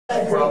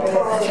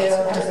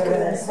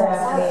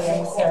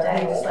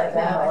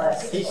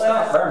He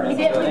stopped burning. He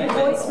didn't leave a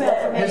voicemail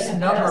for me. His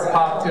number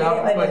popped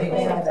up, but he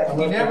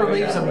never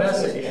leaves a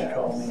message.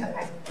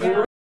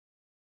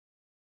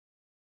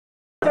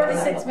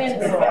 36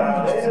 minutes ago.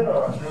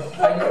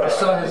 I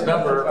saw his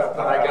number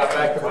when I got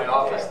back to my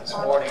office this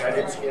morning. I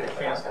didn't get a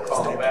chance to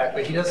call him back,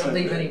 but he doesn't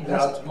leave any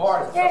message.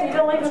 Yeah, you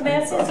don't leave a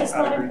message, it's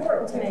not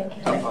important to me.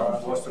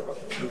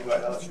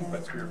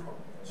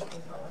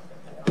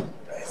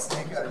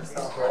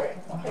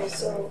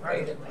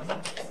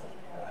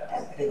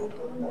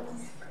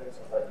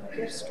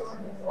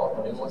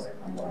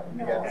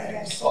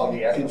 Okay, so.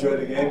 Enjoy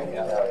the game?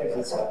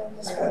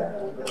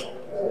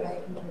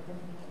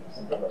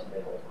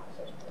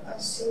 I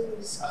see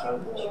these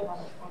cute.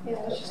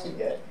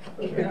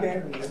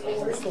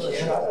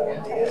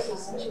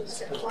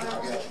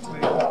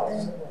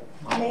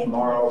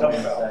 Tomorrow,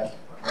 Wednesday.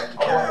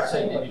 So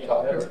did you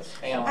talk to her?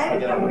 I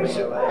didn't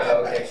know.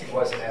 Okay, she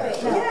wasn't at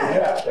it.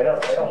 Yeah. They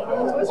don't. It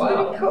was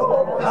pretty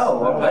cool. Oh,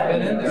 well, I've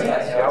been in there.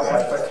 Yes, I was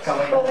supposed to come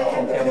in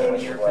and tell me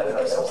when you were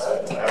finished.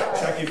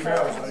 Chucky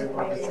Farrell's.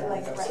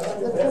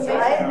 I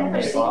had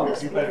never seen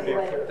this before.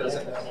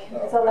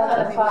 It's a lot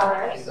of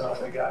fire.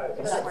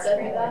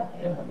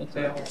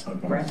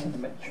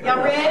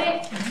 Y'all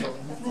ready?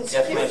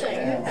 Yes,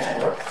 ma'am.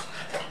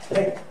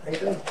 Hey, how you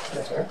doing?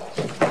 Yes, sir.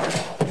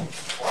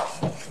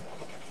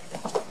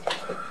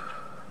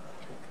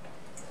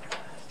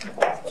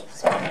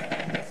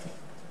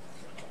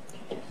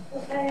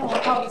 Okay, I'm gonna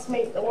call this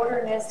meeting to order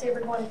and ask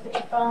everyone to put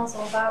your phones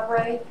on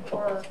vibrate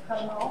or cut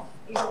them off,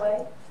 either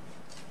way.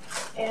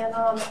 And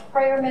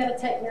prayer,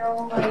 meditate in your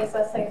own way as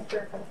I say a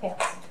prayer for the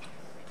council.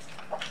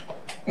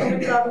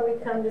 Heavenly Father, we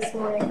come this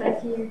morning.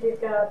 Thank you, dear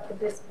God, for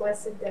this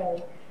blessed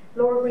day.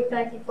 Lord, we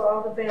thank you for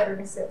all the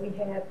veterans that we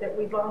have, that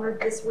we've honored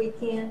this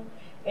weekend,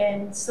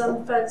 and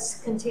some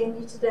folks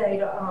continue today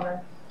to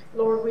honor.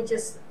 Lord, we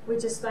just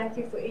thank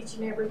you for each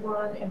and every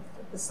one and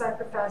for the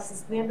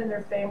sacrifices them and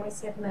their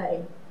families have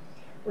made.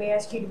 We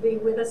ask you to be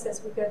with us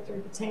as we go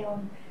through the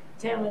town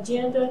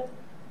agenda,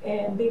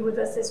 and be with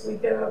us as we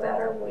go about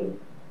our week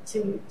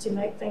to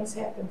make things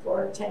happen for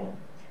our town.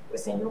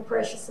 It's in your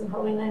precious and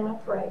holy name I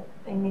pray.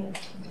 Amen.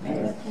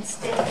 Amen. And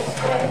stand for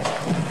prayer.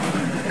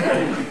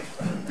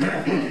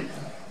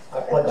 I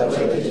pledge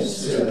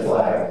allegiance to the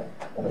flag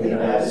of the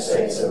United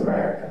States of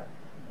America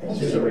and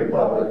to the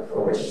republic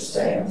for which it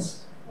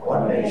stands,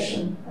 one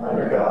nation,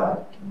 under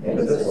God,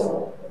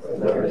 indivisible, with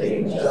liberty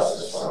and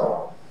justice for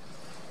all.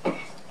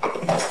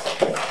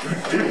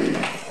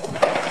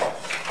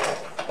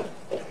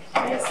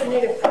 Next, I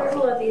need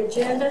approval of the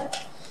agenda.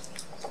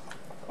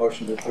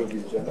 Motion to approve the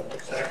agenda.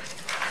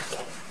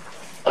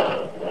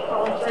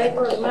 All in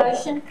favor of the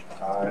motion?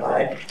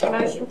 Aye.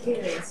 Motion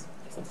carries.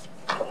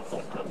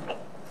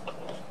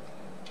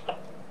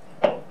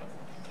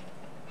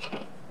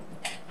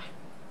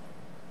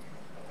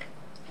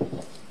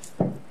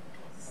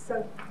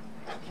 So,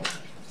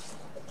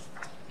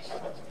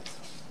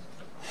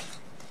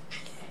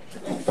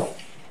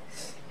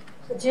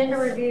 agenda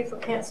review for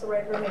council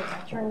regular meeting.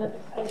 I turn it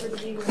over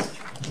to you,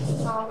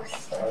 Mr.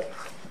 Hollis.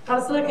 I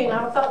was looking,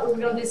 I thought we were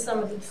going to do some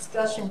of the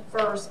discussion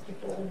first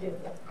before we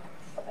did that.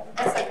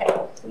 That's okay.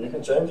 You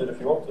can change it if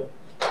you want to.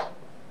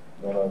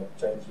 You want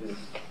to change the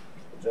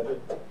agenda?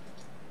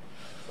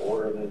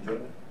 Order of the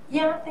agenda?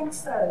 Yeah, I think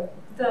so.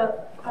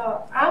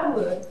 I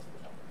would.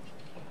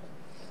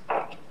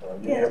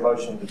 You need a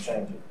motion to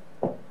change it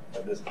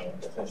at this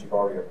point, since you've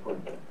already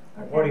approved it.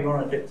 What do you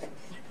want to do?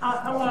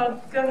 I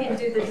want to go ahead and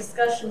do the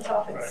discussion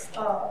topics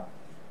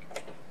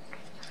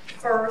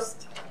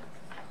first,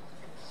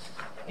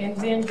 and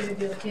then do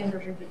the agenda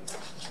review.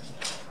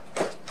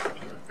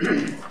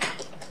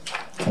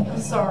 I'm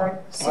sorry.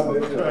 I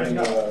move that we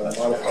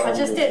modify. I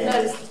just didn't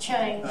notice the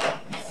change.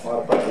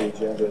 Modify the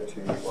agenda to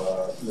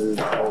move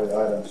all the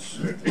items,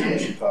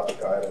 discussion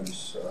topic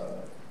items,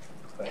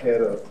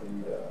 ahead of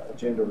the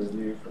agenda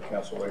review for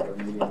council regular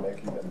meeting,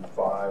 making them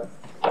 5,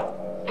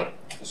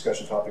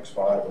 discussion topics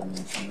 5,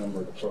 and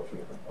numbered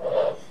appropriately.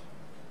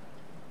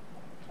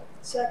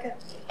 Second.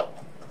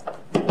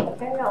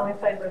 Okay, all in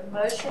favor of the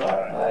motion?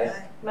 Aye.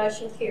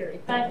 Motion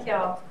carried. Thank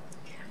y'all.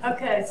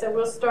 Okay, so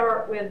we'll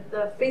start with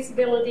the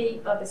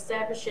feasibility of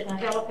establishing a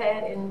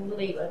helipad in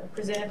Leland,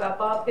 presented by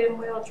Bob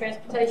Penwell,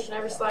 Transportation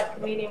Oversight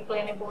Committee and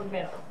Planning Board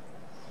member.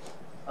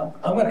 I'm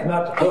going to come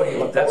out the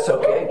podium if that's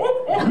okay.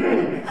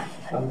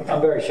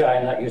 I'm very shy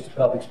and not used to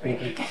public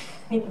speaking.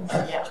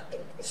 Yeah.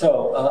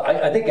 So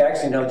I think I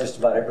actually know just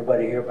about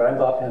everybody here, but I'm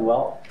Bob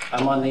Penwell.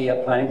 I'm on the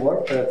planning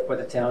board for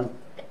the town,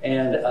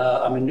 and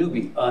I'm a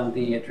newbie on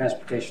the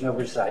transportation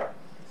oversight,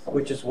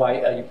 which is why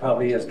you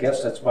probably as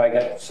guests, that's why I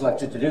got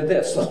selected to do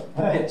this.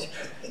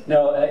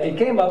 No, it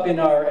came up in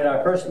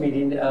our first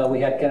meeting. We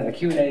had kind of a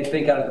Q&A,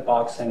 think out of the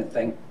box kind of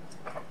thing.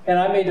 And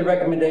I made the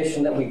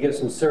recommendation that we give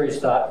some serious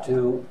thought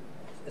to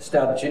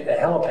establish a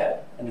helipad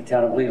in the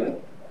town of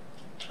Leland.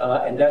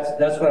 And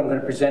that's what I'm going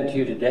to present to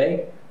you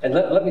today. And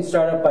let me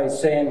start off by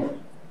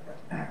saying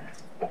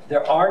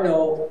there are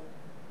no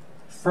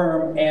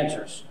firm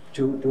answers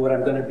to what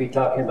I'm going to be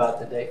talking about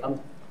today.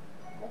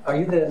 Are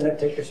you the note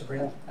taker,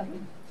 Sabrina?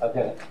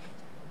 Okay.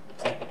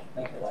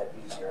 Make your life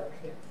easier.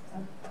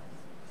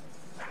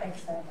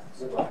 Thanks very much.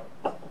 Good luck.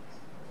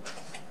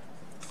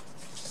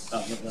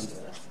 I'll give them to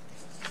that.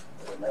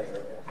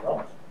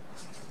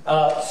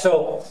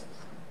 So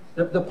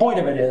the point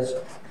of it is,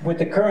 with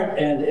the current,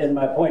 and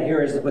my point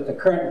here is that with the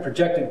current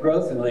projected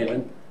growth in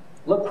Leland,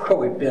 look where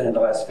we've been in the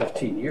last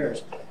 15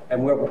 years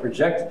and where we're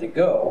projected to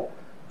go.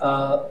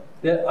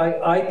 That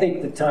I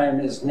think the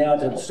time is now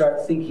to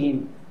start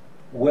thinking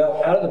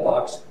well out of the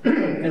box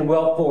and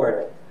well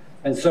forward.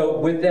 And so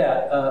with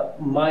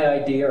that, my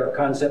idea or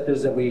concept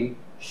is that we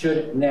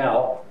should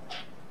now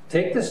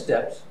take the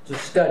steps to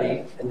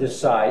study and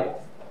decide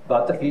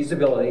about the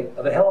feasibility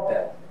of a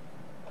helipad.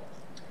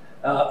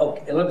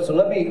 Okay, so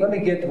let me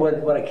get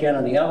what I can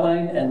on the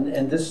outline,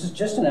 and this is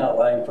just an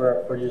outline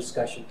for your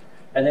discussion,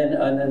 and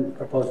then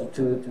propose it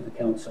to the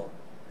council.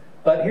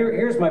 But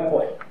here's my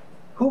point.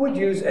 Who would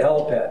use a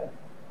helipad?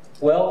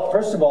 Well,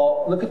 first of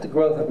all, look at the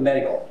growth of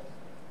medical.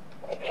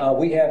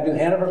 We have New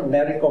Hanover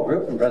Medical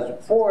Group in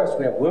Brunswick Forest.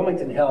 We have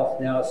Wilmington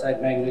Health now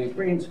outside Magnolia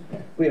Greens.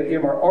 We have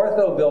Emer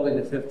Ortho building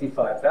a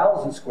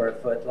 55,000 square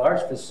foot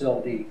large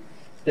facility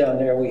down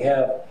there. We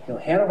have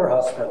Hanover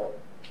Hospital.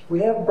 We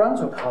have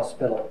Brunswick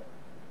Hospital.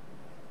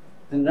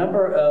 The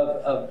number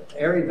of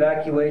air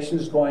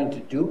evacuations going to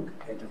Duke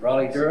and to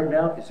Raleigh-Durham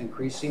now is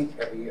increasing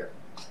every year.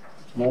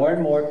 More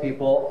and more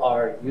people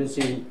are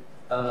using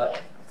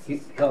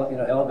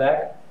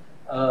Helivac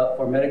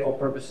for medical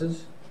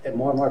purposes, and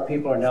more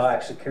people are now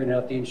actually carrying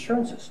out the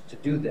insurances to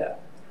do that.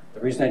 The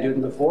reason I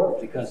didn't before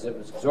was because it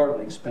was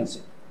exorbitantly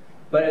expensive.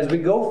 But as we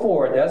go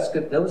forward,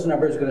 those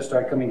numbers are going to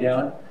start coming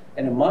down,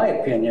 and in my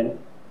opinion,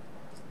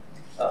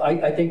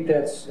 I think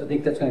that's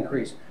going to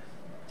increase.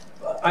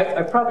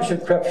 I probably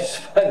should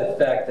preface by the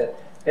fact that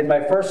in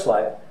my first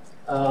life,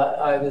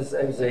 I was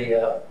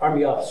a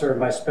Army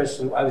officer.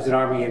 I was in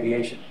Army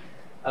aviation.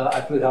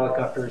 I flew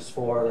helicopters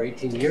for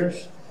 18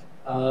 years.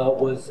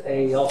 Was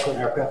also an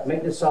aircraft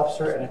maintenance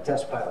officer and a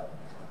test pilot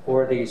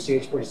for the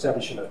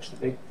CH-47 Chinooks,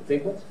 the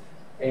big ones,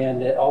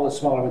 and all the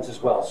smaller ones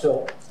as well.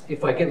 So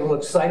if I get a little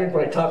excited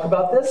when I talk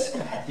about this,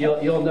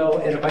 you'll know.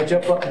 And if I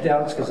jump up and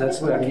down, it's because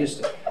that's what I'm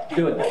used to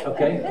doing.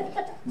 Okay.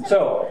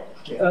 So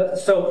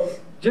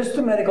just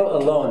the medical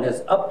alone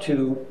is up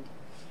to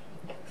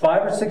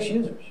 5 or 6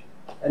 users.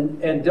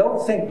 And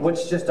don't think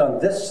what's just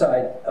on this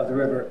side of the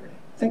river.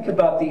 Think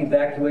about the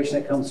evacuation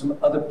that comes from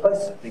other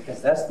places,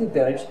 because that's the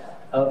advantage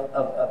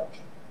of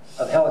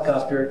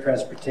helicopter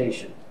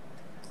transportation.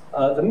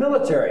 The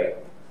military,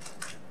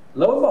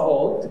 lo and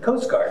behold, the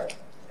Coast Guard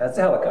has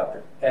a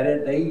helicopter.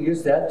 And they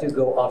use that to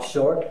go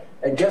offshore.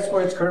 And guess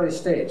where it's currently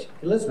staged?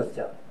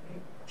 Elizabethtown.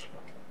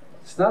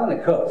 It's not on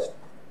the coast.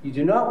 You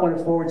do not want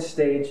to forward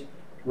stage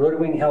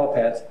rotary wing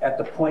helipads at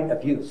the point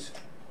of use.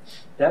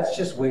 That's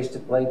just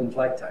wasted blade and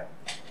flight time.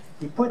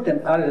 You put them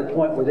out at a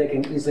point where they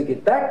can easily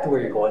get back to where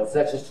you're going,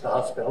 such as to the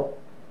hospital,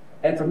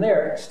 and from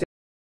there, stay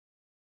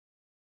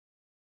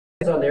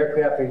on the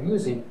aircraft you're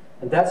using,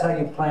 and that's how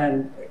you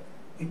plan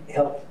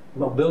health,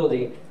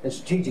 mobility, and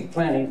strategic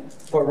planning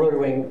for rotary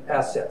wing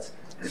assets.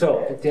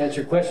 So to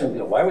answer your question,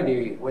 why would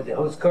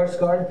the Coast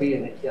Guard be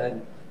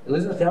in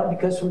Elizabethtown?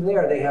 Because from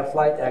there they have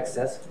flight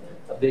access.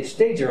 They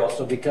stage here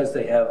also because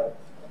they have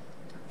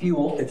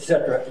fuel,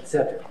 etc.,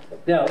 etc.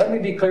 Now, let me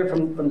be clear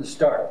from the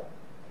start.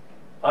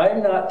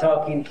 I'm not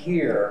talking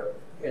here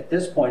at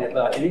this point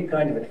about any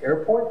kind of an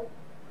airport.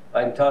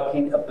 I'm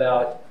talking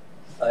about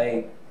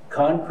a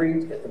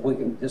concrete,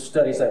 this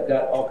studies, I've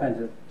got all kinds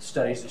of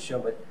studies to show,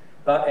 but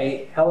about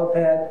a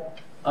helipad,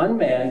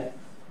 unmanned,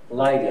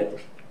 lighted,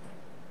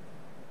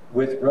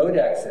 with road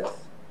access,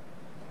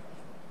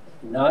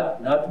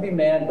 not to be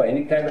manned by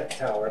any kind of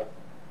tower.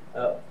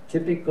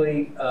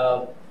 Typically,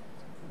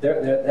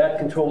 that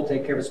control will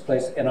take care of its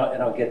place, and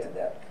I'll get to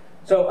that.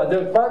 So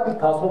there'll probably be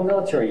possible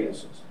military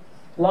uses.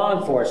 Law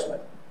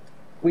enforcement.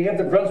 We have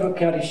the Brunswick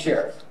County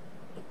Sheriff.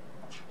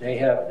 They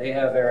have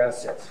their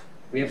assets.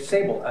 We have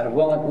Sable out of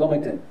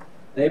Wilmington.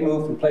 They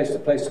move from place to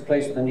place to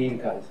place with the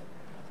need guys.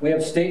 We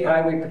have state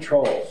highway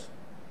patrols.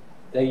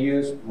 They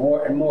use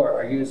more and more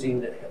are using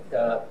the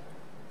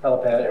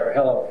helipad or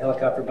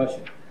helicopter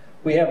budget.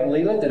 We have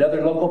Leland and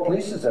other local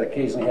polices that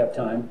occasionally have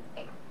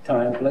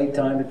blade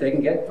time that they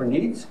can get for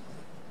needs.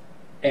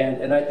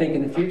 And I think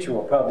in the future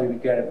we'll probably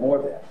get more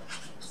of that.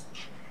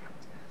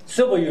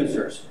 Civil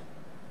users.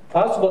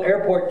 Possible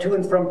airport to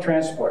and from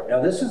transport. Now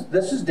this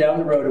is down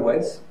the road a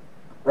ways.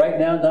 Right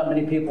now, not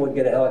many people would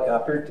get a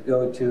helicopter to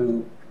go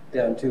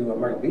down to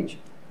Myrtle Beach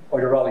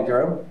or to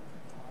Raleigh-Durham,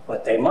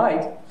 but they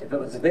might if it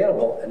was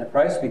available and the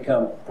price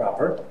become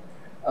proper.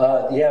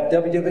 You have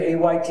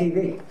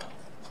WWAY-TV.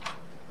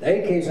 They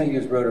occasionally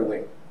use rotary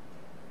wing.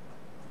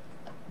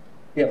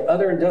 You have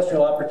other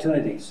industrial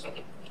opportunities.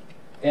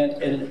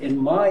 And in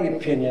my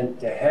opinion,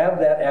 to have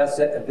that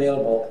asset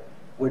available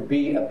would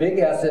be a big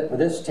asset for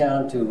this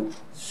town to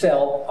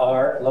sell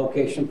our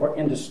location for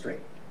industry.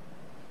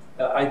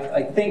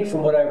 I think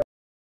from what I've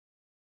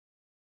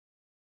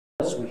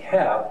we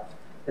have,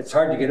 it's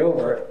hard to get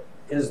over,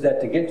 is that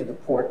to get to the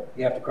port,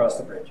 you have to cross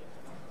the bridge.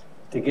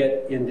 to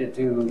get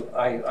into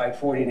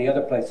I-40 and the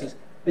other places.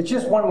 It's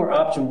just one more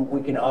option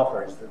we can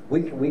offer. Is that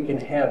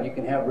you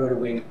can have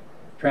rotary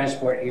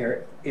transport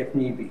here if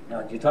need be.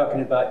 Now, you're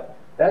talking about,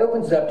 that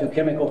opens up to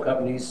chemical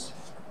companies,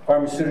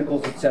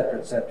 pharmaceuticals, et cetera,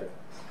 et cetera.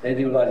 They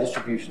do a lot of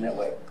distribution that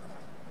way.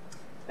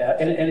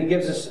 And it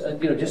gives us,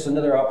 just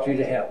another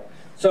opportunity to have.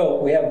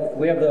 So we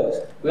have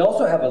those. We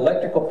also have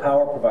electrical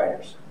power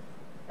providers.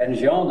 And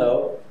as you all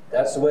know,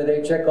 that's the way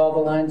they check all the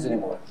lines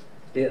anymore.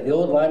 The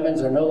old linemen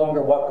are no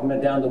longer walking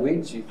down the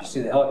weeds. You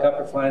see the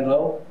helicopter flying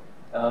low,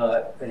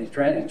 and he's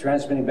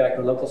transmitting back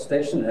to a local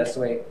station, and that's the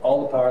way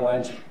all the power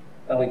lines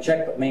not only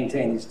check but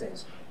maintain these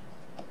days.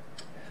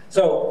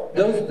 So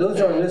those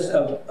are a list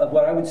of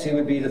what I would see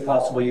would be the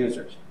possible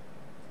users.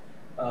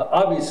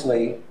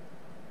 Obviously,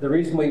 the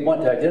reason we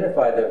want to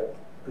identify the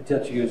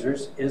potential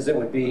users is it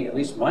would be, at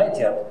least my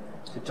attempt,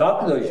 to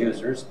talk to those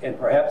users and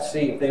perhaps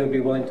see if they would be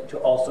willing to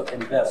also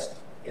invest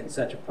in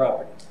such a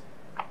property.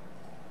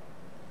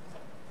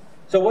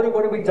 So what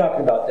are we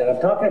talking about then? I'm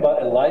talking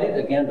about a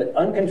lighted, again, but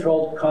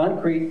uncontrolled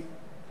concrete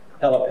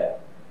helipad.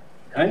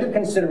 Kind of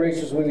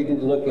considerations we need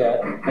to look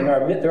at, and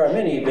there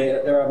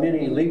are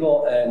many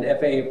legal and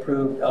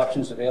FAA-approved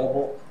options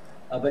available,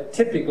 but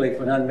typically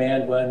for an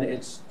unmanned one,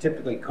 it's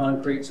typically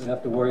concrete, so you don't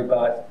have to worry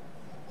about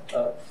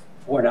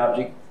foreign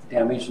object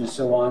damage and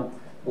so on.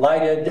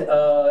 Lighted,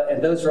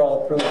 and those are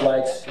all approved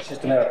lights. It's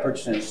just a matter of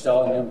purchasing and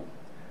installing them.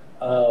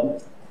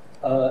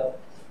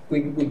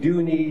 We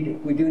do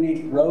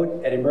need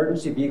road and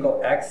emergency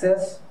vehicle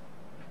access,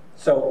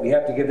 so we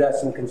have to give that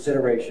some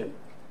consideration.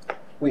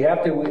 We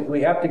have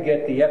to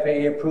get the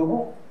FAA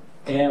approval,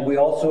 and we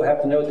also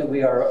have to note that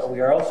we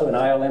are also in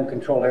ILM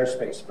controlled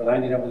airspace for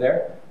landing over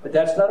there, but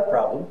that's not a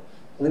problem.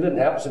 Leland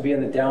happens to be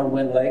in the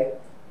downwind leg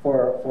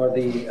for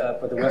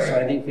the west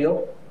landing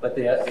field, but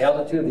the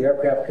altitude of the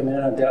aircraft come in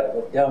on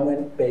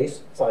downwind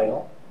base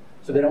final,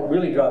 so they don't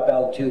really drop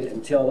altitude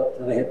until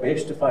they hit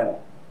base to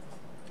final.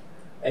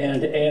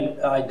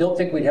 And I don't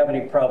think we'd have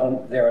any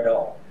problem there at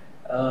all.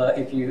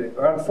 If you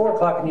around 4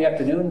 o'clock in the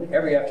afternoon,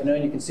 every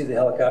afternoon you can see the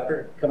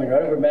helicopter coming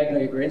right over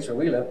Magnolia Greens where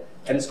we live,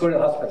 and it's going to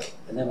the hospital.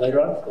 And then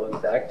later on, going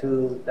back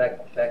to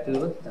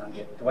Littleton,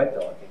 get to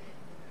Whiteville.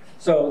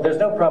 So there's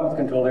no problem with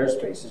controlled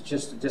airspace. It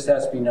just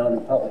has to be known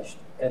and published,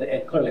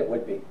 and clearly it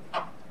would be.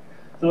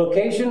 The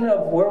location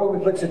of where would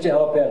we put such a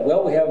helipad?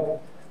 Well, we have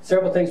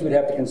several things we'd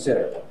have to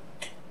consider.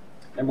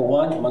 Number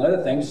one, among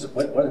other things,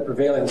 what are the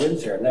prevailing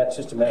winds here? And that's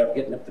just a matter of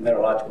getting up the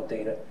meteorological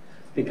data,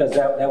 because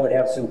that would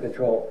have some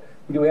control.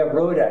 Do we have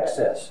road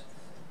access?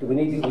 Do we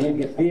need to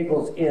get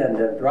vehicles in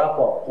to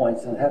drop-off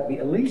points and have to be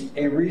at least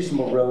a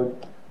reasonable road?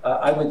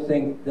 I would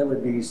think that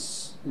would be,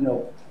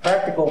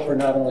 practical for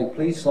not only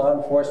police, law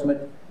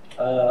enforcement,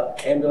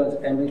 ambulance,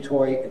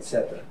 ambulatory,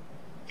 etc.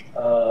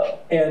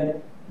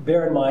 And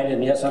bear in mind,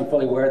 and yes, I'm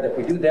fully aware that if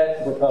we do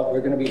that,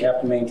 we're going to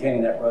have to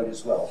maintain that road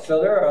as well.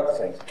 So there are other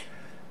things.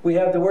 We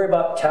have to worry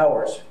about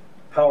towers,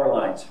 power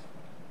lines.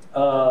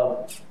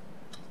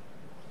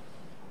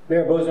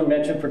 Mayor Bozeman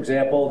mentioned, for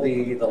example,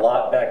 the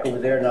lot back over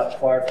there, not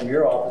far from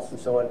your office and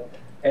so on.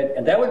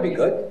 And that would be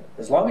good,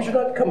 as long as you're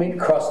not coming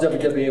across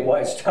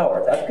WWAY's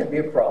tower. That could be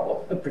a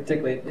problem,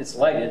 particularly it's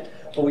lighted.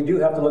 But we do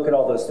have to look at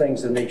all those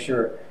things and make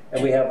sure.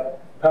 And we have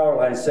power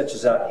lines such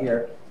as out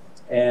here.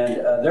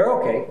 And they're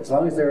okay, as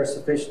long as they're a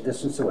sufficient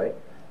distance away.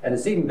 And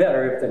it's even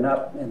better if they're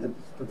not in the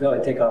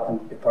prevailing takeoff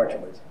and departure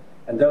ways.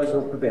 And those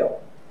will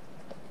prevail.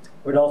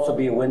 Would also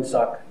be a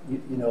windsock,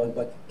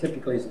 but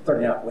typically it's a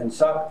 30-knot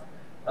windsock,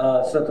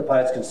 so that the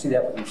pilots can see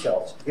that for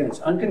themselves. Again, it's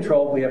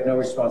uncontrolled, we have no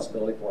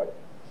responsibility for it.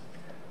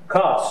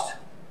 Cost,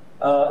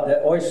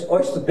 always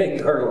the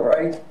big hurdle,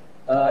 right,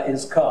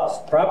 is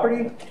cost.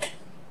 Property,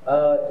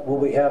 do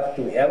we have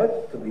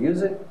it? Do we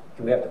use it?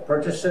 Do we have to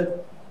purchase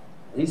it?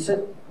 Lease it?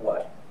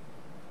 What?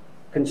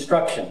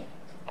 Construction,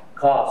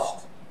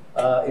 cost.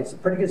 It's a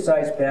pretty good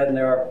sized pad, and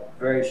there are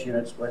various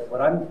units.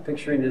 What I'm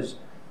picturing is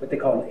what they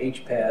call an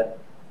H-pad,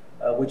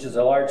 which is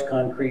a large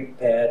concrete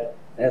pad.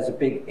 It has a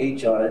big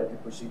H on it,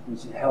 which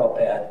is a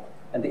helipad,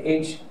 and the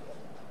H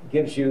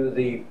gives you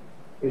the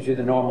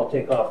normal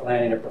takeoff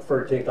landing or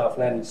preferred takeoff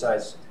landing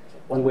size,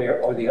 one way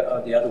or the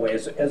other way,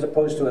 as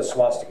opposed to a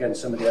swastika and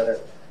some of the other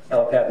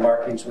helipad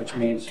markings, which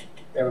means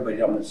everybody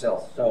on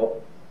themselves.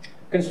 So,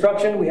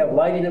 construction, we have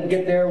lighting to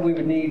get there. We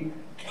would need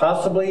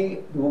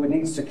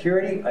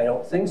security. I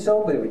don't think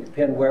so, but it would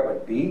depend where it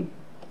would be.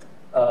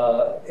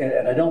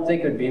 And I don't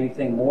think it would be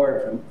anything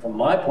more from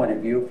my point of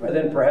view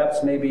than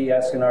perhaps maybe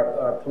asking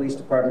our police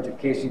department to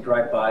occasionally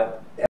drive by.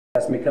 It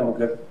has become a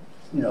good,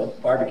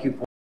 barbecue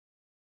point.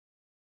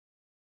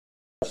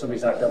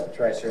 Somebody's not dumping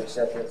trash here,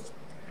 etc.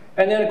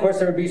 And then, of course,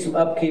 there would be some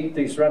upkeep.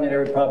 The surrounding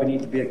area would probably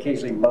need to be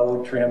occasionally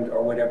mowed, trimmed,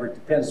 or whatever. It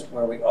depends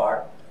where we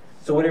are.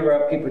 So whatever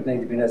upkeep would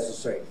need to be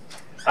necessary.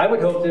 I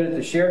would hope that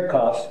the shared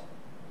cost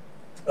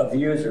of the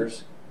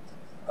users,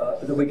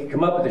 that we could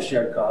come up with a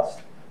shared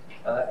cost,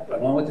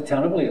 along with the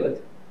town of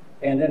Leland,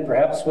 and then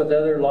perhaps with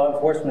other law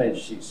enforcement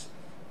agencies.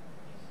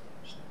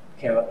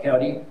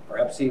 County,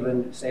 perhaps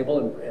even Sable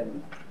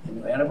and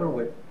New Hanover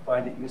would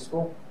find it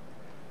useful.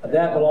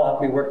 That will all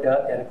have to be worked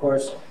out, and of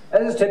course,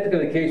 as is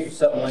typically the case with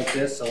something like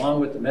this, along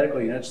with the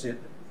medical units,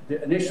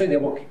 initially they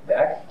will kick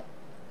back,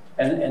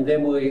 and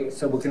then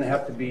so we're gonna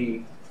have to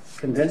be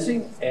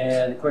convincing,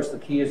 and of course the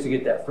key is to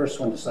get that first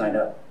one to sign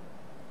up.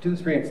 2,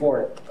 3, and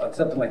 4,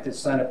 something like this,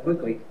 sign up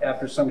quickly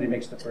after somebody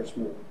makes the first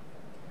move.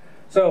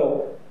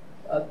 So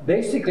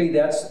basically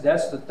that's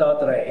the thought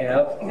that I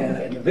have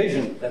and the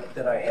vision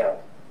that I have.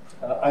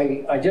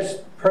 I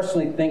just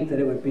personally think that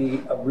it would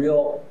be a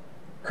real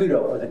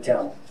kudo for the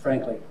town,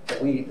 frankly, that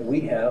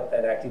we have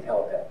an active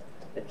helipad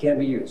that can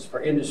be used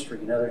for industry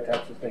and other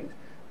types of things.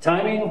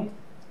 Timing,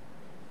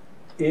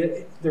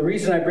 the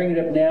reason I bring it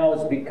up now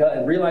is because,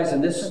 and realizing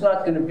this is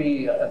not going to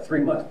be a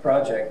 3-month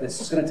project. This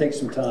is going to take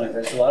some time.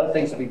 There's a lot of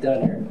things to be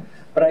done here.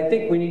 But I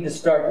think we need to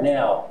start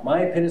now.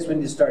 My opinion is we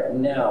need to start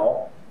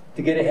now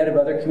to get ahead of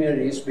other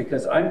communities,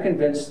 because I'm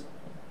convinced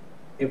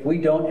if we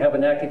don't have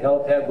an active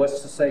helipad, what's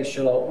to say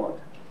Charlotte won't,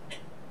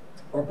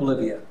 or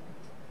Bolivia,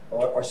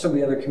 or some of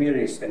the other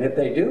communities. And if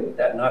they do,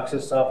 that knocks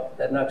us out of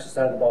the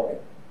ballgame,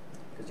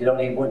 because you don't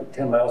need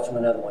 10 miles from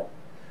another one.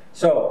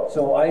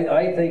 So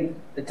I think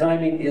the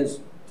timing is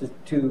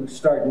to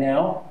start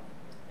now.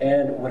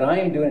 And what I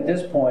am doing at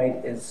this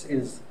point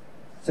is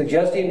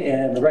suggesting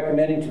and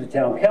recommending to the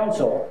town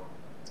council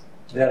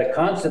that a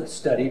concept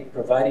study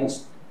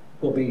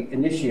will be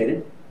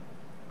initiated,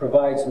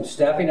 provide some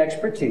staffing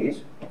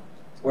expertise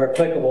where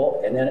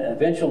applicable, and then an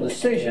eventual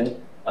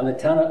decision on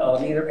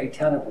either a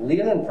town of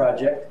Leland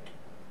project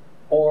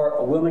or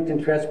a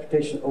Wilmington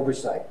transportation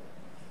oversight.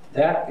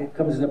 That it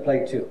comes into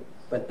play too.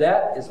 But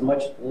that is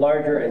much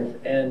larger,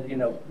 and you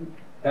know,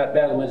 Pat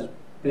Badlam has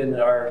been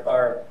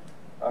our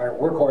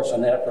workhorse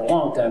on that for a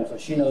long time, so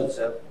she knows,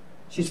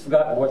 she's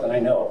forgotten more than I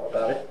know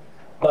about it.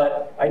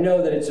 But I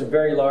know that it's a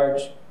very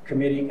large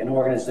committee and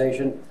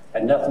organization,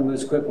 and nothing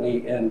moves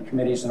quickly in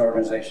committees and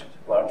organizations,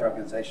 large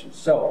organizations.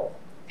 So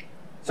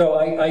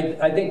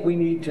I think we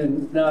need to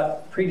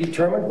not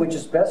predetermine which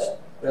is best,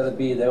 whether it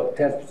be the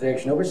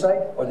transportation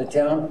oversight or the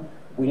town.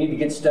 We need to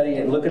get study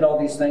and look at all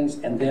these things,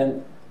 and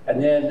then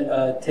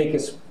take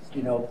us,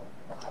 you know,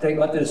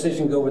 let the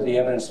decision go where the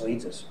evidence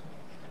leads us.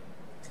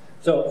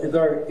 So if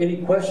there are any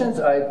questions,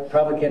 I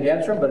probably can't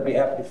answer them, but I'd be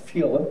happy to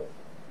field them.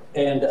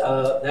 And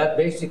that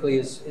basically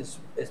is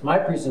my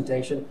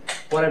presentation.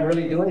 What I'm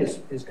really doing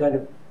is kind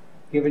of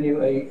giving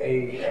you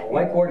a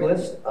whiteboard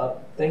list of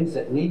things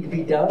that need to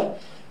be done.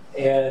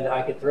 And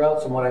I could throw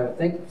out what I would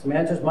think some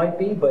answers might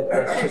be, but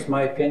that's just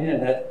my opinion,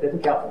 and that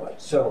didn't count for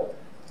much. So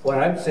what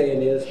I'm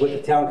saying is, with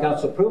the town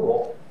council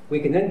approval,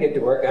 we can then get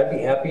to work. I'd be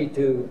happy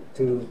to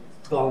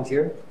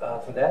volunteer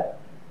for that.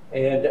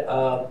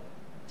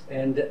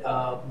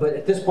 But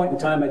at this point in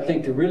time, I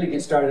think to really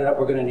get started up,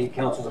 we're going to need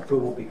council's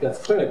approval, because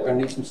clearly we're going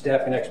to need some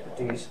staffing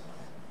expertise,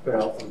 you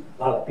know, from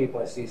a lot of the people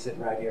I see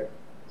sitting right here.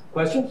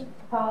 Questions?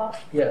 Paul?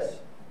 Yes.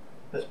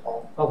 This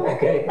Paul. Oh,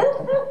 okay.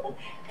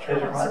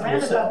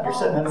 You're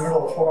sitting in the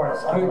middle of the floor.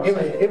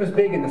 It was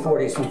big in the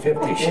 40s and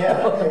 50s.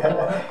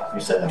 Yeah.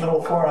 You're sitting in the middle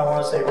of the floor, and I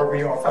want to say, where were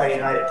you on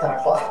Friday night at 10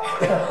 o'clock?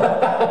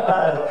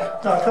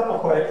 No, a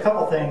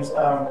couple things.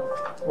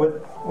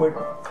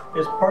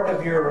 Is part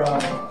of your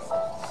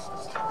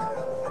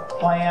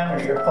plan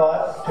or your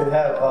thought to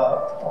have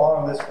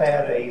along this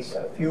pad a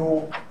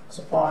fuel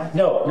supply?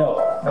 No.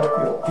 No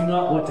fuel. Do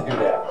not want to do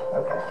that.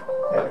 Okay.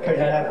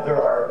 Yeah,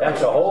 because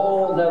that's a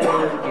whole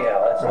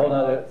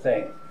nother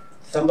thing.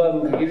 Some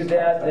of them use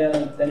that,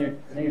 then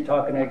you're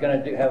talking, you're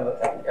going to have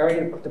an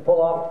area to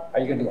pull off. Are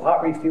you going to do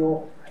hot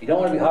refuel? You don't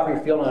want to be hot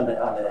refueling on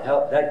the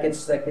help. That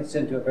gets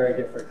into a very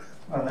different.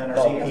 And then there's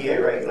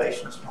EPA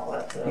regulations and all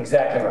that.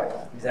 Exactly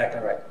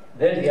right.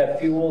 Then you have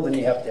fuel, then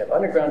you have to have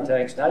underground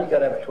tanks. Now you got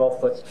to have a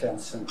 12-foot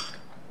fence. And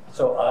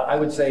so I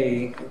would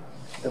say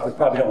that we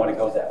probably don't want to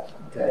go to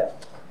that.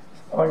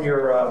 On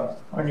your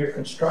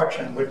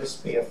construction, would this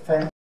be a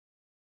fence?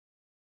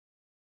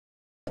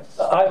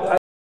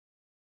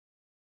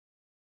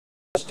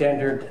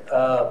 Standard,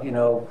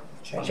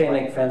 chain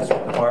link fence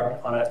with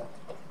barbed on it.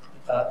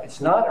 It's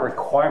not a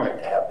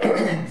requirement to have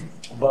it,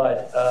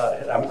 but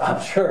I'm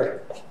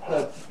sure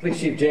Police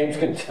Chief James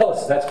can tell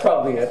us that's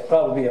probably a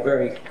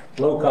very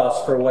low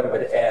cost for what it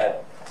would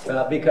add,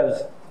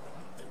 because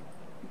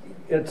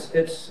you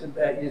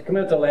come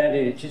into the land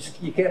and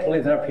you can't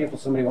believe the number of people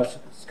somebody wants to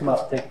come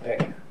out and take a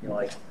picture,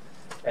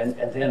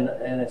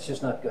 and it's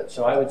just not good.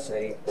 So I would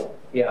say,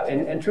 yeah,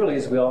 and truly,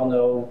 as we all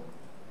know,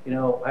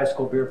 high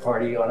school beer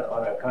party on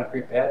a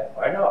concrete pad,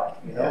 why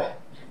not?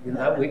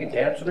 We can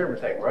dance with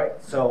everything, right?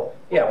 So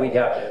yeah, we'd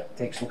have to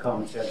take some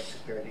common sense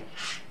security.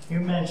 You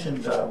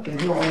mentioned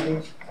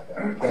you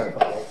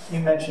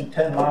mentioned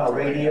 10-mile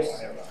radius.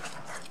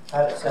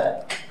 How does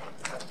that?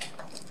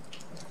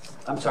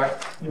 I'm sorry?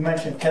 You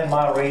mentioned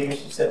 10-mile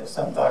radius. You said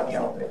something about,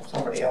 if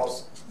somebody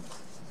else.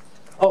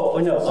 Oh,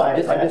 no,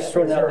 I just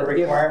thrown out a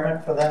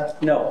requirement for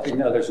that? No,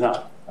 there's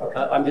not. Okay.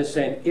 I'm just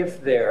saying,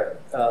 if they're,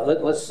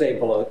 let's say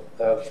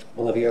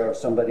Bolivia or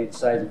somebody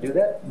decided to do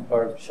that,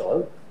 or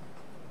Charlotte,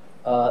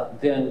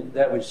 then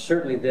that would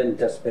certainly then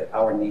dissipate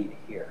our need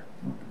here.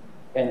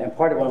 And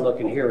part of what I'm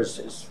looking here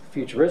is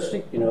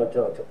futuristic, you know,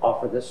 to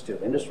offer this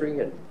to industry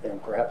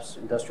and perhaps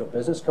industrial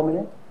business coming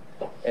in.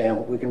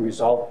 And we can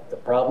resolve the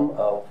problem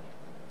of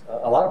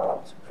a lot of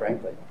problems,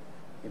 frankly.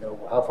 You know,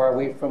 how far are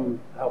we from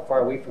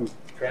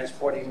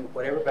transporting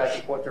whatever back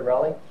and forth to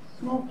Raleigh?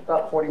 Well,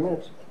 about 40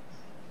 minutes.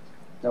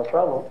 No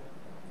problem.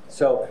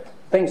 So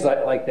things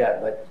like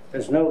that, but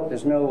there's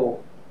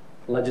no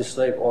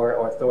legislative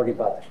or authority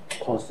about the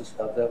closeness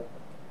of them.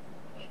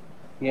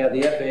 Yeah,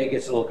 the FAA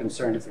gets a little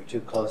concerned if they're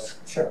too close.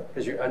 Sure.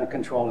 Because you're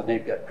uncontrolled and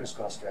they've got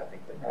crisscross traffic.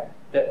 But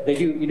Right.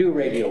 you do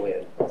radio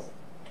in.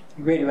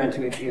 You radio in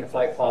to get a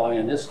flight following.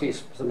 In this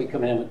case, somebody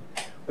come in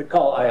would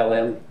call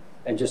ILM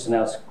and just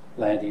announce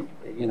landing,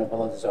 you know,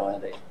 below the zone.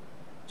 And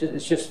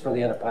it's just for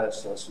the other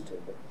pilots to listen to.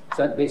 But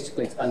so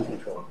basically, it's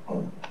uncontrolled.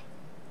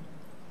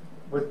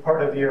 With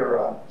part of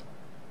your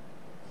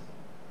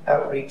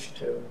outreach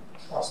to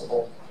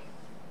possible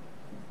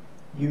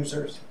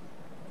users,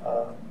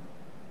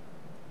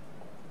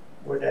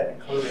 would that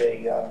include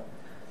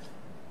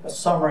a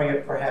summary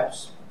of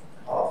perhaps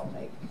how often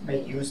they may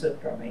use it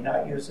or may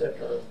not use it,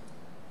 or?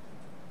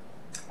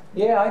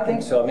 Yeah, I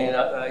think so. I mean,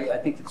 I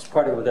think it's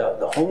part of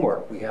the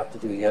homework we have to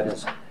do yet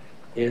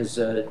is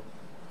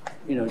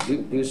you know,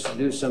 do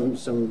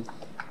some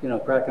you know,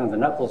 cracking on the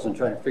knuckles and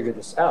trying to figure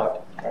this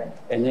out. Right.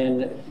 And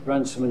then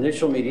run some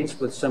initial meetings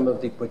with some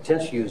of the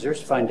potential users,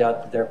 find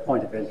out their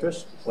point of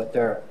interest, what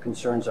their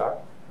concerns are,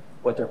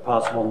 what their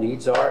possible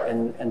needs are,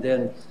 and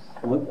then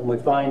when we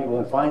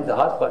find the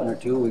hot button or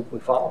two, we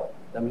follow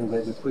it. I mean,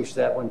 we push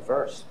that one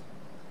first.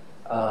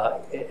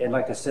 And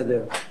like I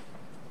said,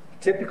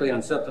 typically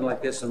on something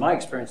like this, in my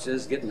experience,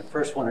 is getting the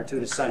first one or two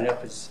to sign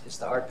up is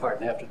the hard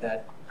part, and after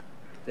that,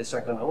 they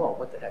start going, oh,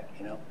 what the heck,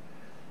 you know?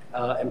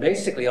 And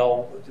basically,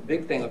 the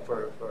big thing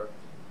for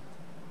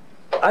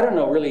I don't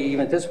know really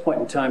even at this point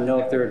in time know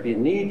if there would be a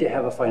need to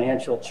have a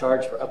financial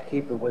charge for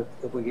upkeep,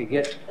 if we could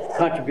get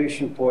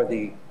contribution for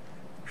the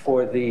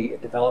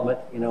development,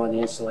 you know, and the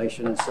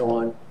installation and so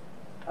on.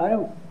 I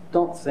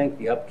don't think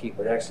the upkeep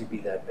would actually be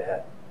that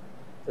bad.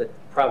 That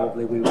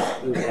probably we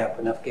would have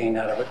enough gain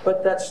out of it.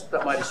 But that's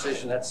not my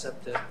decision. That's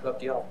up to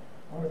y'all.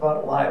 What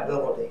about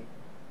liability?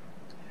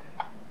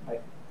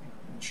 Like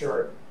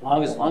insured?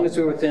 As long as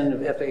we're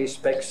within the FAA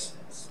specs,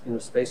 you know,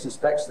 space and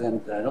specs,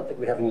 then I don't think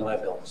we have any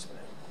liabilities for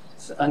that.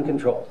 It's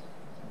uncontrolled.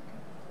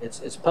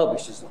 It's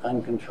published as an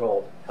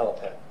uncontrolled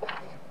helipad.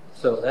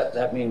 So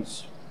that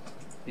means,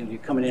 you know,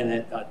 you're coming in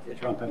at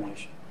your own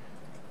permission.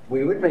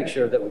 We would make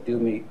sure that we do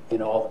meet, you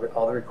know,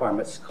 all the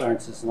requirements,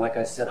 clearances, and like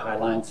I said, high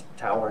lines,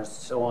 towers, and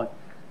so on,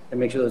 and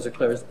make sure those are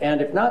clear.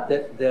 And if not,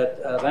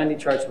 that landing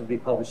charts would be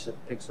published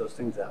that picks those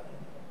things out.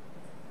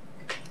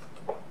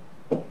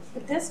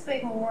 Would this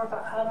be more of an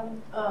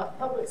item,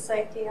 public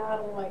safety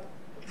item, like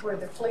where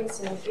the police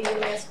and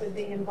EMS would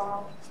be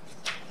involved?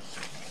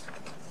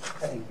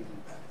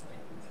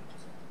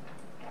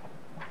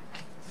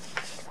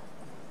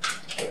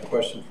 A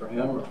question for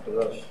him or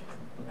for us?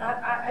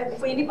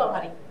 For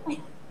anybody.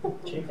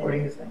 Chief, what do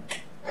you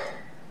think?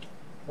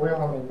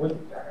 Well, I mean,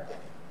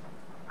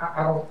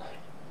 I don't,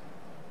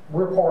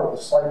 we're part of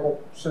the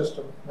Sable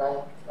system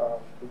now.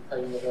 We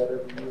pay into that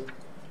every year.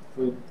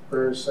 We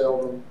very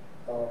seldom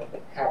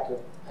have to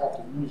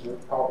use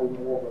it. Probably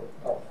more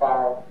of a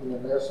fire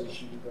EMS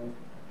issue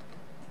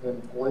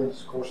than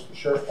police. Of course, the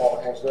sheriff's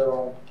department has their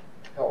own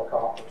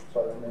helicopter, so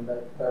I mean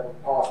that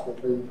would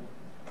possibly be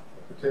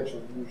a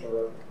potential user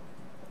of it.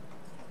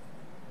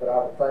 But I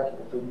would think it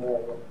would be more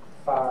of a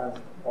fire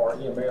or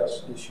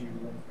EMS issue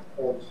than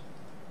police.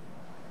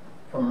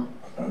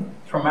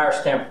 From our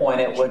standpoint,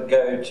 it would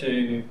go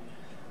to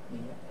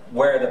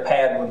where the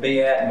pad would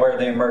be at and where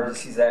the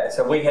emergency's at.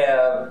 So we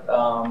have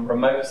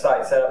remote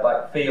sites set up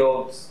like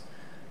fields,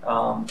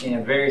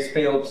 various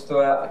fields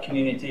throughout the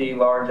community,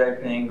 large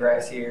opening,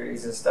 grassy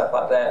areas and stuff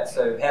like that.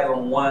 So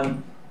having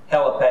one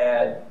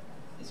helipad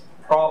is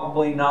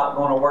probably not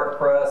going to work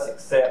for us,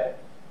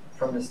 except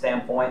from the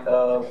standpoint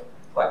of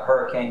like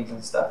hurricanes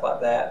and stuff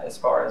like that, as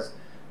far as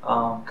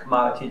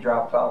commodity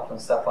drop-off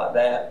and stuff like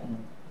that.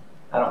 And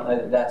I don't know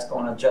that that's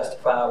going to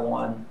justify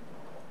one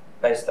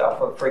based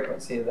off of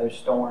frequency of those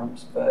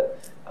storms, but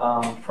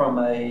from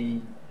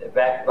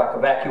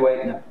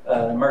evacuating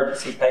an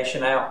emergency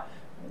patient out,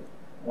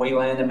 we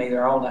land them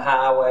either on the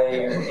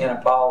highway or in a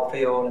ball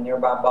field, a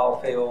nearby ball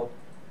field,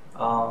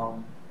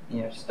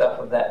 stuff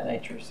of that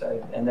nature.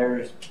 So, and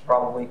there's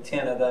probably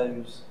 10 of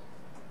those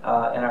in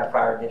our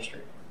fire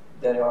district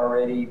that are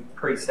already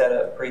pre-set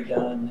up,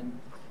 pre-done,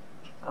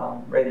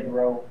 and ready to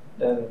roll.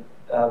 The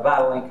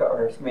Airlink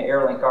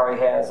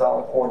already has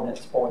all the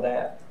coordinates for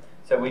that.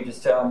 So we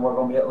just tell them we're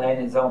going to be at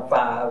landing zone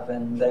 5,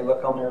 and they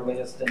look on their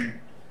list and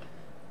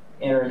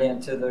enter it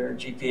into their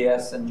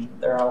GPS, and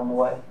they're on the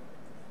way.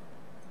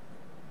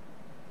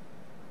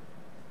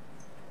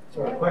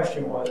 So the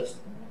question was,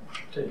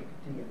 do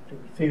we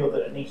feel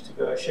that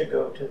it should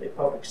go to the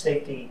Public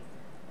Safety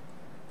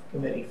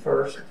Committee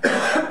first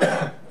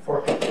before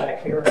it comes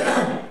back here?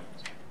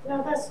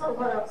 No, that's not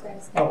what I was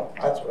asking. Oh,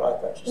 that's what I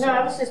thought you said. No,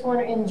 I was just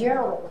wondering in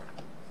general.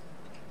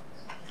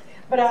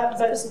 But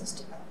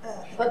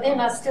But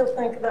then I still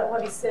think about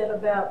what he said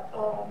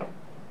about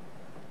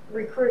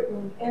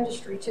recruiting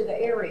industry to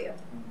the area.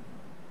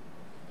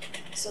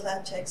 So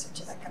that takes it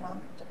to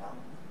economic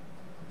development.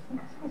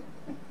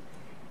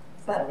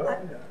 But go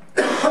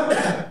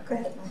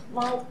ahead,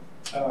 Mike.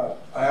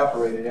 I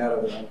operated out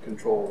of an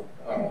uncontrolled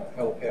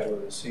helipad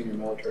with a senior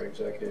military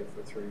executive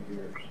for 3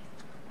 years.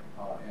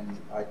 And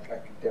I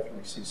could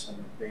definitely see some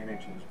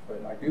advantages,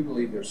 but I do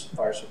believe there's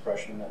fire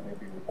suppression that may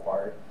be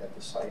required at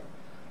the site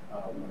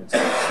when it's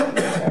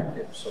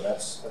active. So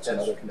that's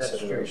another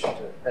consideration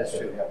That's to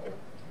true. have to.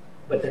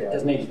 But it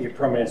doesn't need to be a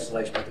permanent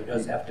installation, but there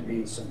does have to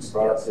be some. You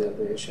brought up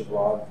the issue of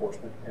law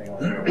enforcement, anyone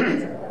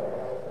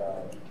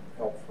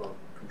help for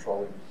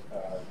controlling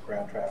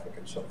ground traffic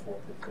and so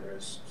forth if there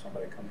is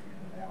somebody coming in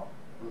and out.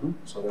 Mhm.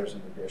 So there's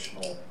an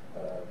additional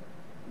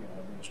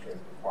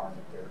administrative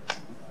requirement there,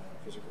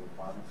 physical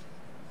requirement.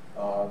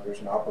 There's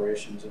an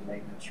operations and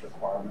maintenance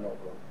requirement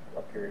over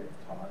a period of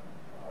time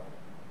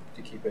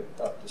to keep it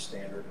up to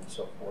standard and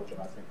so forth, and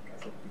I think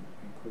we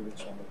included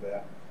some of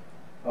that.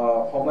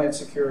 Homeland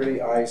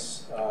Security,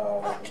 ICE,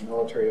 the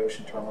military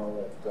ocean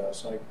terminal at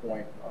Sunny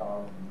Point,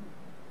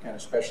 and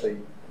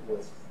especially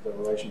with the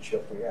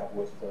relationship we have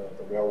with the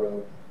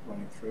railroad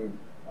running through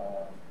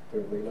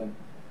Leland.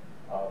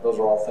 Those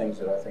are all things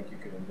that I think you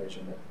could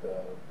envision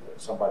that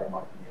somebody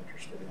might be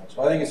interested in.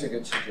 So I think it's a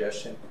good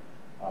suggestion.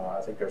 I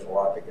think there's a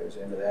lot that goes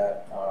into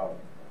that.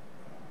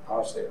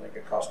 Honestly, I think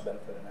a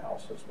cost-benefit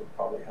analysis would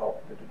probably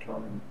help to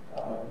determine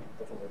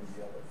the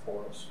validity of it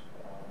for us.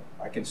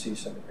 I can see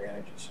some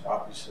advantages,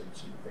 obviously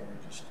some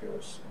advantages to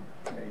us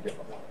in many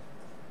different ways.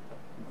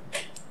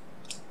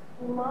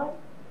 Mike,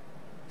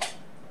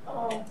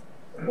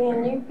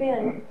 Ben, you've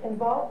been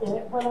involved in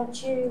it. Why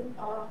don't you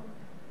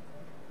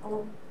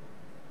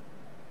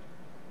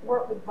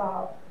work with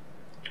Bob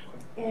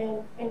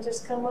and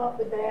just come up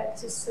with that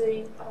to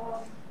see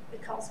the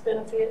cost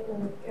benefit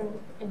and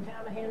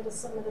how to handle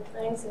some of the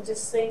things, and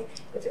just see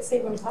if it's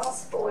even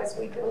possible as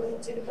we go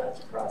into the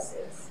budget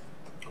process.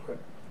 Okay.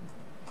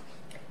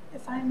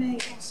 If I may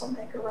also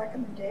make a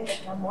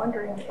recommendation, I'm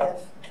wondering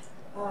if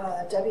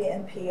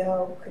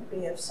WNPO could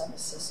be of some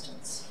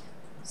assistance,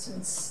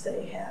 since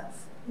they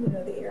have,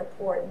 the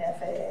airport and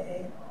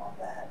FAA and all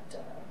that,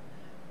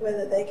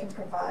 whether they can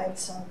provide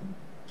some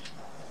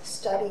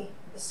study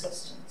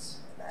assistance,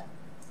 that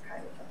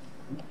kind of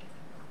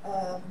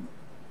thing.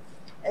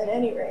 At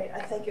any rate,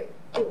 I think it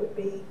would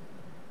be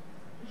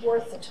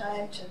worth the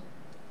time to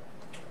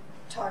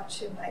talk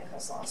to Mike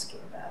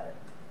Kozlowski about it,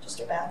 just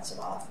to bounce it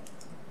off and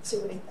see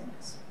what he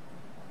thinks.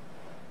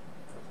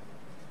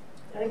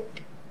 Okay.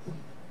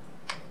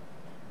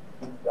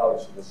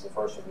 Obviously, this is the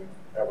first that we've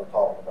ever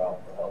talked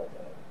about the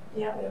helipad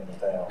in the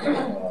town.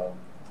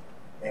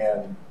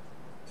 And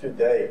to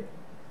date,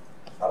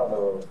 I don't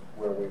know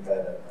where we've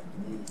had a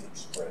need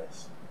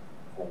expressed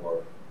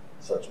for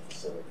such a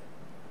facility.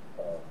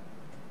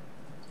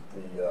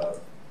 We do have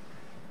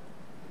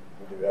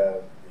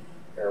the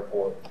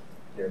airport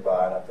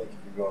nearby, and I think if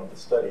you're going to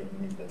study, you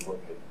need to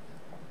look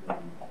at the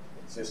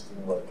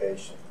existing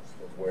locations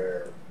of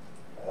where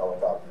a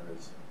helicopter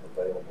is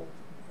available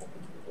for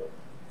people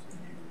to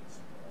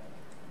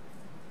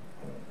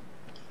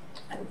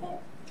use.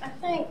 I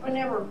think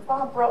whenever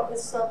Bob brought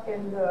this up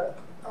in the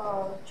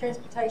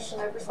Transportation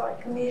Oversight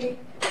Committee,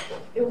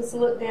 it was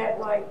looked at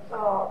like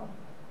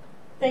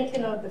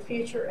thinking of the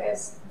future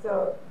as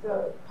the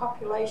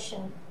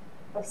population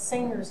of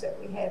seniors that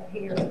we have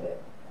here, that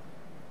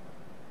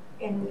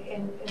and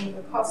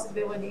the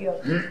possibility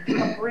of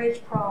a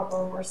bridge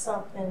problem or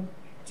something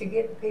to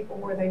get the people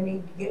where they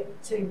need to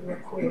get to real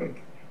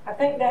quick. I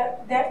think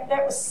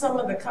that was some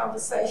of the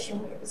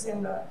conversation that was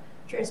in the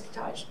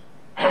Transportation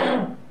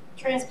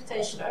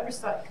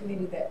Oversight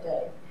Committee that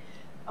day.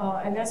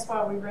 And that's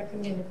why we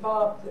recommended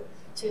Bob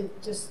to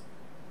just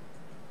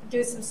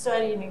do some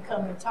studying and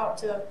come and talk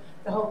to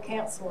the whole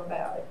council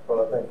about it.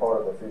 Well, I think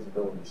part of the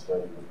feasibility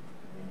study would be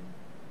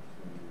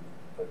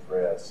to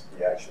address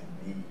the actual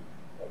need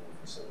of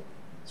the facility.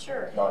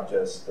 Sure. Not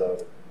just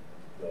the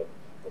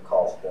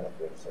cost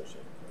benefit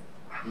associated with it.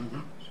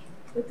 Mm-hmm.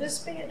 Would this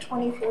be a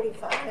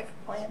 2045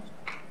 plan?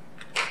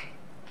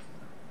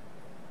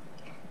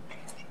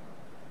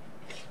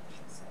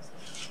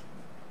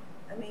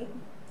 I mean,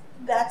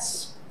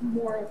 that's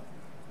more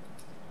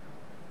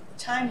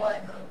the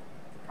timeline we're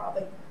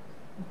probably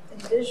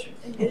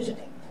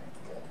envisioning.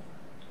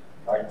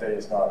 I can tell you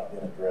it's not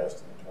been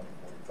addressed in the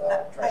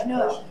 2045 I know.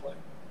 transportation plan.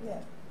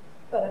 Yeah,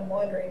 but I'm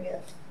wondering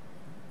if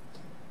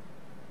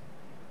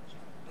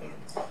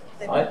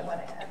they might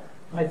want to have it.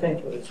 I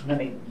think with as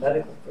many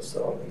medical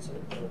facilities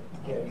that we're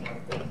getting,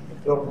 they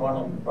built one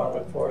in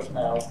Brunswick for us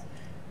now.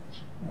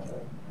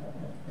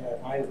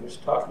 And I was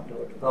talking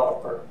to a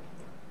developer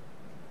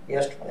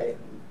yesterday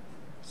who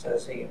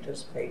says he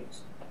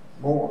anticipates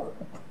more,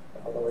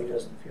 although he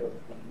doesn't feel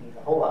that we need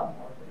a whole lot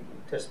more, but he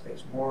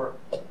anticipates more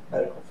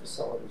medical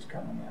facilities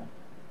coming in.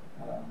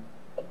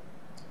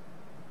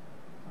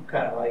 I'm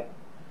kind of like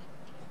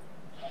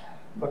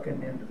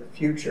looking into the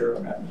future.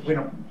 We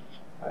don't,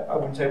 I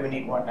wouldn't say we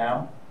need one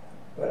now,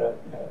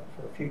 but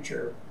for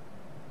future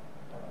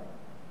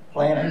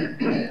planning.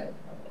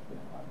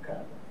 I'm kind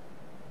of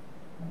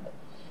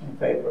in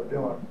favor of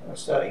doing a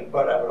study,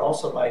 but I would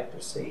also like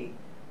to see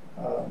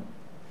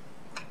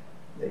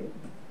the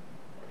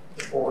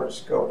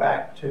boards go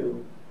back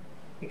to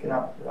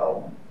economic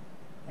development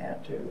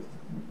and to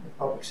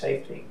public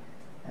safety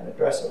and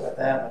address it with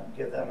them and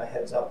give them a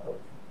heads up of,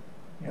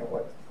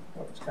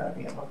 what's kind of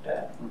being looked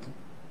at.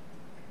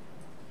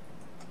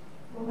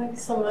 Well, maybe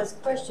some of those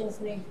questions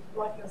need,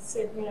 like I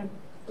said,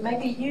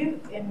 maybe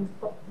you and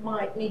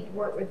Mike need to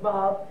work with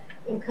Bob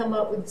and come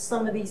up with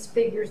some of these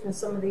figures and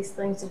some of these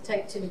things to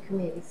take to the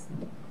committees.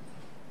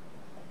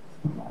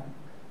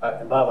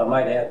 And Bob, I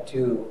might add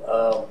too,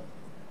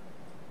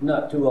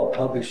 not too well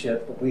published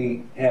yet, but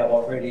we have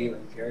already,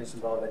 with Gary's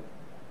involvement,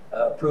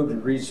 approved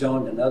and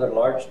rezoned another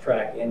large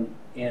tract in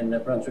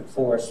Brunswick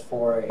Forest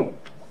for a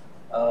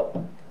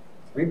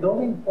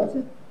rebuilding, was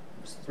it?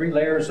 It's 3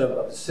 layers of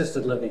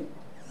assisted living.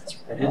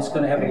 And it's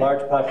going to have a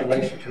large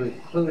population to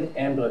include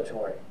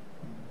ambulatory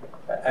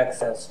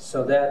access.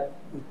 So that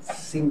would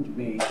seem to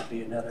me to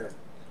be another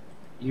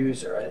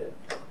user.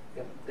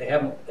 They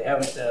haven't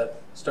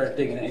started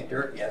digging any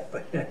dirt yet,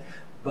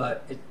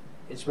 but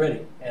it's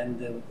ready.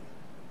 And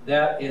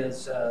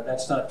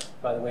that's not,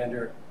 by the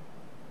way,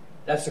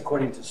 that's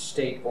according to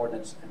state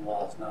ordinance and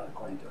laws, not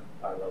according to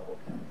our local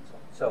county.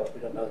 So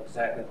we don't know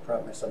exactly the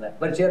progress on that.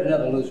 But it's yet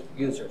another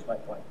user, is my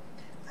point.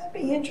 I'd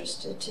be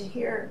interested to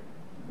hear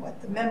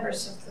what the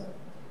members of the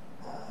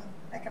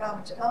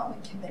Economic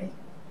Development Committee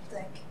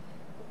think.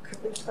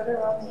 Could we put it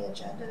on the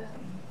agenda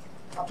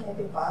and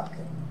maybe Bob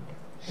could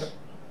give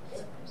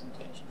a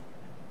presentation?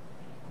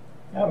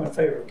 I'm in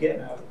favor of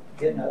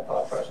getting that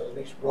thought process at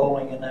least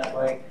rolling in that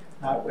way,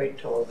 not wait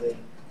till the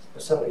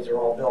facilities are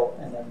all built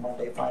and then one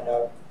day find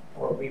out,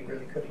 well, we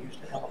really could have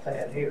used a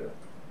helipad here.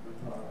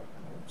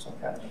 Some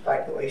kind of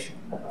evacuation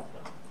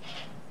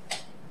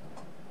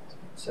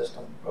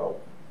system. Well,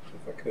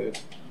 if I could,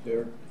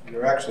 there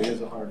actually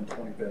is a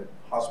 120-bed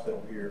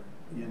hospital here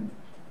in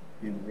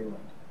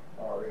Reland,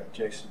 or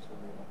adjacent to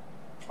Reland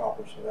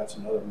proper, so that's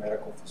another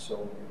medical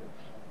facility that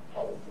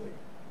probably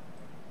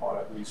ought,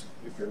 at least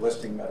if you're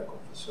listing medical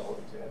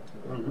facilities, add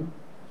to it.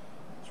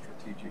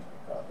 Strategic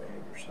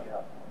behavior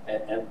center. Yeah.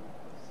 And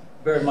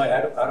bear in mind,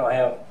 I don't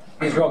have,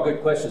 these are all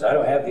good questions. I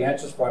don't have the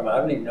answers for them. I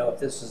don't even know if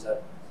this is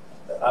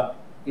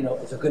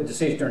it's a good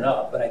decision or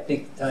not, but I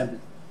think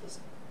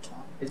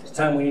it's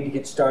time we need to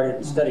get started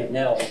and studied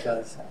now,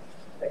 because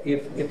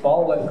if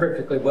all went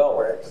perfectly well,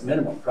 we're at the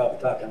minimum probably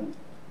talking,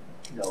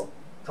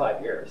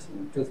 5 years,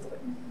 and truthfully.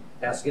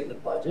 It has to get in the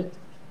budget.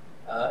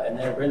 And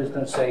then Brenda's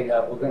going to say,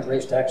 we're going to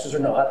raise taxes or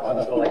not. I'm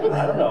going to go like,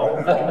 I don't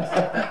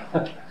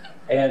know.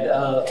 And,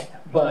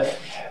 but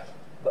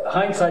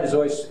hindsight is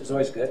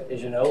always good,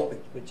 as you know,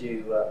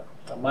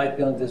 but my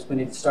feeling is we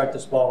need to start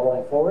this ball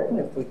rolling forward, and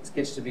if it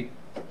gets to be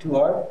too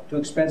hard, too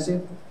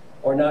expensive,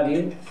 or not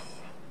needed,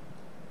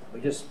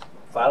 we just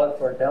file it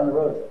for down the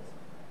road.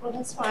 Well,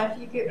 that's fine if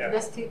you get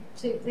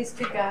these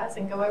two guys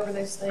and go over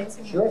those things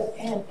and, Sure.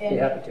 and Be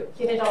happy to.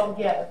 get it all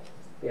together.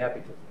 Be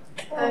happy to.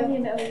 Well,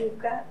 you've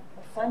got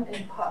a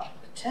funding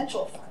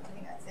potential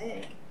funding, I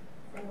think,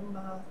 from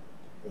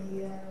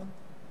the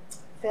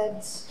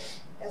Fed's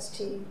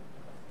STBPG,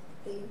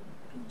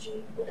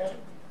 whatever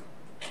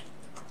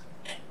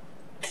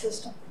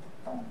system.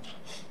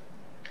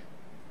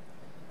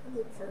 They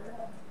look for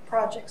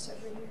projects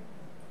every year,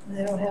 and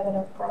they don't have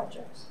enough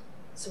projects.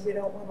 So we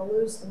don't want to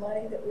lose the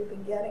money that we've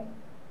been getting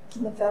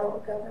from the federal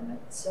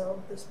government.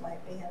 So this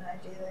might be an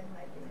idea they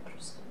might be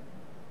interested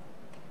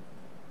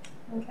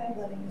in. Okay.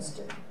 Letting us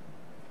do.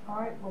 All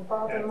right. Well,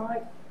 Bob and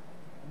Mike.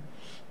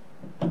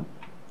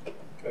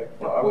 Okay.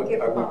 Well, I would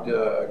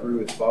agree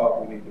with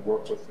Bob. We need to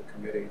work with the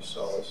committee.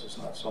 So this is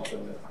not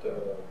something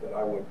that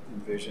I would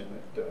envision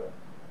that.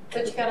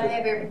 But you got to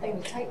have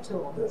everything to take to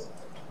them.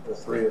 The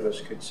 3 of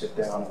us could sit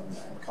down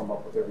and come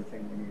up with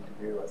everything we need to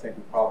do. I think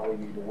we probably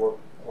need to work,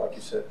 like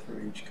you said, through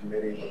each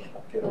committee,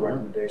 get a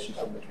recommendation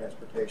from the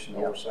Transportation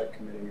Oversight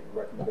Committee, a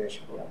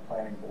recommendation from the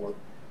Planning Board,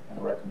 and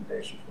a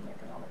recommendation from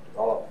Economic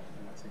Development.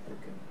 And I think we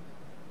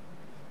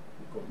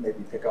can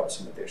maybe pick up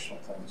some additional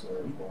things there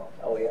as well.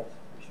 Oh, yeah,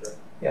 sure.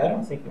 Yeah, I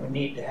don't think we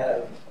need to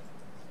have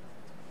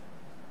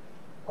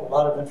a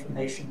lot of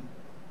information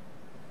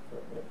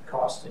for the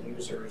cost and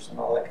users and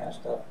all that kind of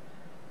stuff.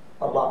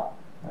 A lot.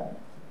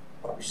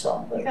 Probably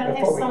some, but You gotta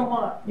have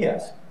somewhat.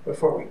 Yes,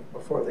 before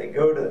they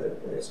go to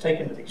it's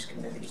taken to these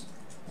committees,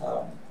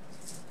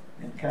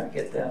 and kind of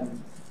get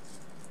them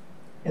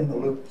in the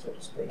loop, so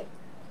to speak,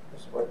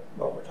 is what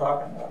we're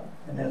talking about.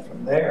 And then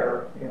from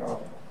there,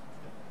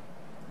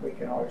 we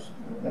can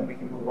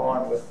move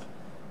on with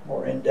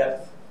more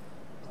in-depth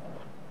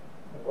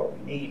of what we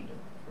need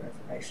for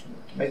information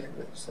to make a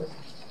good decision.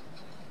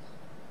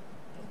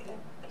 Okay.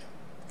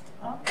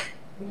 Oh,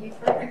 will you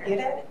further get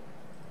at it?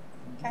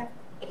 Okay.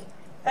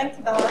 Thank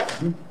you, Bob.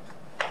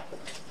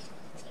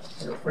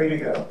 You're free to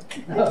go.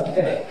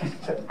 Okay.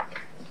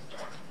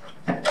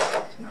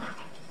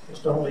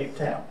 Just don't leave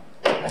town.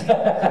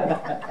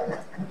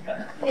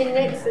 And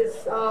next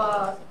is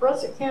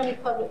Brunswick County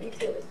Public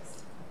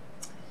Utilities.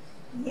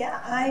 Yeah,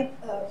 I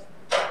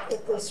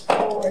put this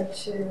forward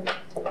to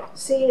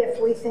see if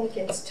we think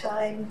it's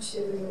time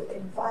to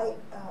invite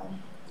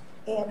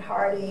Ann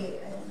Hardy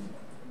and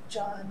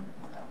John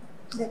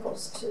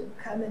Nichols to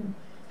come and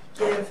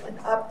give an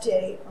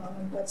update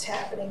on what's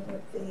happening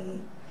with the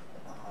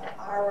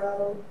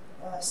RO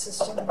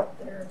system that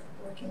they're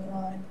working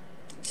on,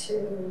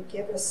 to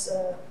give us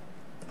an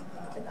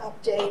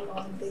update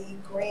on the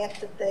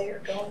grant that they are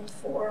going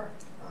for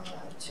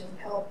to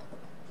help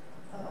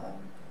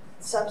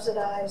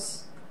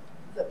subsidize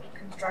the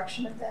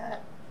construction of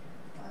that.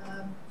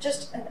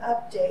 Just an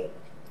update,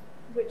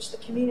 which the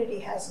community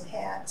hasn't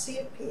had. See,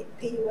 at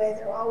PUA,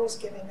 they're always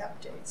giving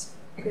updates,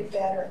 good,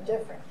 bad, or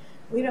indifferent.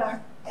 We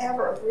don't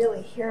ever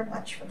really hear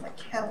much from the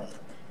county.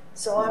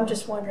 So I'm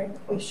just wondering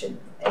if we should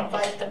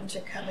invite them to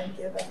come and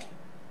give a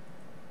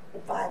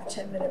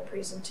 5-10 minute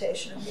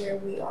presentation of where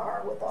we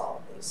are with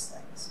all of these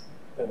things.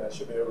 And that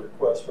should be a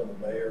request from the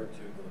mayor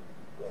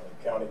to the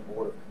County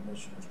Board of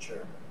Commissioners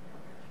chairman.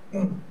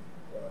 Who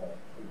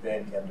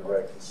then can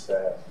direct the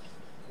staff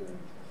to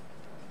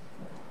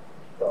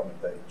come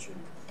if they choose.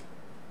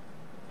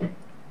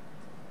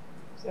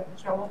 Is that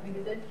what y'all want me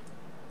to do?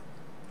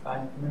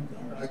 Fine.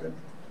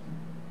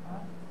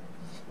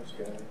 That's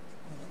good.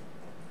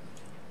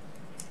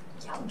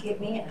 Y'all get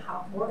me in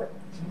hot water.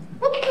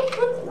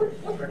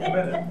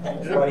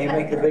 That's why you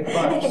make the big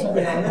bucks.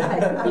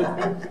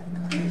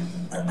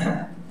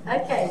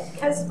 Okay,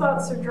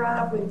 co-sponsored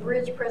drive with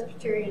Bridge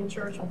Presbyterian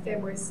Church on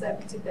February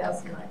 7,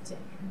 2019.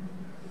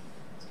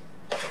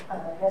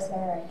 Yes,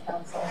 Mayor and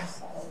Council,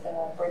 so the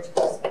Bridge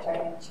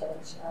Presbyterian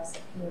Church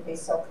would be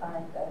so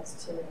kind as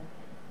to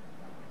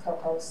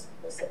co-host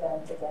this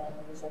event again.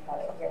 We usually have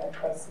it here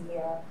twice a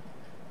year.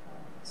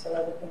 So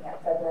we're looking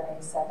at February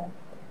 7th.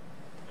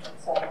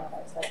 So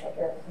it's like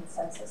your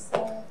consensus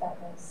there. That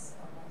was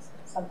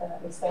something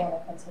that we still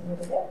want to continue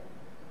to do.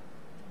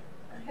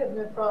 I have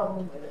no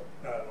problem with it.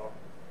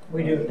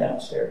 We do it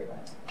downstairs,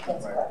 right?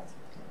 That's correct.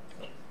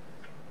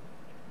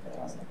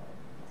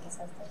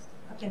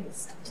 I think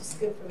it's just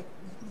good for the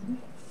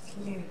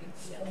community.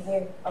 And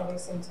they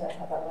always seem to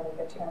have a really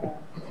good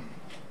turnout.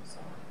 So,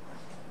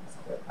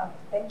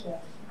 thank you.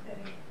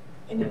 Okay.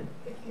 And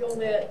if you'll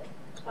let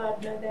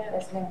Clyde know that.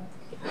 Yes, ma'am.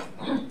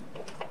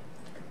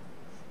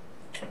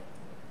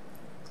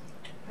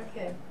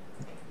 Okay.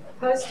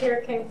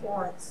 Post-Hurricane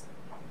Florence,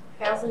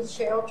 housing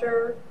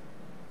shelter.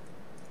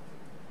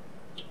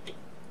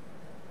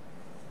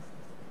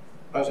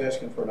 I was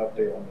asking for an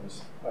update on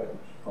these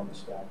items from the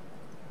staff.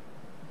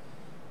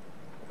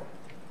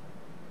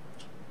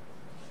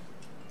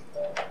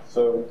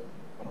 So,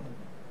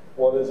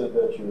 what is it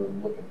that you're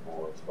looking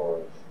for as far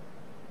as?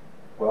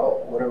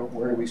 Well,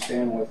 where do we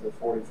stand with the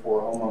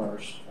 44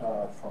 homeowners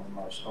from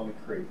Stony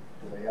Creek?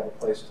 Do they have a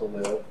place to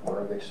live?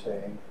 Where are they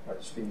staying?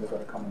 Is FEMA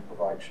going to come and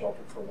provide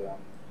shelter for them?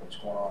 What's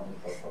going on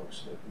with the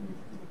folks that need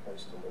a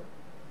place to live?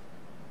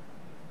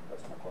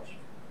 That's my question.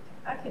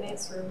 I can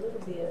answer a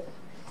little bit.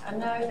 I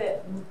know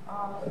that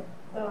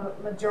the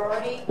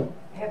majority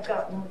have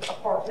gotten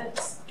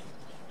apartments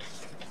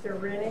they're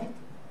renting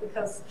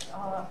because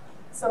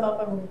some of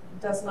them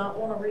does not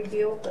want to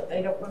rebuild, but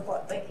they don't know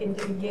what they can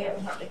do yet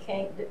and what they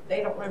can't do.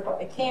 They don't know what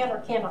they can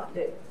or cannot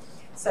do.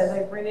 So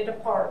they've rented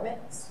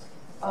apartments.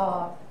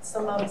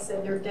 Some of them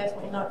said they're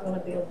definitely not going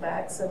to build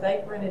back, so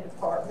they've rented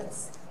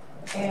apartments.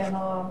 And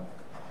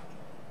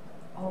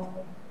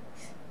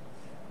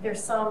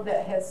there's some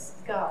that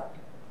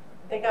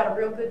they got a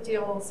real good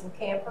deal on some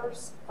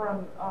campers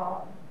from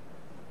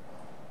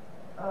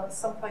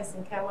someplace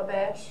in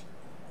Calabash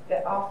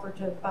that offered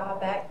to buy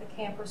back the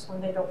campers when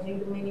they don't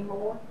need them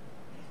anymore.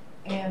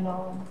 And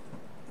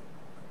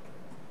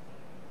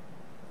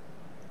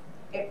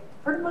it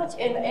pretty much,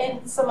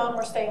 and some of them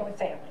are staying with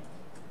family.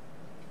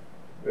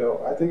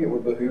 Well, I think it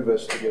would behoove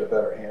us to get a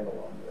better handle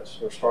on this.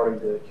 We're starting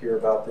to hear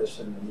about this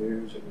in the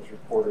news. It was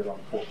reported on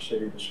Port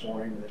City this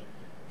morning that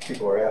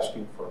people are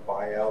asking for a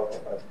buyout.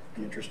 I'd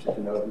be interested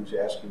to know who's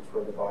asking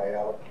for the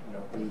buyout. You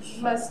know, who's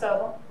Most of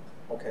them.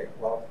 Okay.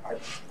 Well,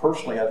 I'd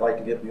like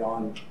to get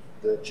beyond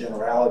the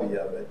generality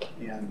of it,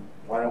 and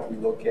why don't we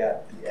look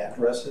at the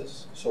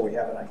addresses so we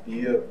have an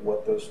idea of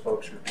what those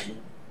folks are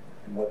doing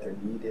and what their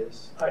need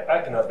is? I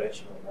can update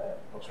you on that,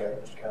 Okay.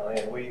 Mr.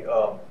 Callahan.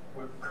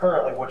 We're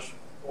currently, what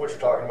you're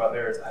talking about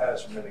there is the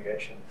hazard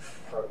mitigation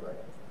program.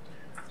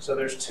 So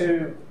there's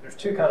two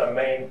kind of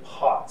main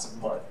pots of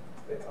money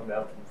that come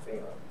down from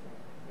FEMA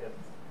in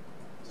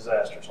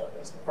disasters like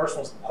this. The first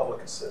one's the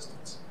public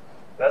assistance.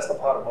 That's the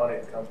pot of money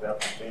that comes down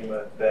from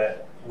FEMA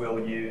that we'll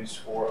use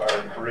for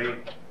our debris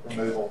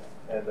removal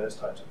and those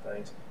types of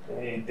things, and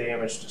any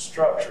damage to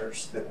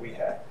structures that we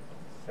have.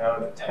 Now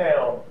in the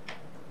town,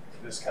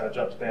 this kind of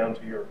jumps down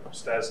to your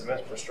status of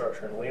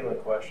infrastructure and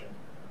Leland question.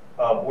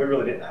 We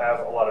really didn't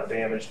have a lot of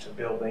damage to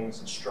buildings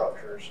and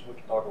structures. We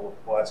can talk a little,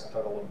 Gladys can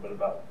talk a little bit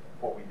about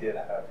what we did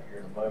have here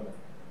in a moment.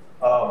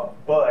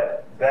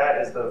 But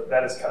that is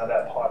kind of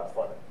that pot of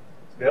funding.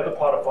 The other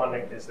pot of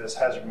funding is this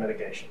hazard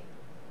mitigation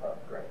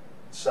grant.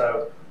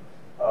 So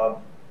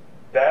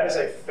that is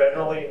a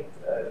federally,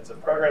 it's a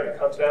program that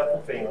comes down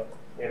from FEMA.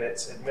 and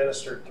it's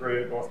administered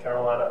through North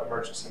Carolina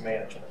Emergency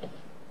Management.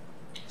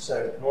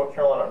 So North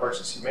Carolina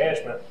Emergency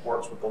Management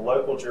works with the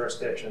local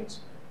jurisdictions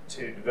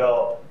to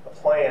develop a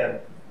plan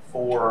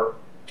for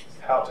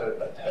how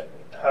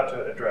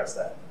to address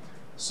that.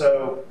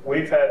 So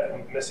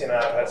Missy and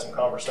I have had some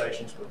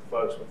conversations with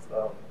folks with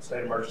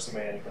State Emergency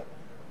Management.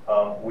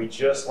 We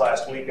just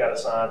last week got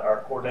assigned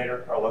our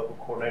local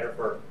coordinator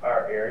for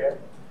our area,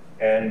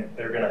 and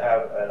they're going to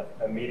have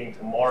a meeting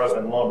tomorrow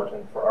in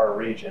Lumberton for our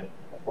region,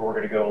 where we're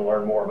going to go and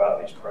learn more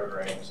about these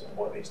programs and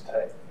what these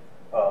take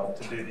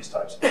to do these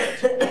types of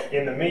things.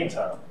 In the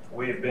meantime,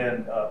 we've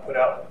been put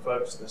out to the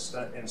folks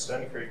in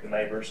Stony Creek, the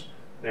neighbors.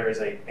 There is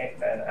an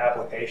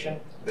application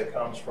that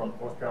comes from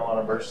North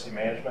Carolina Emergency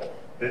Management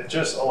that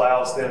just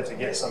allows them to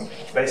get some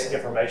basic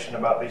information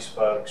about these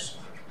folks,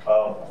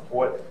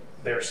 what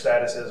their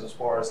status is as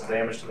far as the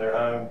damage to their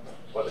home,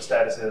 what the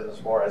status is as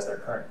far as their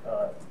current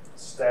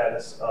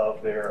status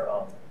of their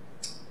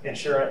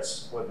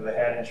insurance, whether they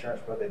had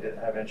insurance, whether they didn't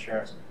have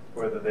insurance,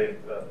 whether they've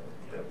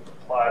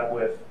applied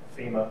with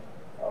FEMA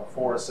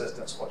for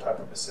assistance, what type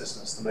of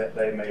assistance that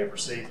they may have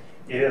received.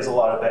 It is a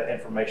lot of that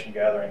information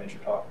gathering that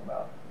you're talking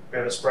about. We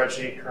have a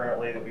spreadsheet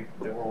currently that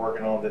we're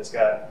working on that's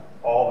got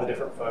all the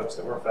different folks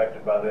that were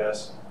affected by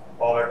this,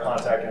 all their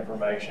contact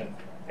information,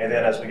 and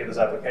then as we get those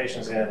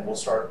applications in, we'll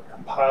start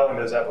compiling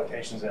those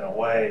applications in a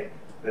way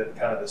that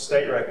kind of the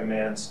state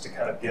recommends to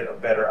kind of get a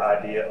better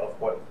idea of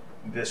what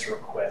this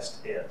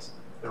request is.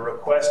 The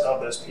request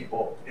of those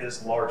people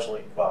is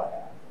largely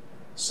buyout.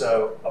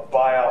 So a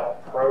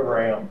buyout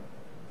program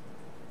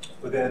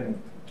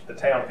within the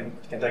town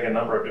can take a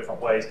number of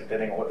different ways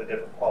depending on what the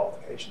different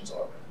qualifications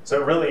are. So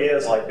it really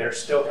is like they're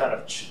still kind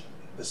of,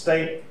 the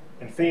state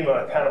and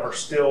FEMA kind of are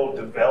still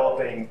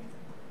developing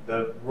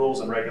the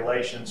rules and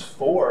regulations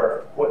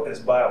for what this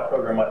buyout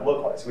program might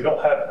look like. So we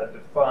don't have a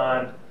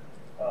defined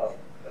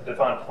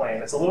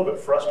plan. It's a little bit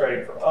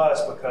frustrating for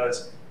us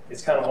because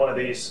it's kind of one of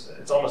these,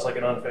 it's almost like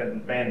an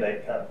unfunded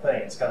mandate kind of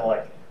thing. It's kind of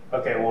like,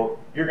 okay, well,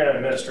 you're going to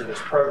administer this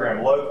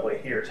program locally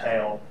here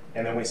town,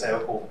 and then we say,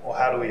 okay, well,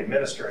 how do we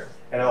administer it?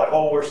 And they're like,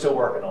 oh, we're still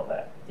working on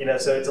that.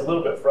 So it's a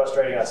little bit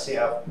frustrating. I see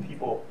how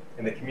people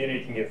in the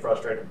community can get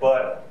frustrated,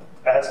 but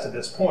as to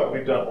this point,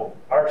 we've done what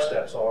our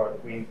steps are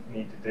that we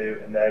need to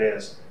do, and that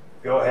is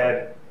go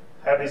ahead,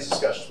 have these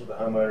discussions with the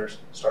homeowners,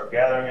 start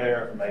gathering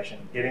their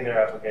information, getting their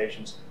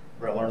applications.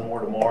 We're going to learn more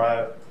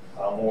tomorrow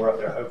when we're up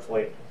there,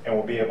 hopefully, and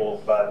we'll be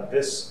able by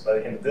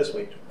the end of this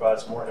week to provide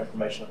some more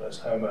information to those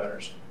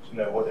homeowners to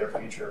know what their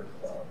future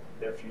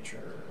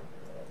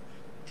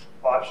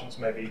options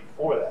may be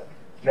for that.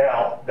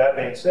 Now, that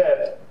being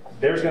said,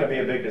 there's going to be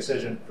a big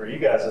decision for you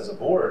guys as a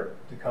board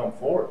to come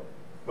forward,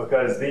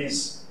 because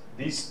these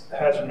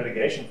hazard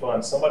mitigation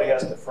funds, somebody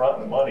has to front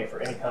the money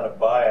for any kind of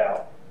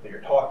buyout that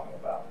you're talking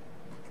about.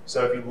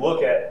 So if you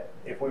look at,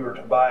 if we were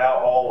to buy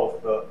out all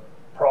of the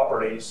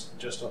properties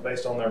just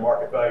based on their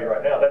market value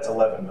right now, that's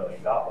 $11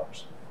 million.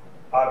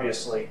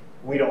 Obviously,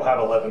 we don't have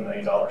 $11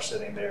 million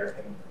sitting there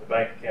in the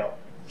bank account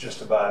just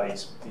to buy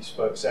these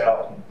folks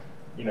out, and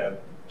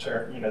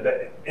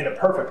that in a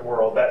perfect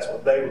world, that's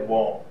what they would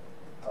want.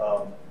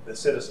 The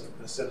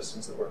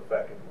citizens that were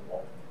affected would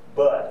want.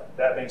 But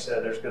that being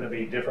said, there's going to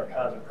be different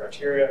kinds of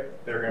criteria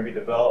that are going to be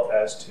developed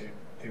as to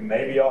who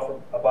may be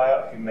offered a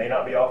buyout, who may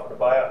not be offered a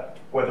buyout,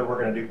 whether we're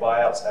going to do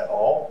buyouts at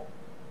all.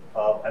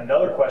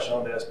 Another question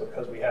on this,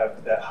 because we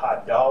have that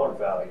high dollar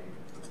value,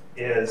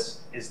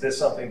 is this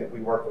something that we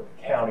work with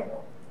the county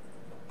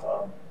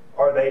on?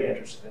 Are they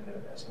interested in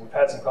doing this? And we've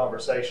had some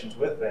conversations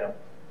with them.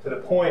 To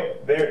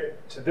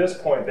this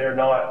point,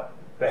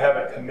 they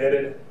haven't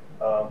committed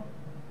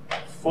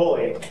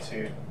fully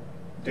to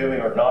doing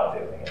or not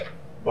doing it,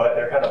 but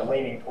they're kind of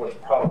leaning towards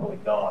probably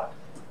not,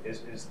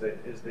 is the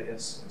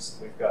instance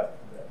that we've got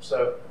from them.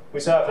 So we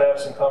still have to have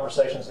some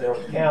conversations there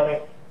with the county,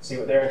 see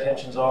what their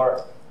intentions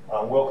are.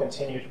 We'll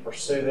continue to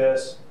pursue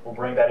this. We'll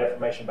bring that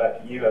information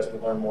back to you as we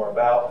learn more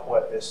about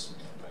what this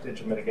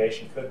potential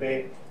mitigation could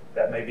be.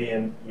 That may be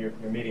in your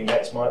meeting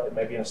next month. It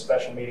may be in a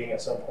special meeting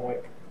at some point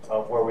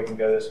where we can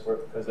go this,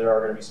 because there are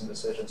going to be some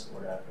decisions that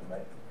we're going to have to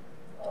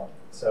make.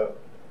 So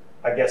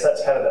I guess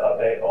that's kind of the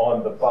update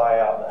on the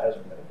buyout and the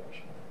hazard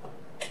mitigation.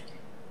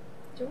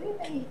 Do we have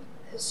any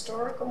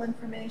historical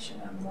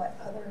information on what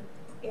other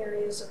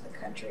areas of the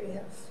country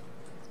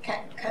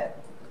have,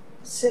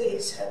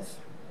 cities have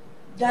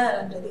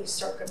done under these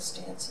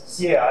circumstances?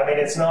 Yeah, I mean,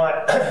 it's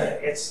not,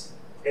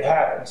 it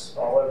happens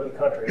all over the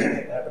country.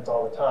 It happens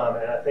all the time.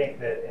 And I think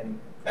that,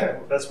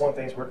 that's one of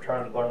the things we're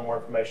trying to learn more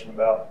information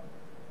about.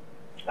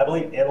 I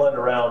believe inland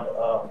around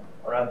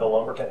the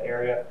Lumberton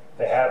area,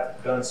 they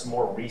have done some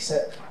more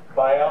recent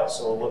buyouts,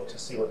 so we'll look to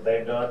see what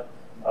they've done.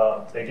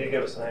 They did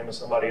give us the name of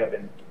somebody up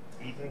in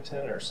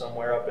Eatonton or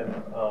somewhere up in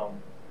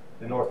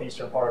the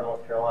northeastern part of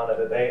North Carolina,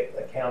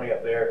 a county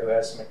up there who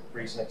has some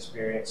recent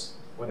experience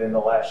within the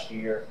last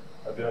year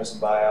of doing some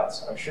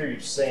buyouts. I'm sure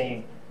you've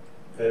seen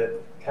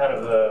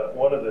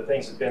one of the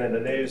things that's been in the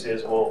news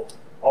is, well,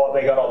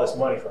 they got all this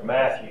money from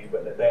Matthew,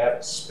 but they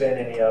haven't spent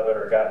any of it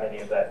or gotten any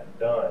of that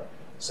done.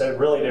 So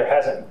really, there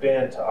hasn't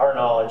been, to our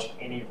knowledge,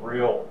 any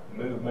real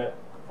movement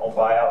on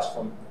buyouts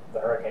from the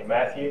Hurricane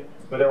Matthew,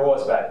 but there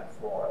was back in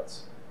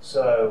Florence.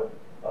 So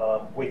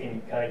we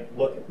can kind of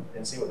look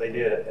and see what they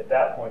did at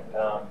that point in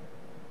time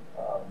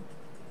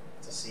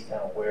to see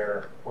kind of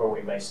where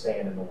we may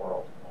stand in the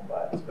world on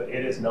buyouts. But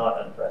it is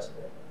not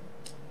unprecedented.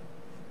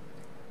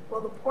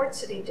 Well, the Port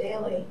City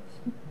Daily,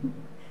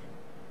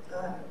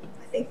 I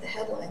think the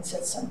headline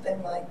said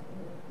something like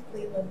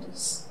Leland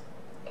is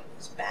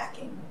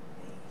backing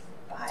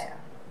the buyout,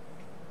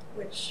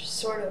 which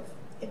sort of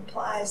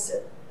implies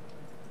that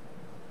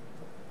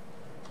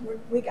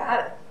we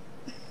got it.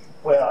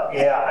 Well,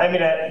 yeah, I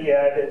mean,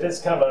 it's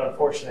kind of an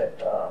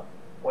unfortunate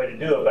way to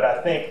do it, but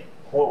I think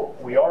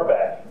what we are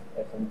backing,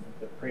 and from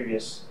the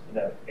previous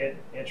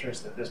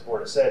interest that this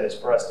board has said, is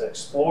for us to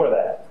explore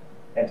that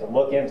and to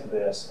look into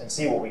this and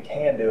see what we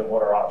can do and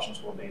what our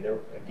options will be. There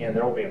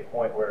will be a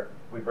point where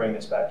we bring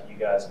this back to you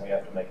guys and we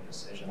have to make a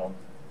decision on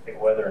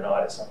whether or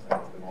not it's something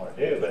that we want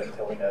to do, but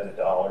until we know the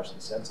dollars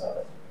and cents of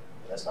it,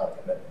 that's not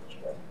a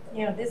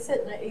commitment. This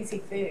isn't an easy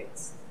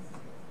fix.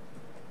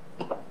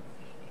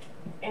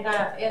 And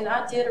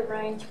I did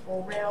arrange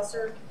for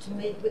Rouser to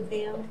meet with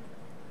them,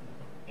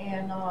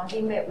 and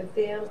he met with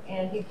them,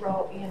 and he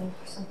brought in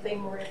some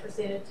FEMA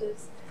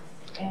representatives,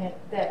 and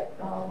that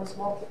was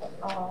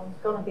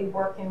going to be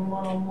working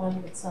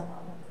one-on-one with some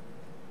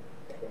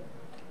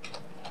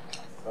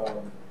of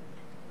them.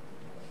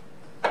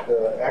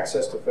 The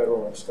access to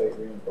federal and state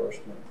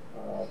reimbursement,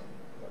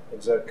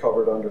 is that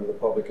covered under the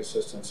Public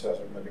Assistance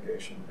Hazard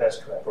Mitigation That's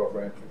correct.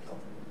 Program?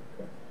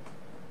 Okay.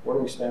 Where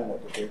do we stand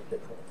with the debris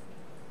pickup?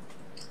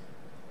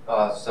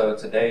 So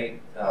to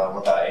date, we're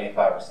about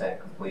 85%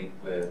 complete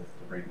with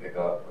debris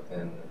pickup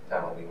within the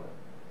town of Leland.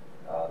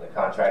 The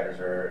contractors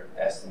are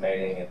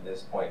estimating at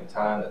this point in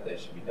time that they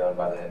should be done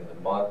by the end of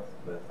the month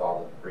with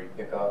all the debris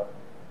pickup.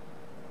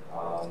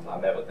 I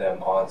met with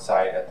them on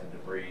site at the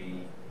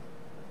debris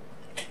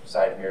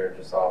site here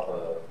just off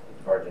of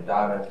Virgin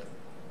Diamond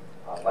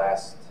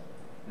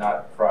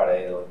not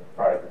Friday, the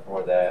Friday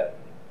before that.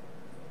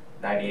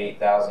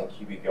 98,000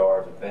 cubic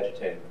yards of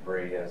vegetative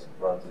debris has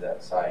run through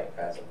that site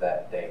as of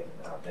that date.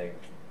 They've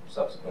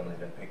subsequently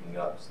been picking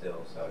up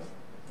still, so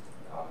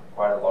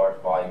quite a large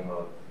volume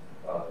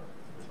of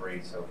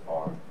debris so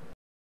far.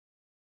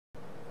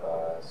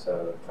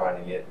 So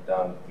trying to get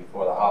done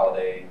before the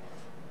holiday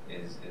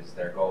is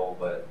their goal,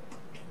 but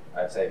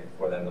I'd say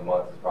before the end of the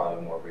month is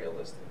probably more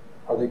realistic.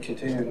 Are they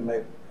continuing to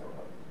make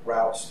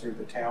routes through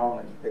the town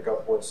and pick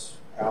up what's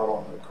out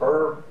on the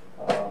curb?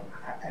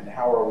 And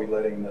how are we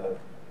letting the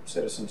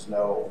citizens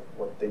know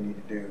what they need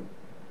to do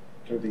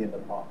through the end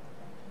of the month?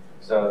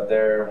 So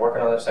they're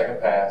working on their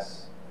second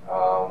pass.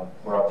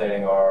 We're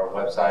updating our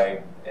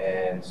website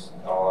and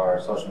all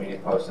our social media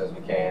posts as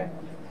we can,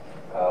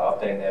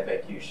 updating the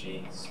FAQ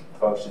sheets.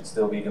 Folks should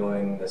still be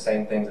doing the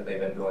same things that they've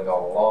been doing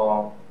all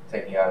along,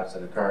 taking items to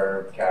the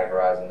curb,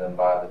 categorizing them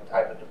by the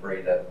type of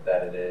debris that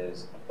it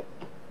is.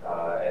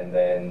 And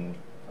then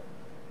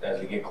as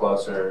we get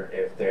closer,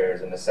 if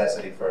there's a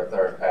necessity for a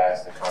third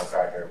pass, the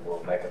contractor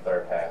will make a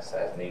third pass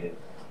as needed.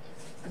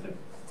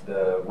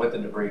 With the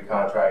debris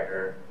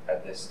contractor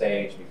at this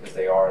stage, because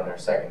they are in their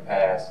second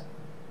pass,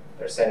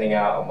 they're sending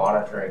out a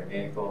monitoring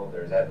vehicle.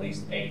 There's at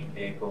least 8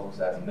 vehicles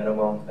at a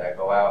minimum that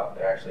go out.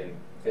 They're actually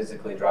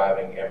physically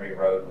driving every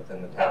road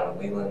within the town of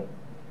Leland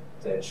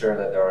to ensure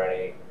that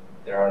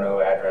there are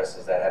no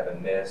addresses that have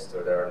been missed,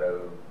 or there are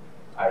no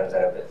items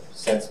that have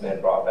since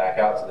been brought back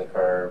out to the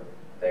curb.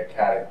 They're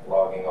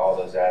cataloging all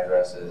those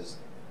addresses,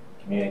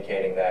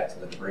 communicating that to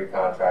the debris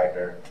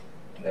contractor,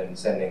 and then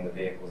sending the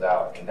vehicles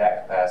out in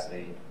that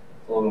capacity.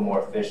 It's a little bit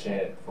more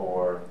efficient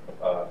for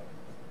a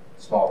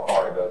small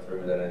car to go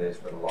through than it is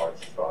for the large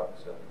truck.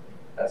 So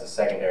that's a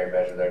secondary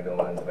measure they're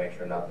doing to make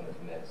sure nothing is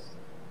missed.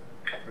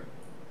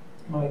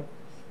 Mike,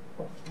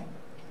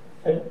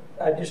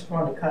 I just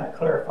wanted to kind of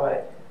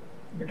clarify,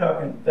 you're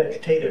talking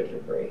vegetative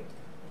debris.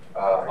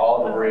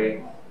 All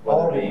debris,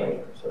 whether it be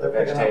so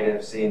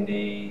vegetative,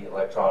 C&D,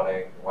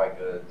 electronic, white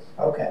goods.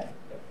 Okay.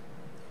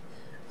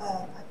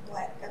 I've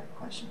got a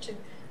question too.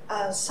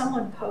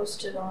 Someone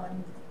posted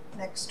on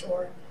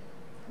Nextdoor,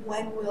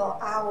 when will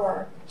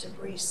our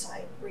debris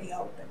site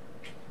reopen?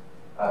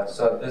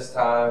 So at this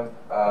time,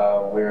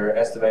 we're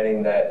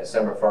estimating that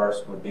December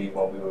 1st would be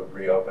when we would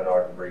reopen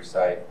our debris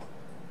site.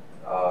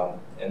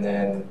 And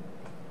then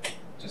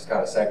just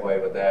kind of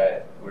segue with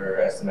that, we're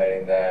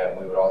estimating that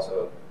we would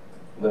also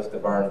lift the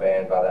burn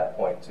ban by that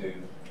point too.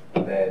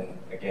 And then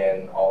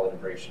again, all the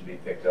debris should be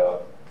picked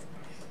up,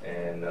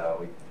 and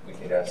we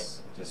think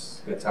that's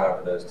just a good time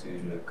for those two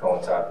to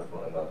coincide with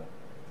one another.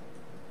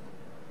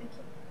 Thank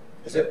you.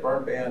 Is that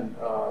burn ban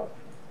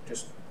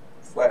just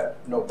flat,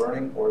 no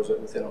burning, or is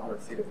it within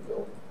 100 feet of the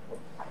building?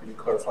 Can you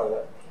clarify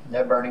that?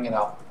 No burning at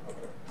all.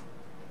 Okay.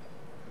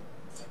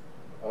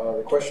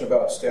 The question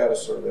about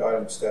status, or the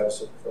item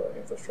status of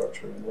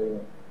infrastructure in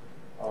Leland,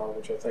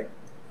 which I think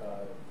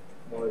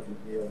one of you,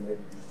 Neil, maybe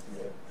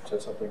you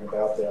said something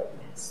about that.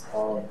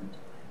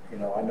 You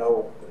know, I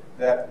know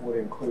that would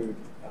include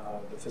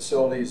the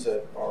facilities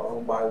that are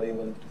owned by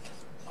Leland,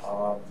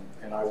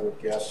 And I would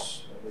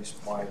guess, at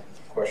least my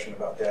question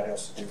about that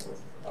has to do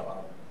with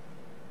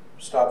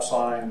stop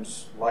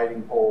signs,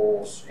 lighting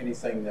poles,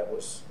 anything that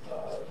was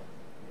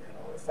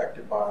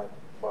affected by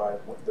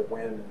the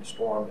wind and the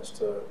storm, as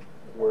to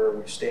where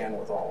we stand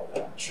with all of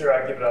that. Sure, I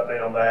can give an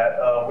update on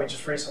that. We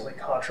just recently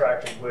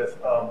contracted with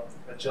a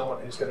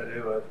gentleman who's going to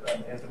do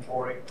an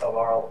inventory of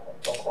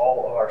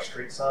all of our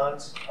street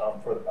signs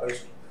for the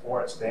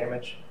post-Florence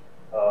damage.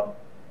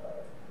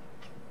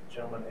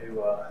 Gentleman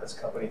who has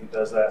a company who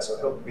does that, so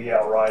he'll be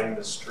out riding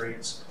the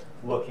streets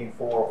looking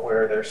for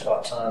where there's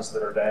stop signs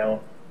that are down,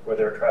 where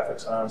there are traffic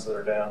signs that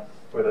are down,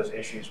 where those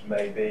issues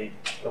may be.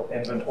 He'll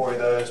inventory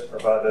those,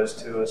 provide those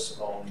to us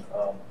on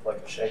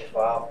like a shake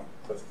file.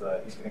 With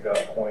he's going to go out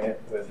and point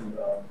it with,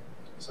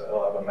 so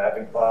he'll have a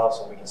mapping file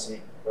so we can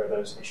see where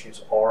those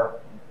issues are,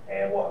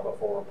 and we'll have a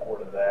full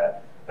report of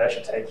that. That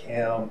should take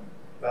him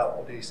about,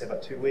 what did he say,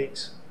 about 2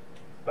 weeks?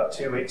 About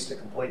 2 weeks to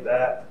complete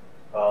that.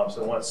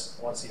 So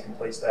once he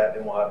completes that,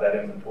 then we'll have that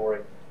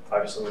inventory.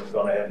 Obviously, we've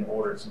gone ahead and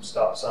ordered some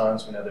stop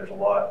signs. We know there's a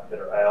lot that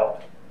are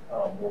out.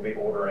 We'll be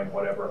ordering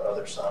whatever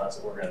other signs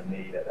that we're going to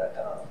need at that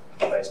time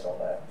based on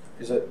that.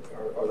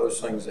 Are those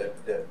things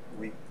that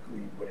we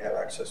would have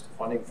access to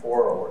funding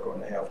for, or we're going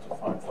to have to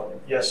find funding?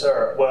 Yes,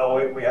 sir. Well,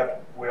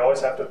 we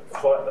always have to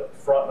front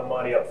the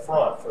money up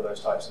front for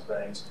those types of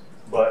things,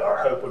 but our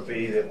hope would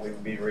be that we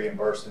would be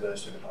reimbursed through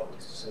those through the public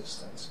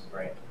assistance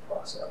grant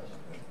process.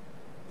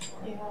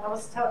 Yeah, I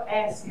was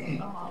asked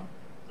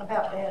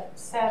about that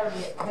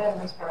Saturday at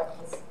Veterans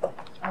Breakfast.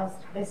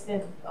 They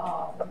said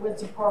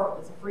Windsor Park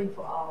was a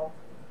free-for-all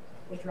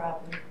for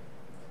driving.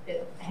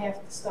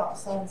 Half the stop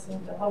signs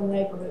and the whole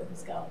neighborhood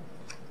was gone.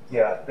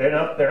 Yeah, they're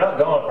not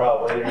gone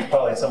probably. They're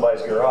probably in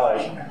somebody's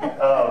garage.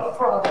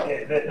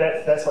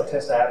 That's what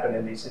tends to happen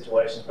in these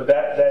situations. But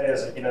that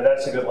is,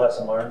 that's a good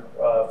lesson learned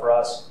for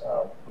us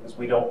because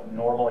we don't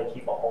normally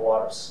keep a whole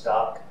lot of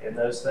stock in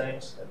those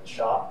things at the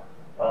shop.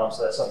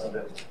 So that's something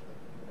that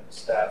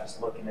staff is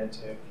looking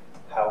into,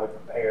 how we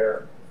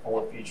prepare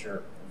for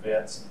future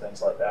events and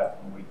things like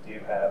that when we do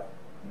have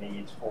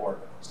needs for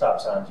stop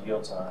signs,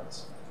 yield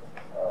signs,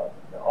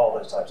 all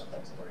those types of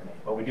things that we're going to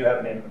need. But we do have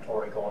an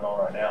inventory going on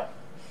right now.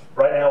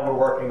 Right now, we're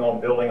working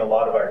on building a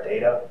lot of our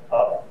data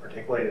up,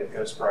 particularly that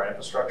goes for our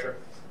infrastructure.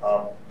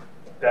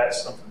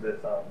 That's something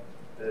that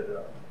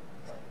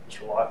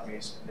Mr.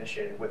 Lockme's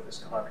initiated with this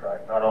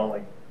contract. Not only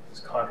is this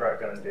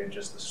contract going to do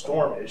just the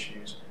storm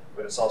issues,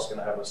 but it's also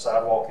going to have a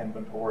sidewalk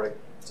inventory.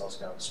 It's also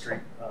going to have a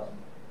street,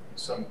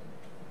 some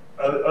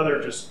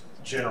other just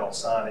general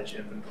signage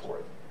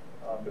inventory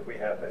that we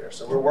have there.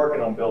 So we're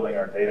working on building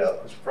our data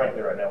up because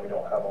frankly right now we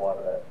don't have a lot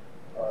of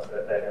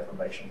that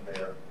information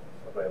there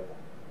available.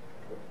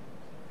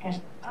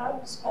 And I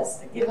was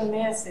supposed to give a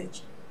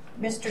message.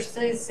 Mr.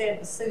 Sue said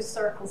the Sioux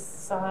Circle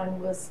sign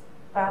was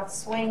by the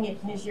swing in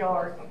his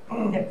yard,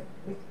 that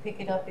we could pick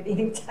it up at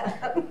any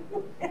time.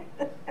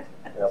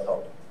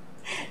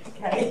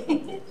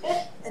 Okay.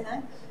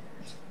 And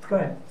Go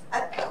ahead. I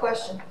have a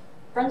question.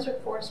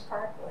 Brunswick Forest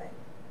Parkway,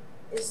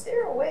 is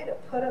there a way to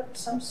put up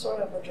some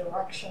sort of a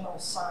directional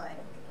sign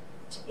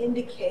to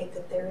indicate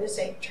that there is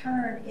a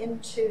turn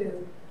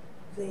into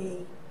the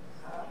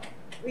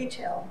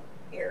retail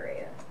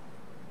area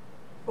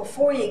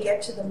before you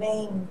get to the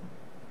main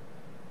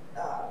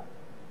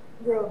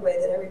roadway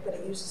that everybody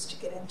uses to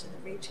get into the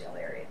retail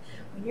area?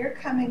 When you're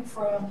coming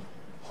from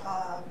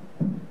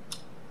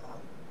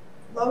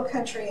Low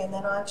Country and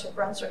then on to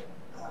Brunswick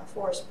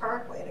Forest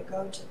Parkway to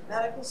go to the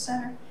medical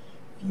center,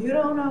 if you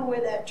don't know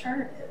where that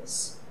turn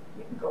is,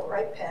 you can go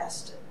right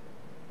past it.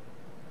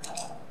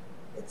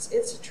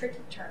 It's a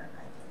tricky turn,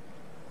 I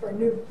think, for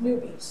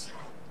newbies.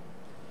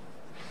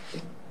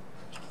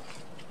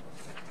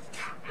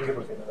 We can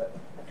look into that.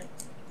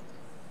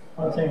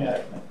 One thing,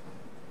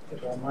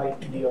 if I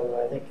might, Neil,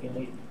 I think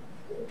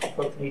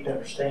folks need to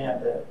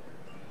understand that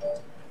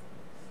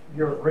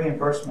your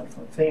reimbursement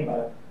from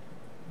FEMA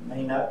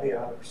may not be 100%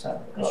 of the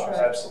cost. That's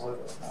right.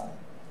 Absolutely.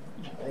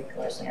 I think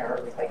last thing I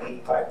heard was like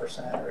 85%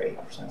 or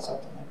 80%,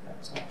 something like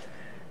that. So,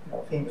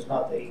 FEMA's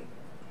not the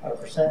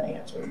 100%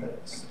 answer, but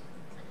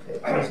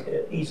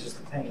it eases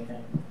the pain.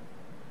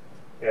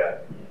 Yeah,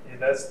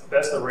 and that's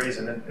the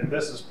reason, and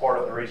this is part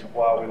of the reason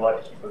why we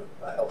like to keep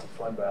a healthy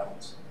fund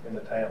balance in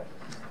the town.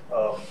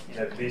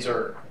 These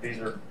are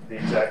the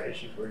exact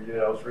issues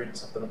where I was reading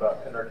something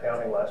about Pender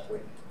County last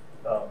week.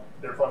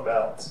 Their fund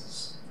balance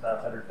is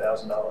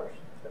 $900,000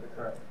 at the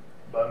current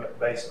moment,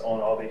 based on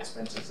all the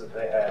expenses that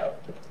they have.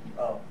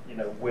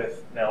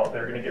 Now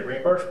they're going to get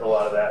reimbursed for a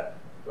lot of that,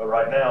 but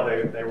right now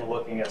they were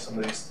looking at some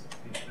of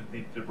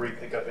the debris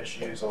pickup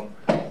issues on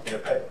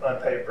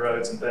unpaved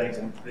roads and things,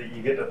 and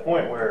you get to a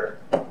point where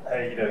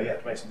hey, you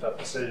have to make some tough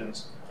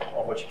decisions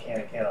on what you can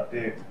and cannot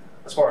do.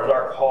 As far as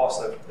our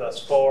costs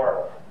thus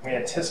far, we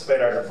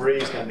anticipate our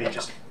debris is going to be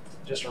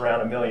just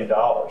around $1 million.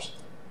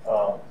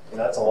 And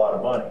that's a lot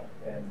of money,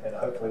 and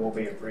hopefully we'll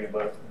be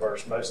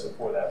reimbursed mostly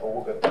for that, but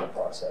we'll go through the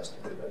process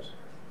to do those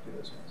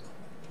things.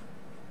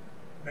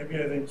 Maybe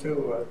I think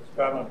too,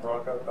 Scotland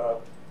brought up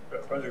about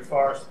Brunswick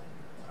Forest.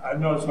 I've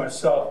noticed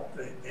myself,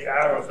 the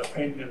arrows, the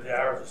painting of the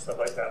arrows and stuff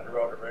like that on the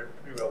road are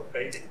real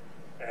fading.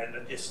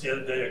 And just the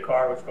other day, a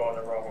car was going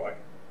the wrong way.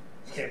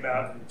 Came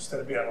out, and instead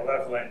of being on the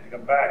left lane to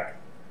come back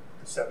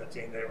to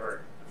 17, they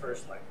were the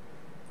first lane.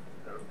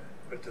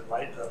 But the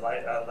lanes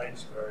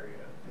were,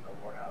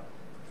 worn out.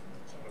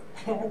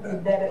 I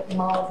did that at the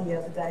mall the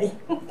other day.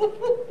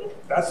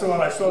 That's the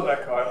one I saw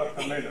that car. I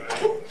looked familiar.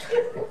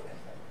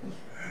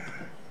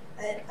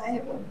 I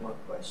have one more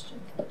question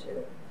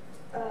too.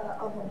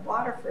 On the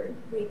Waterford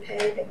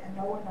repaving, I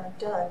know we're not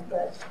done,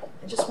 but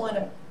I just want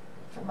to,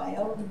 for my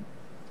own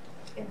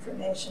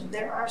information,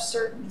 there are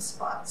certain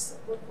spots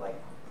that look like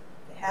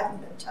they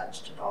haven't been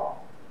touched at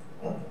all.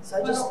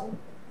 So I just...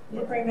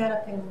 We'll bring that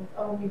up in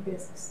old new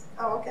business.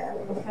 Oh, okay.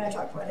 We're going to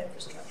talk about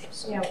infrastructure.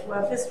 So. Yeah,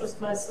 well, this was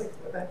mostly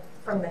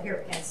from the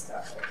hurricane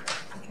stuff.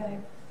 Okay.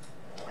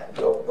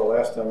 The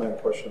last time I had a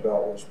question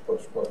about was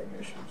post-flooding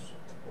issues,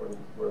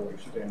 where we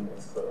stand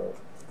with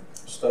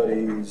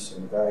studies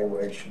and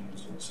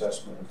evaluations and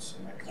assessments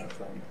and that kind of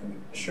thing.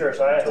 Sure.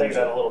 So I take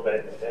that a little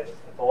bit. At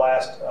the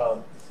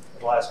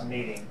last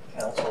meeting,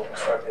 council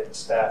instructed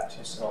staff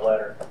to send a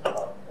letter.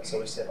 And so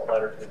we sent a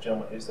letter to the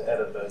gentleman who's the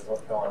head of the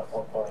North Carolina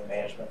Floodplain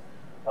Management,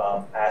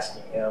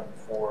 asking him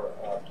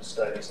to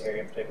study this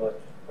area in particular.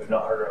 We've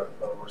not heard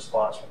a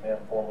response from him,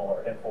 formal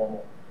or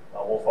informal.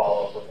 We'll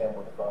follow up with him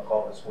with a phone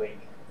call this week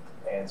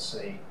and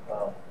see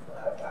how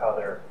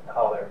they're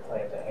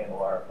planning to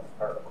handle our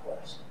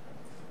request.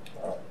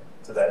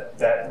 So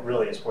that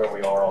really is where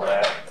we are on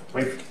that.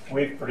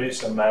 We've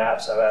produced some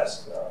maps. I've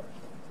asked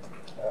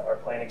our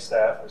planning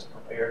staff has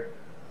prepared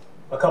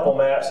a couple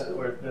maps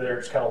that they're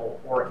just kind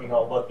of working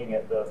on, looking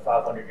at the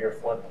 500-year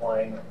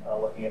floodplain,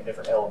 looking at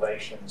different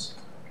elevations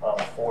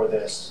for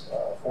this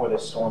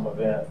storm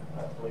event.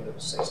 I believe it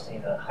was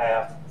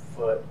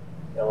 16.5-foot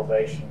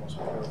elevation was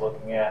what we were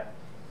looking at.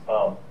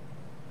 Some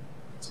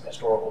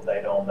historical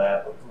data on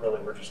that, but really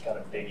we're just kind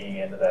of digging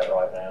into that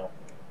right now.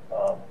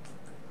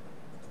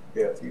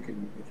 Yeah, if you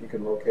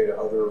can locate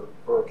other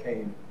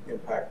hurricane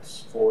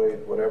impacts,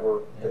 Floyd,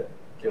 whatever, that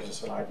gives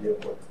us an idea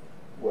of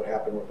what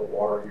happened with the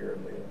water here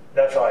in Leland.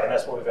 That's right, and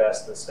that's what we've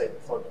asked the State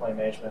Floodplain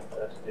Management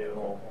to do, and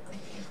we'll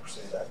continue to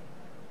pursue that.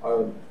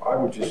 I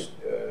would just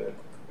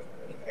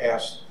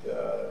ask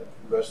the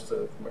rest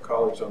of my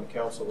colleagues on the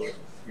council if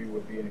we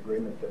would be in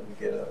agreement that we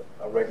get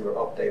a regular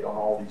update on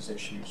all these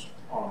issues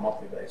on a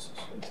monthly basis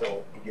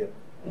until we get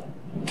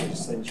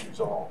these things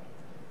resolved.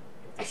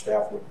 The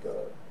staff would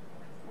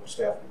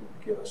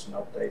give us an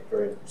update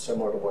very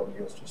similar to what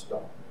Neil's just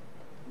done.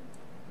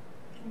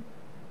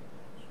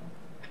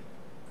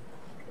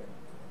 Okay,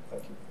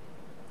 thank you.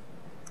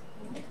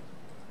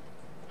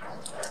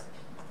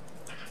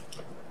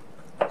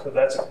 So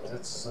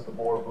that's the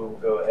board. We will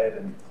go ahead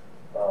and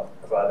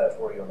provide that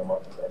for you on a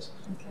monthly basis.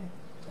 Okay.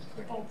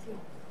 Thank you.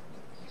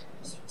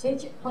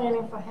 Strategic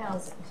planning for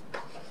housing.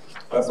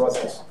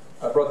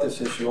 I brought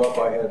this issue up.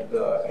 I had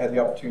the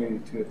opportunity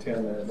to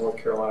attend the North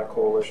Carolina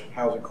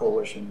Housing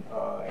Coalition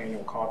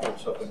annual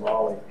conference up in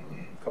Raleigh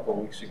a couple of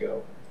weeks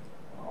ago.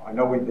 I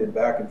know we've been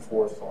back and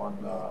forth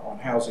on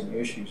housing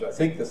issues. I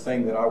think the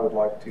thing that I would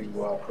like to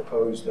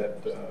propose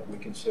that we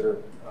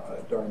consider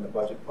during the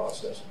budget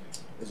process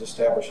is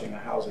establishing a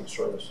housing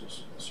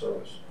services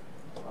service.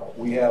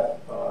 We have,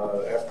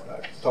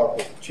 I talked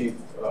with Chief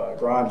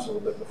Grimes a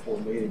little bit before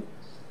the meeting,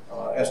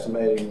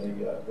 estimating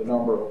the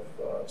number of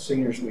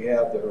seniors we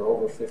have that are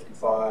over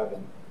 55,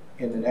 and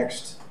in the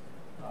next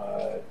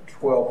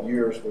 12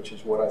 years, which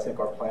is what I think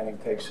our planning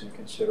takes into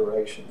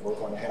consideration, we're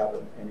going to have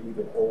an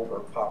even older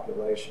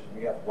population.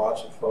 We have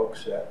lots of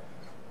folks that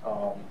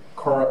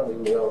currently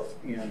live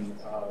in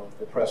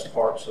depressed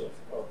parts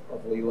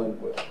of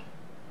Leland with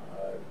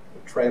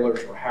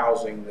trailers or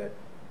housing that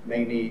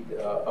may need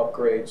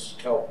upgrades,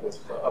 help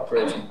with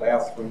upgrades in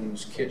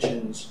bathrooms,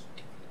 kitchens,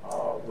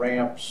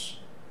 ramps,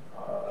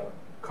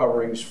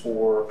 coverings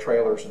for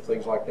trailers and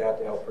things like that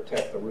to help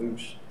protect the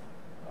roofs.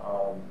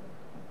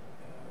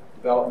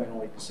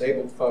 Developmentally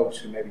disabled folks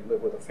who maybe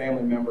live with a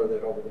family member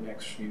that over the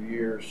next few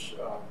years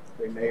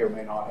they may or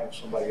may not have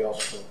somebody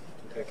else to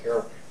take care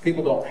of.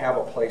 People don't have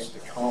a place to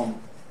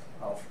come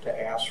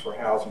to ask for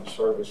housing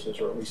services,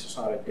 or at least it's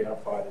not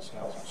identified as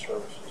housing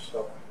services.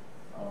 So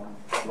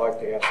I'd like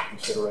to ask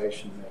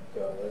consideration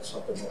that that's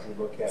something that we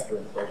look at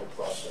during the budget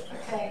process.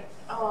 Okay,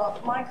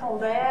 Mike,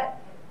 on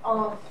that,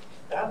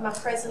 my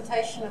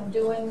presentation I'm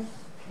doing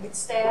with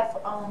staff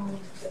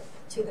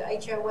to the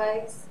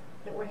HOAs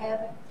that we're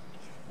having,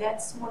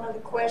 that's one of the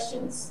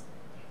questions.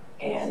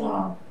 And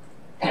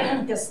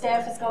the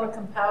staff is going to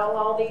compile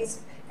all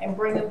these and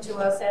bring them to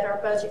us at our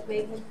budget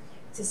meeting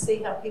to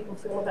see how people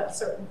feel about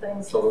certain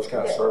things. So those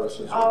kind of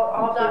services.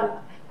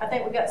 I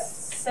think we got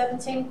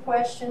 17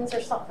 questions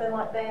or something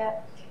like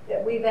that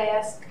we've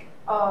asked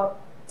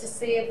to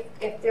see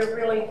if they're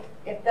really,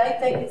 if they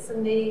think it's a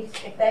need,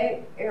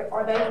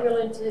 are they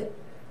willing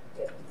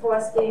for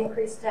us to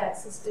increase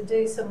taxes to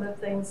do some of the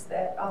things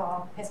that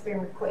has been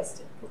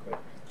requested. Okay.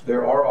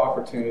 There are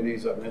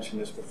opportunities, I've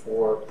mentioned this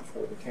before,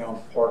 for the town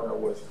to partner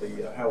with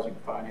the Housing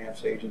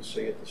Finance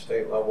Agency at the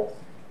state level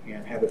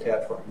and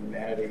Habitat for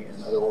Humanity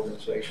and other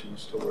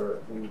organizations to where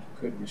we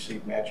could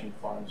receive matching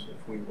funds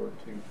if we were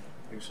to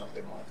do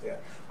something like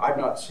that. I've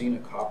not seen a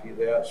copy of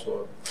that,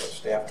 so if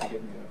staff can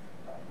give me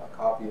a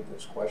copy of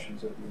those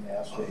questions that have been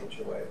asked to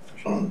HOA.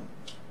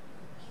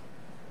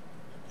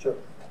 Sure.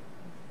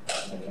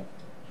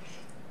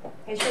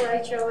 Has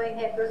your HOA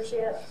had theirs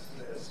yet?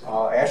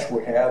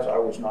 Ashwood has. I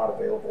was not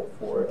available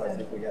for it. I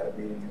think we had a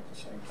meeting at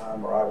the same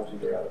time, or I was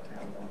either out of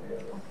town or one or the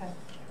other. Okay.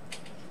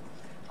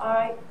 All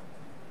right.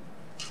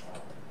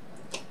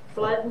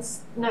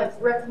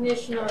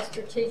 Recognition of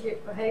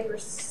Strategic Behavior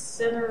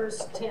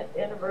Center's 10th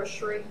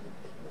anniversary.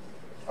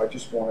 I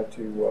just wanted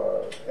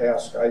to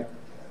ask, I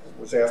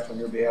was asked on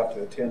your behalf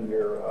to attend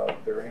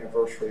their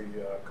anniversary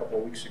a couple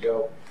of weeks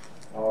ago.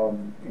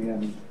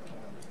 And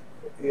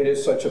it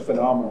is such a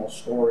phenomenal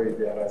story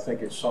that I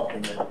think it's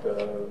something that,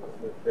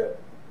 that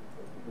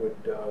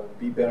would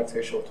be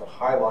beneficial to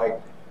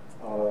highlight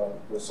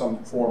with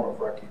some form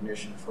of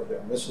recognition for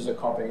them. This is a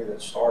company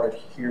that started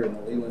here in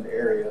the Leland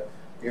area.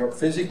 They are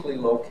physically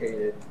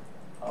located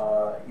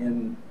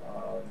in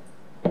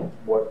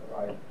what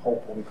I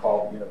hope will be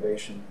called the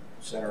Innovation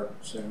Center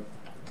soon,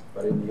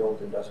 but in the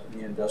old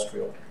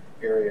industrial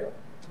area.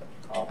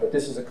 But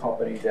this is a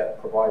company that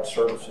provides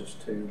services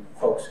to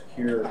folks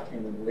here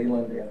in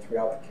Leland and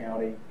throughout the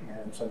county, and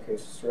in some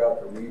cases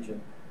throughout the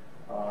region.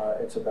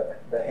 It's a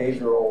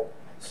behavioral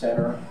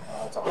center.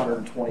 It's a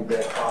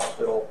 120-bed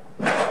hospital.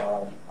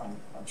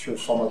 I'm sure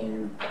some of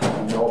you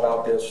know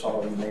about this. Some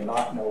of you may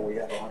not know we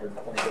have a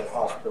 120-bed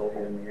hospital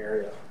here in the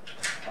area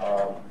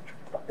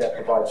that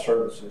provides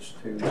services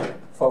to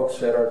folks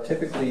that are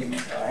typically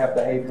have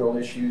behavioral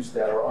issues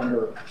that are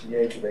under the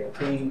age of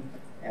 18,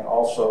 and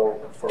also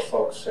for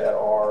folks that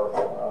are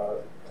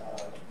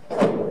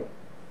elderly,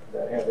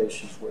 that have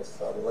issues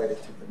with related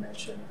to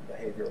dementia and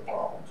behavioral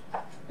problems.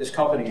 This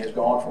company has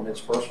gone from its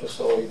first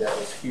facility that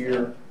was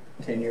here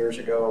 10 years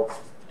ago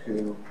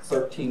to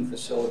 13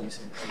 facilities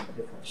in 8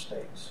 different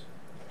states.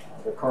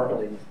 They're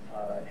currently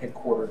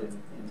headquartered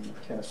in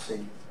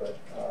Tennessee, but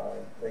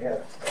they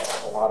have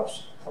a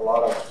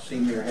lot of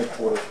senior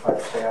headquarters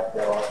type staff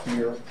that are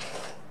here,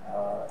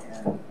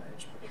 and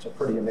it's a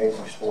pretty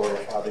amazing story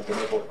of how they've been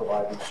able to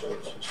provide these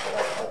services.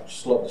 So I'd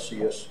just love to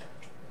see us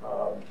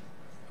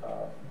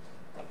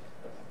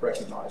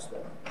recognize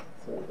them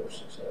for their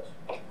success.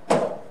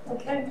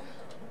 Okay.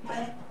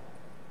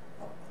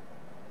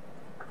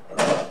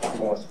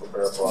 Who wants to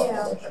prepare a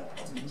proclamation?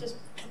 Yeah, just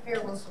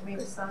prepare one for me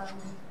to sign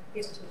and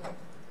give to them.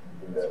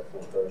 Do that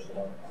for Thursday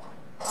night.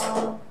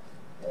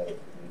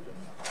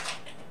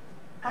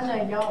 I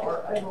know y'all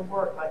are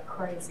overworked like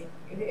crazy.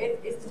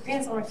 It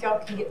depends on if y'all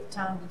can get the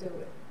time to do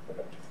it.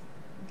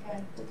 Okay.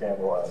 We can't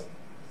go out.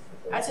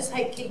 I just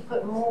hate to keep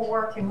putting more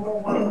work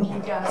on you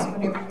guys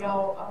whenever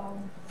y'all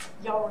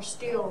are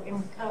still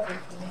in recovery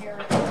from the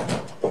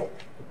hurricane.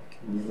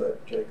 Can you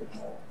let Jacob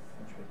know?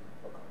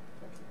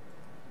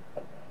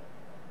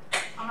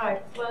 All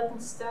right, flood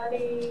and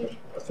study.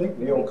 I think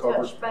Neil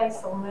covered touched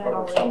base on that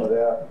already. some of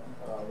that,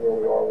 where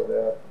we are with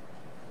that.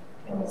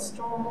 And the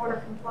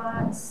stormwater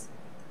compliance.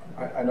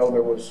 I know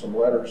there was some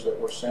letters that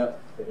were sent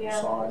that you Yeah.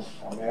 signed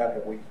on that.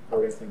 Have we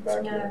heard anything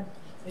back yet?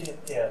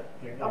 Yeah,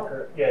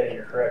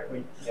 you're correct.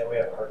 We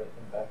haven't heard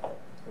anything back.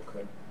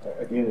 Okay.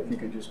 Again, if you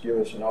could just give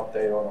us an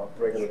update on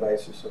a regular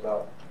basis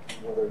about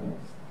whether you're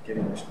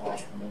getting a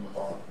response from them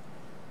or not.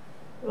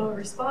 Well, the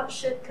response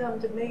should come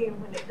to me, and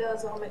when it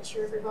does, I'll make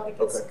sure everybody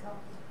gets a Okay. copy.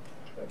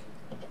 Thank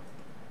you.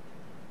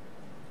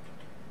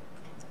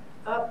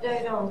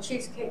 Update on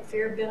Cheesecake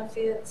Fair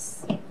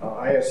benefits.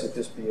 I asked that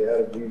this be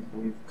added.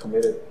 We've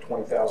committed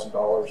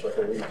 $20,000, I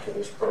believe, to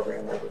this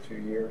program over 2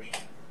 years.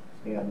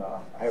 And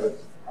I haven't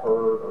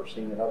heard or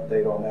seen an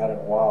update on that in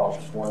a while. I was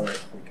just wondering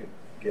if we could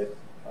get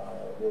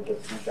a little bit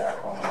of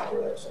feedback on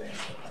where that stands.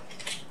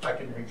 I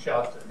can reach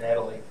out to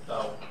Natalie.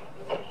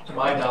 To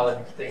my knowledge,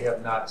 they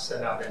have not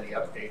sent out any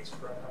updates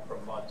for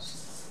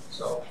months.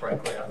 So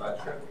frankly, I'm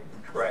not sure we've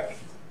been tracking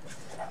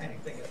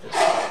anything at this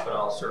point, but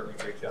I'll certainly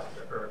reach out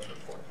to her and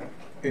report.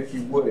 If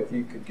you would, if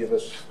you could give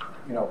us,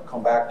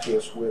 come back to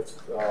us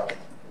with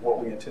what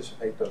we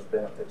anticipate those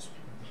benefits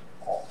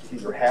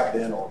either have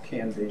been or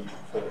can be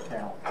for the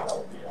town, that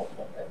would be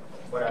helpful.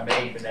 What I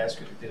may even ask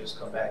her to do is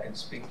come back and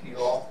speak to you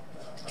all.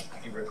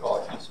 You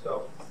recall she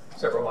spoke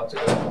several months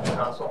ago in the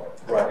council.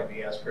 Right.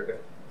 Maybe ask her to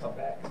come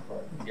back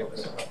and give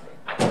us an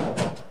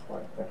update.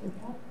 Right, thank you.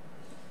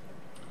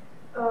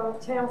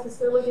 Town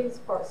facilities,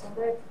 Parks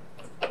and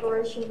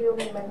Recreation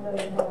Building,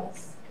 Magnolia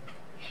House.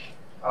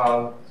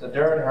 So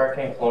during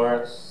Hurricane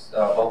Florence,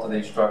 both of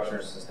these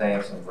structures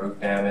sustained some roof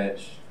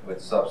damage, which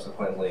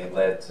subsequently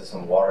led to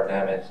some water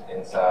damage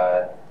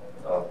inside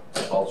of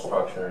both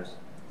structures.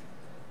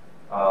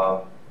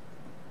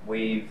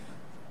 We've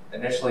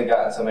initially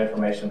gotten some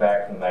information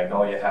back from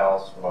Magnolia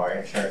House from our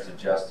insurance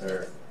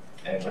adjuster,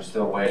 and we're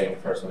still waiting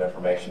for some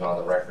information on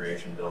the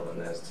recreation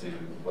building as to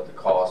what the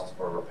cost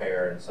for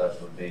repair and such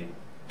would be.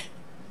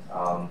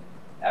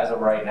 As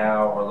of right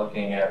now, we're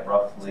looking at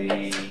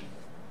roughly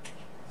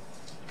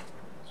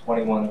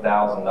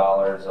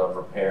 $21,000 of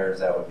repairs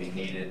that would be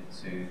needed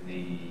to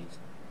the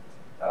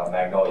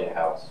Magnolia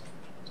House.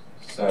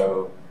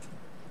 So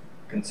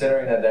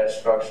considering that that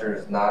structure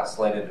is not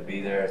slated to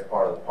be there as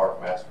part of the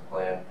park master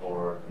plan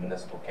for the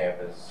municipal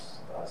campus,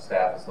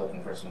 staff is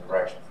looking for some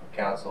direction from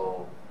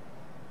council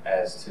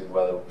as to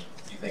whether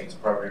you think it's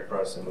appropriate for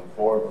us to move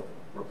forward with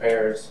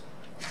repairs,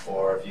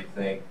 or if you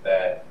think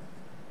that,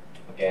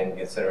 again,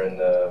 considering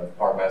the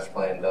park master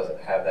plan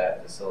doesn't have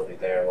that facility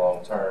there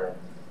long term,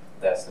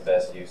 that's the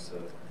best use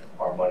of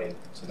our money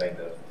to make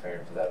those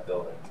repairs to that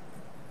building.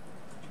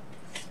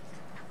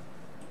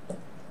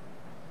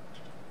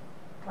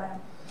 Wow.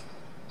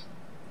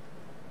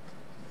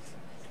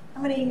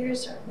 How many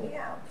years are we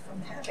out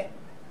from having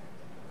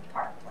the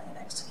park plan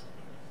executed?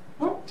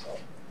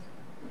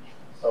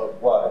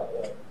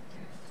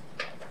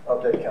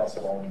 Update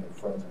council on the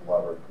Friends of the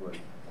Library group.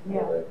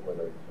 Yeah. Where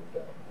they moved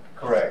out.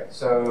 Correct.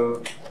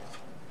 So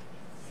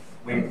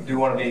we do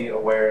want to be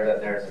aware that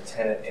there's a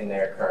tenant in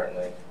there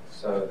currently.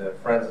 So the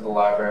Friends of the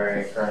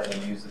Library currently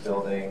use the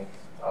building.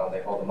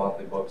 They hold a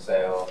monthly book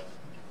sale.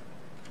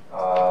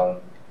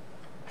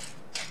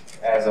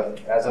 As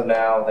of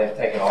now, they've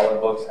taken all their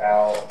books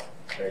out.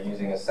 They're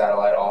using a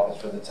satellite office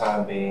for the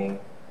time being.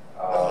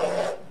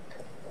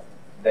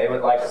 They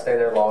would like to stay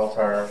there long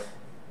term.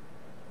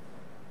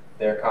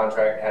 Their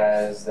contract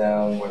has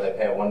them where they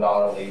pay a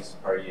 $1 lease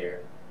per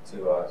year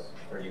to us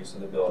for use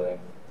of the building.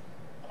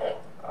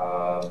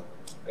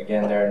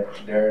 Again,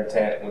 their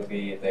intent would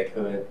be, if they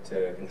could,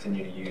 to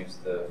continue to use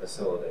the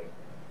facility.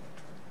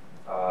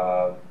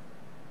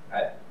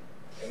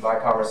 In my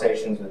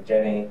conversations with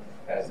Jenny,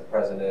 as the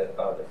president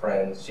of the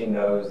Friends, she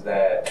knows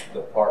that the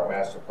park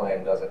master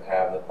plan doesn't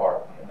have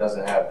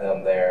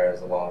them there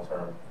as a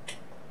long-term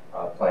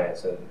plan.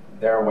 So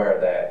they're aware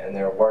of that, and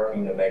they're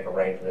working to make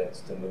arrangements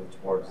to move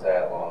towards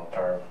that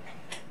long-term.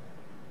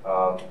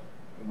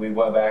 We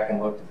went back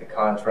and looked at the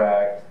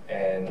contract,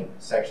 and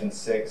Section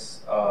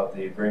 6 of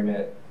the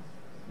agreement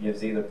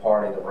gives either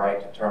party the right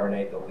to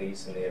terminate the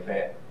lease in the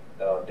event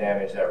of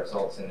damage that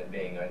results in it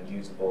being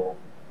unusable.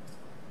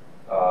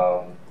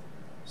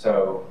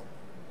 So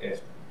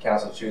if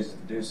council chooses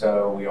to do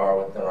so, we are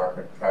within our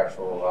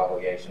contractual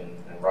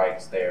obligation and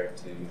rights there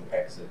to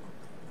exit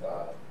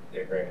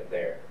the agreement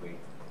there if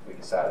we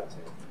decided to.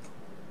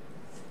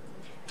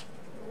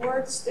 The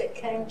words that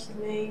came to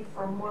me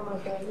from one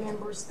of the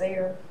members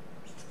there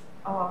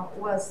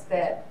was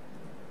that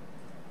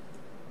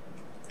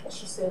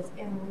she says,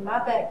 in my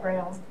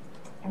background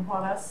and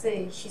what I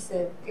see, she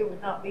said it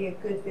would not be a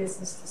good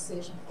business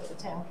decision for the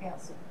town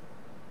council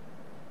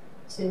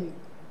to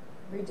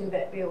redo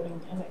that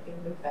building and let them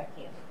move back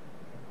in.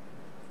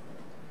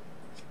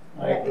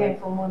 That came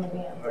from one of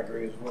them. I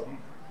agree as well.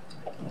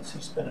 I can't see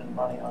spending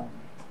money on,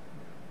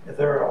 if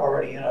they're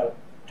already in a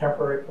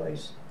temporary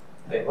place,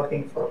 they're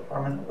looking for a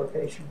permanent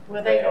location.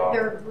 Well, they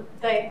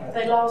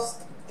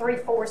lost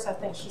 3/4, I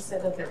think she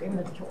said, of their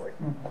inventory.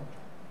 Mm-hmm.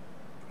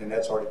 And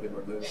that's already been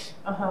removed.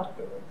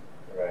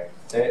 Right.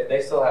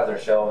 They still have their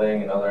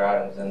shelving and other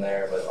items in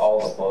there, but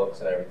all the books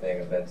and everything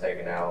have been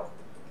taken out.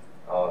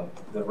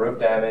 The roof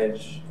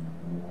damage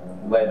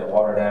led to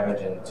water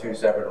damage in 2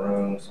 separate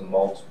rooms, some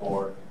mold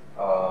sport.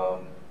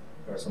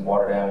 There was some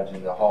water damage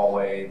in the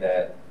hallway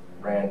that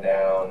ran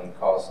down and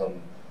caused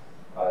some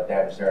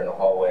damage there in the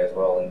hallway as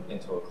well,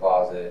 into a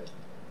closet.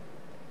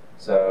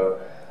 So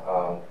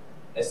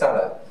it's not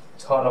a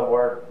ton of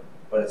work,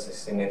 but it's a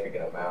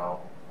significant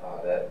amount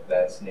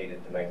that's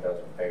needed to make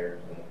those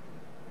repairs. And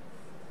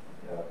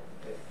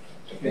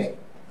I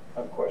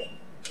have a question.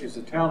 Is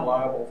the town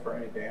liable for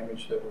any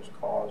damage that was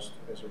caused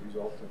as a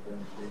result of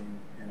them being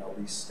in a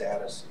lease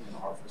status in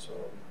our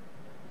facility?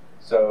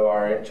 So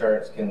our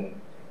insurance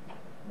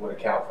would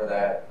account for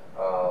that.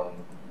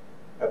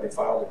 Have they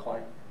filed a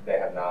claim? They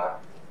have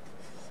not.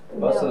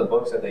 Most of the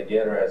books that they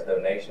get are as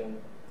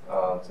donation,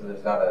 so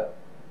there's not a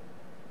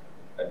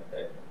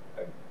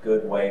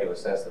good way to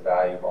assess the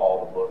value of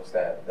all the books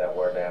that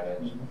were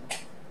damaged.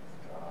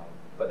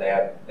 But they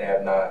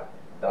have not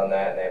done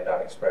that, and they have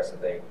not expressed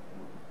that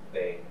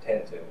they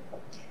intend to.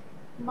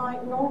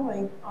 Mike,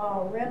 normally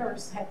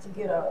renters have to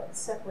get a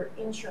separate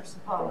insurance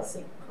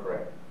policy.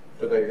 Correct.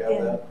 Do they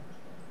have that?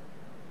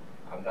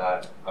 I'm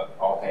not,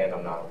 offhand,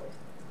 I'm not aware.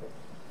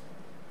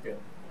 Yeah,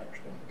 I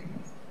understand.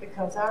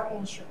 Because our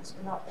insurance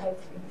will not pay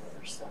for any of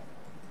their stuff.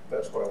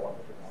 That's what I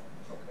wanted to know.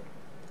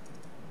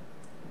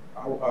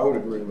 Okay. I would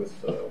agree with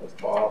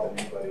Bob and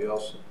anybody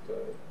else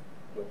that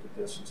looked at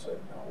this and said,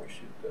 no, we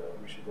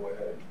should go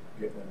ahead and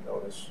give them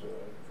notice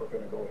if we're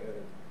going to go ahead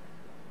and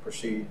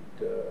proceed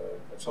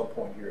at some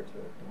point here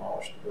to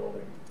demolish the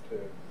building to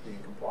be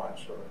in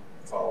compliance or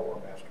follow our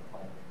master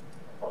plan.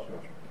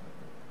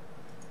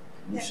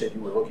 You said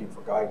you were looking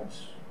for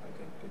guidance, I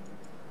think, didn't you?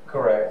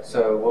 Correct.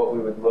 So what we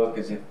would look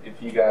is if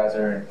you guys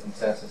are in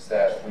consensus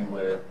that we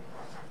would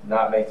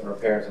not make the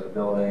repairs of the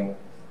building,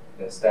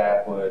 then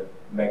staff would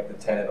make the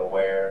tenant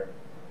aware,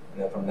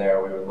 and then from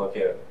there we would look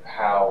at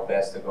how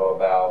best to go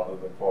about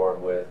moving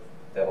forward with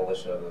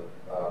demolition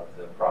of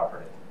the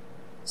property.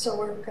 So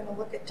we're going to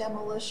look at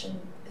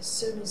demolition as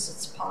soon as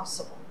it's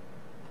possible,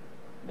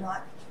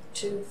 not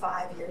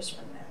 2-5 years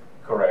from now.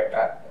 Correct.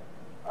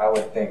 I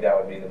would think that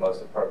would be the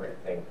most appropriate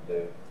thing to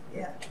do.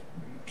 Yeah.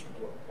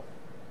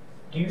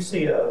 Do you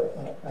see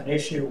an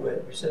issue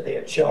with, you said they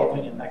had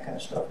shelving and that kind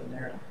of stuff in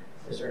there.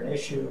 Is there an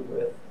issue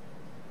with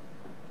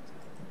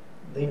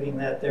leaving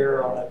that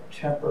there on a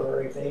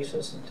temporary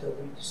basis until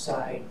we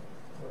decide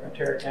we're going to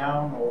tear it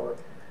down, or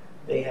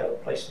they have a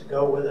place to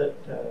go with it?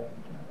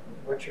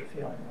 What's your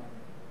feeling on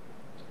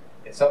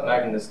it? It's something I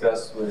can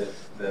discuss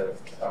with the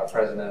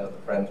president of the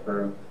Friends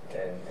Group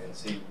and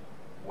see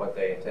what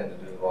they intend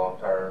to do long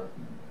term.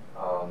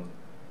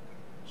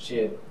 She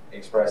had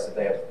expressed that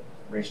they have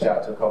reached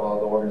out to a couple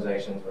other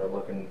organizations who are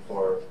looking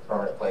for a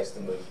permanent place to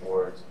move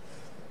towards.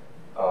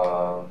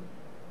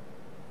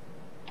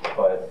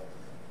 But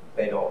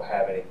they don't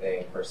have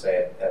anything per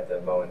se at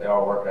the moment. They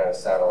are working at a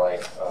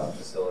satellite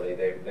facility.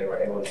 They were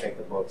able to take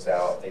the books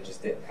out. They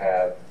just didn't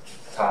have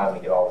time to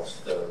get all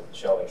the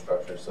shelving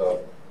structure.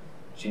 So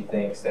she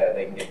thinks that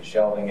they can get the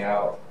shelving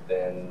out,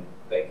 then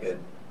they could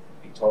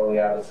be totally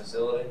out of the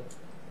facility.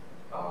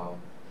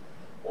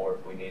 Or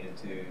if we needed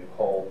to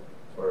hold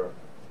for a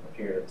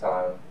period of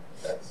time,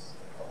 that's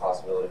a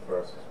possibility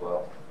for us as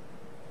well.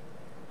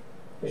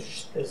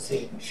 Is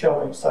the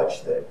shelving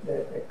such that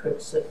it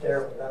could sit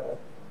there without a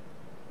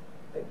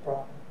big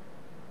problem?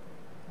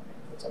 I mean,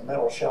 if it's a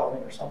metal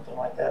shelving or something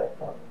like that, it'd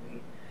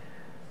probably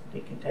be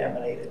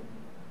decontaminated.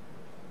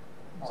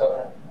 And all So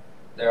that.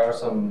 there are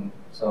some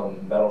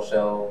metal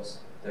shelves.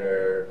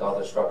 There are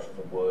other structures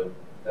of wood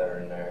that are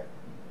in there.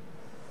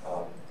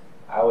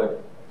 I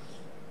would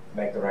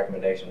make the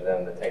recommendation to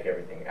them to take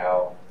everything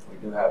out. We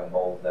do have a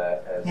mold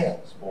that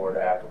has spored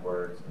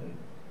afterwards, and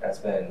that's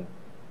been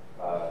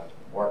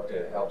work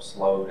to help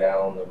slow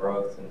down the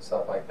growth and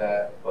stuff like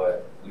that.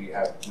 But we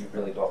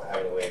really don't have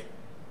any way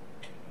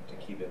to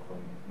keep it from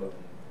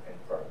moving any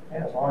further.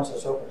 Yeah, as long as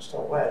it's open and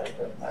still wet, it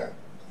doesn't matter.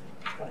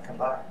 It's going to come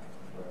back.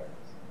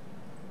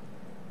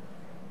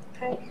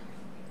 Okay.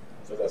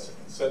 So that's a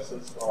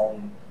consensus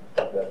on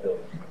that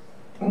building.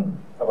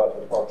 How about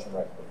the Parks and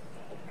Rec?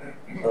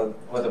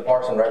 With the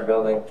Parks and Rec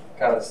building,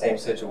 kind of the same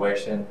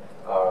situation.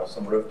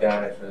 Some roof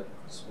damage,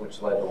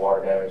 which led to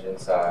water damage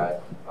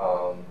inside.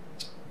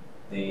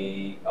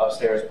 The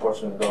upstairs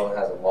portion of the building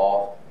has a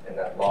loft, and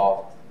that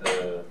loft,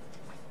 the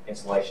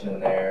insulation in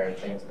there and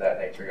things of that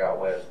nature got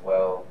wet as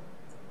well.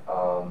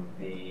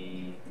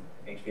 The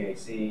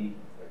HVAC,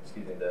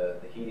 the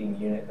heating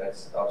unit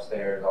that's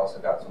upstairs also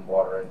got some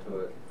water into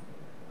it.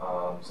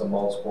 Some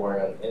mold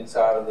sporing on the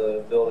inside of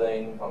the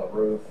building, on the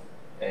roof,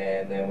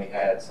 and then we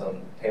had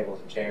some tables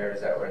and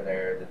chairs that were in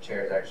there. The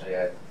chairs actually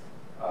had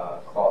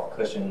cloth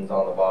cushions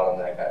on the bottom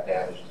that got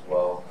damaged as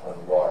well from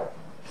the water.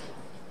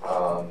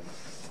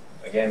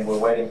 Again, we're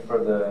waiting for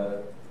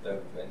the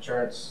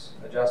insurance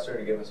adjuster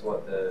to give us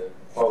what the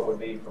quote would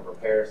be for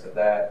repairs to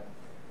that,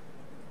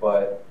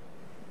 but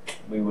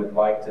we would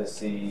like to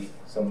see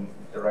some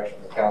direction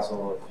from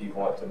council if you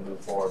want to move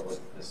forward with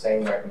the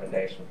same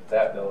recommendation for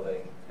that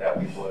building that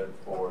we would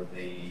for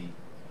the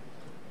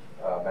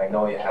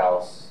Magnolia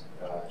House,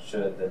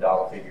 should the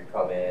dollar figure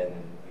come in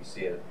and we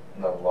see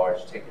another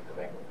large ticket to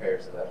make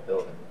repairs to that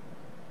building.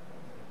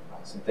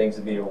 Some things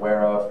to be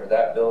aware of for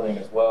that building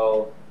as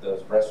well,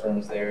 those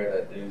restrooms there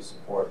that do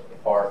support the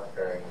park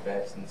during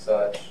events and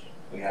such.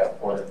 We have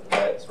ported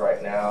vets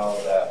right now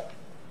that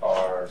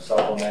are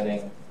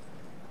supplementing.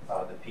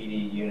 The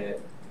PD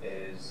unit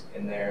is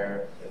in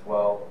there as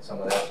well,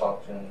 some of their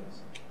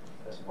functions,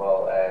 as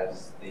well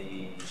as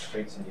the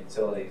streets and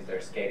utilities, their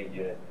SCADA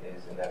unit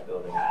is in that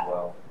building as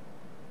well.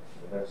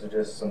 So those are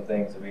just some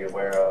things to be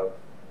aware of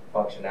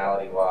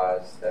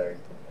functionality-wise that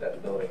the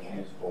building is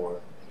used for,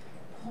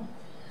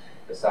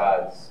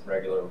 besides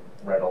regular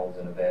rentals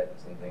and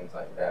events and things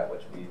like that,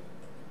 which we've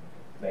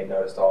made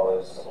notice to all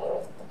those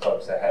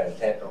folks that had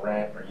intent to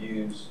rent or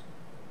use.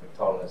 We've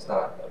told them it's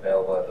not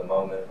available at the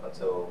moment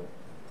until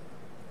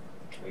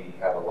we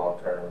have a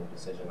long-term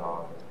decision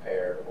on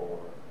repair or.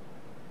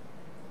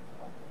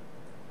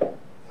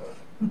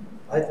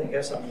 I think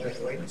that's something we have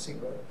to wait and see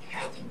what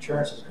the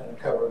insurance is going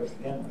to cover to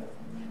begin with.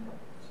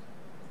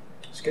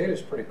 SCADA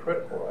is pretty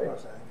critical, right?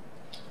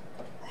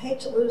 I hate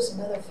to lose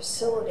another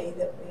facility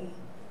that we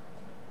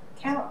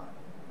count on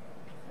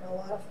for a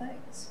lot of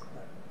things.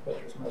 But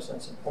there's no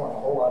sense in pouring a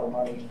whole lot of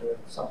money into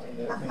something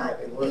that may not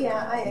be working.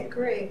 Yeah, I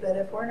agree, but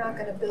if we're not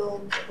going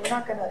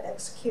to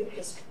execute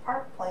this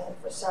park plan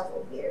for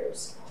several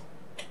years.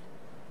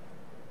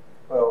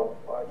 Well,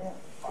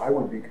 I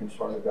would be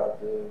concerned about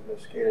the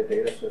SCADA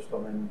data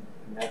system, and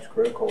that's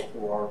critical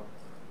to our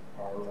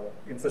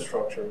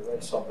infrastructure.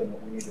 That's something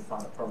that we need to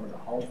find a permanent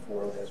home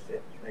for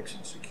that makes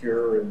it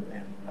secure and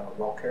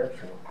well cared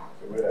for.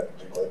 So we'd have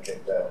to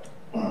relocate that.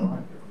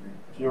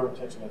 If your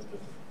intention is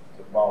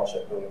to demolish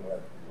that building, we have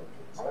to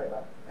relocate.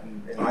 Right.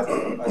 And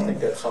I think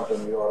that's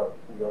something we ought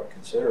to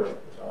consider.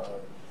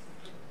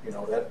 You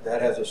know,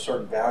 that has a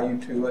certain value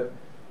to it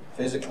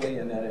physically,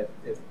 and then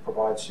it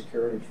provides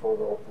security for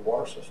the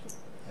water system.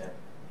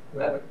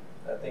 Yeah.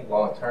 I think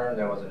long term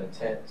there was an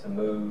intent to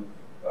move.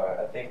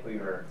 I think we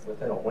were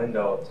within a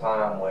window of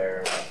time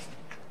where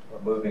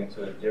we're moving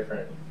to a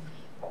different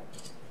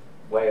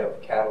way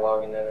of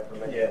cataloging that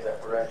information, Yeah. is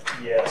that correct?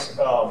 Yes,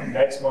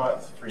 next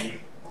month for you,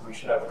 we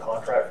should have a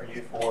contract for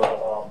you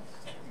for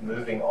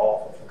moving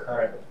off of the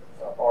current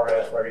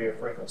RF radio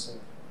frequency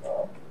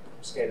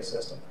SCADA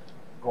system,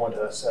 going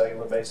to a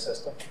cellular-based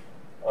system.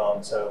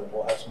 So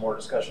we'll have some more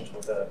discussions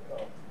with the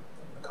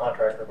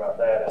contractor about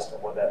that as to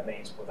what that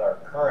means with our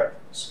current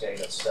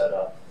SCADA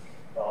setup.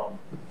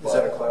 Is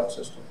that a cloud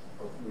system,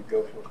 or we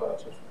go to a cloud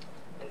system?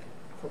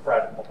 For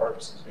practical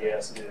purposes,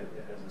 yes, it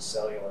is a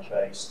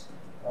cellular-based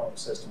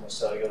system with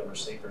cellular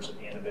receivers at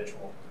the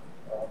individual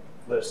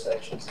lift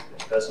stations.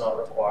 It does not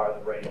require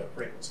the radio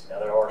frequency. Now,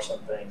 there are some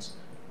things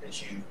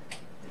that you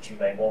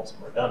may want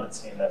some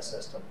redundancy in that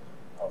system.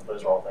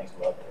 Those are all things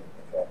we'll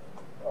update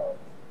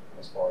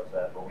as far as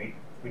that. But we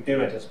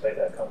do anticipate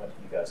that coming to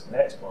you guys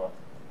next month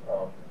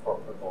for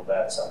approval of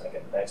that. So I think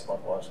at next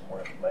month we'll have some more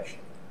information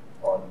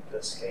on the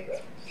SCADA.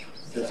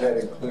 Does that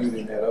include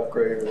in that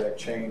upgrade or that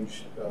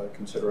change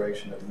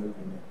consideration of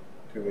moving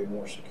it to a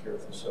more secure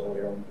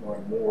facility or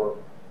a more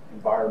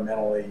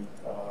environmentally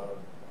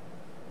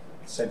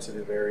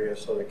sensitive area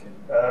so they can?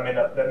 That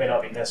may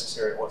not be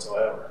necessary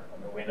whatsoever. I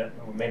mean,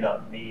 we may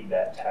not need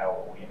that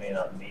tower. We may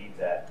not need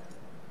that.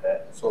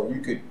 So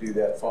you could do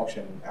that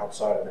function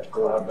outside of that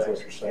building, is what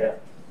you're saying? Yeah.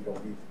 You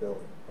don't need the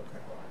building.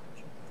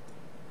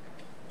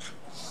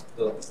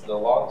 Okay. The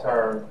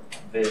long-term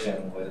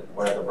vision with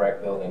where the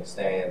rec building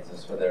stands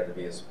is for there to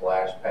be a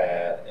splash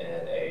pad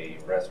and a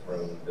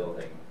restroom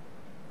building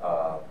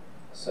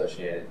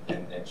associated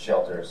and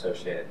shelter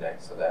associated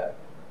next to that,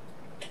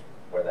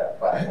 where that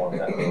platform,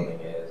 that building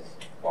is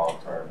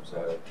long-term.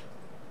 So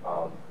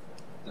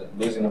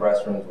losing the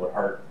restrooms would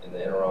hurt in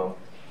the interim,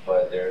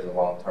 but there's a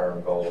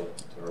long-term goal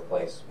to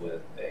replace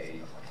with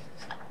a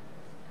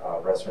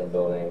restroom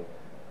building.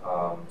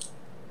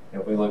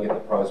 If we look at the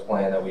pros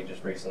plan that we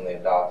just recently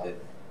adopted,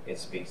 it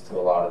speaks to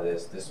a lot of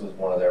this. This was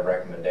one of their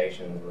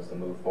recommendations, was to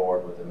move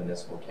forward with the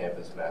municipal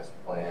campus master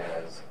plan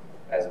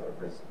as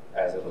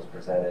it was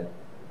presented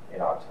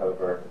in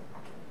October.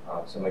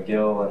 So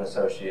McGill and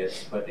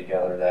Associates put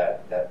together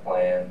that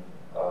plan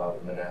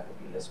of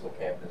municipal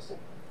campus,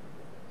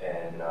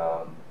 and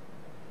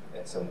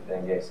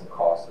then gave some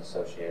costs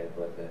associated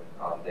with it.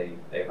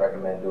 They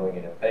recommend doing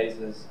it in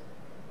phases.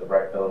 The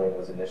rec building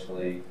was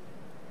initially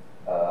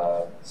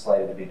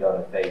slated to be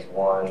done in phase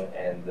 1,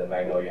 and the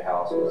Magnolia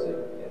House was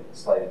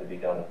slated to be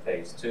done in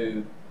phase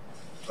 2,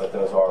 but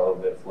those are a little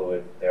bit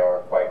fluid. They are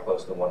quite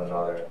close to one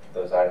another.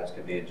 Those items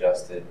could be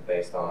adjusted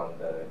based on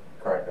the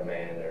current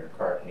demand or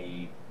current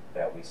need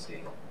that we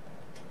see.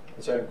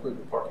 Does that include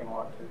the parking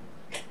lot too?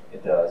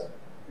 It does.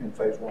 In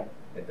phase 1?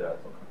 It does.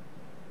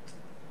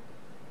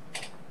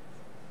 Okay.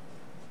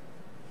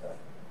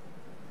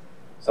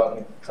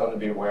 Something to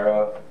be aware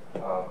of.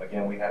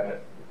 Again, we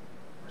haven't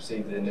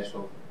received the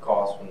initial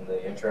cost from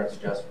the insurance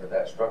adjuster for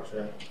that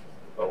structure,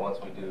 but once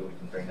we do, we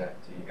can bring that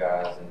to you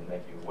guys and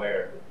make you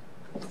aware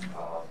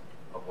of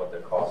what the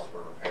cost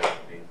for repair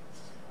would be.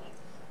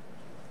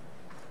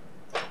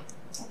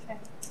 Okay.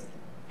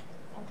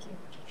 Thank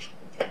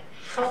you.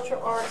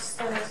 Cultural Arts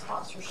Center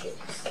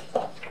sponsorships.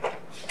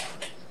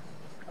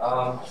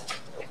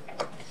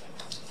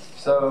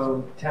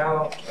 So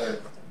town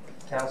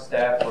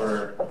staff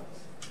were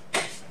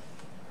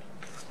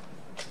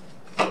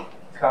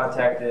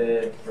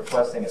contacted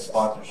requesting a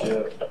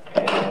sponsorship,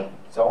 and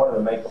so I wanted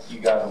to make you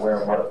guys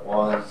aware of what it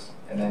was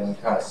and then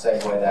kind of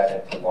segue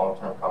that into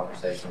long-term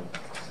conversation.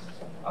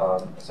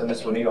 So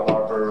Ms. Juanita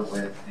Harper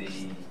with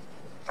the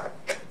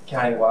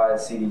countywide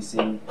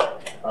CDC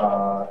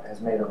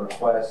has made a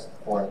request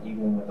for an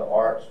evening with the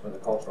arts for the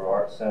Cultural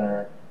Arts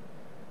Center.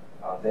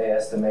 They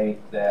estimate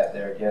that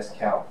their guest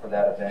count for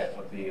that event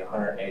would be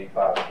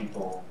 185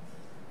 people,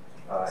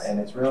 and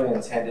it's really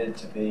intended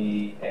to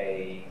be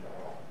a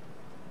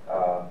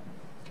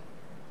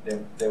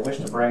they wish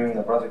to bring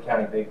the Brunswick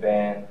County Big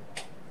Band,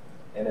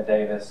 Enna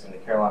Davis, and the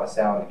Carolina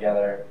Sound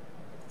together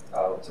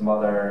with some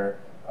other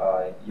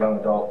young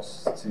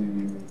adults to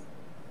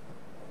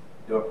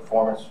do a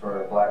performance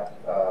for Black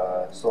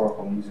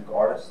historical music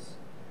artists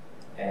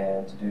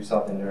and to do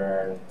something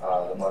during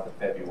the month of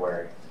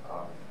February.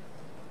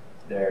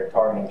 They're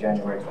targeting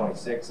January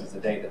 26th as the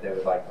date that they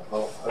would like to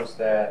host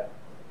that.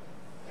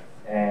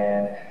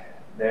 And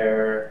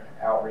their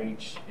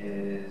outreach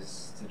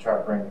is to try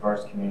to bring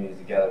diverse communities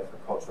together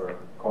for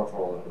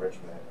cultural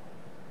enrichment.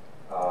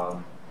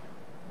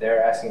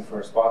 They're asking for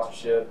a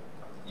sponsorship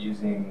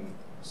using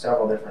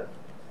several different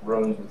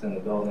rooms within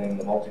the building,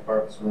 the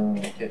multi-purpose room,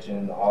 the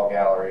kitchen, the hall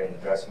gallery, and the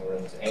dressing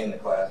rooms, and the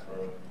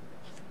classroom.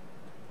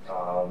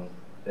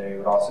 They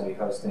would also be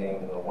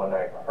hosting a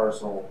one-night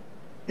rehearsal,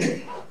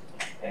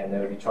 and they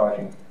would be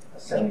charging a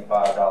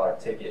 $75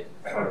 ticket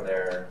for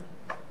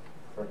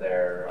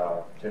their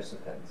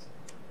participants.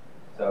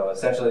 So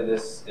essentially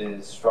this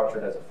is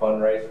structured as a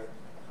fundraiser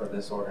for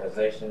this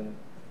organization.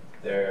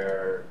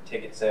 Their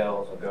ticket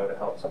sales will go to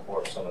help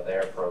support some of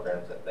their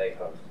programs that they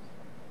host.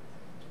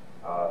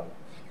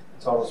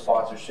 Total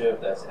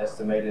sponsorship that's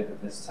estimated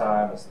at this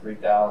time is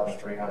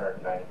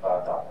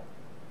 $3,395.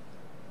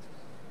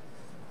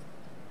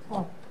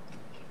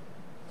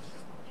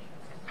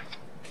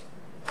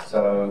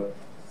 So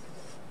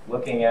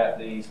looking at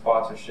the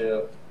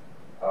sponsorship,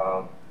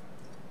 the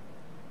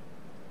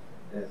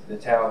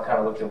town kind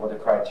of looked at what the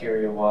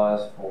criteria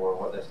was for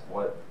what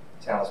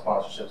town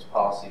sponsorships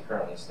policy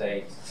currently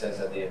states. It says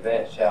that the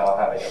event shall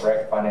have a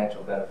direct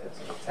financial benefit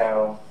to the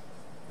town.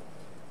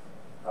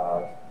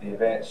 The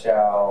event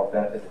shall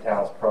benefit the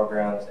town's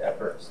programs,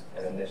 efforts,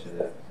 and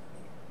initiatives.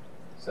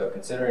 So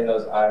considering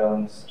those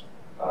items,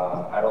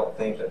 I don't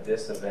think that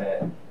this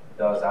event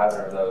does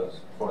either of those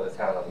for the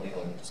town of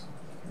Leland.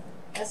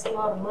 That's a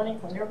lot of money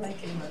when they're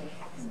making money.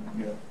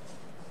 Yeah.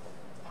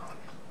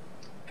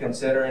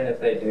 Considering if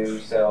they do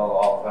sell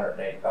all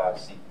 185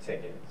 seat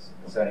tickets,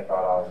 $75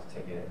 a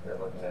ticket, they're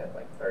looking at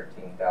like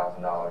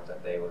 $13,000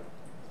 that they would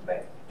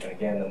make. And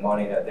again, the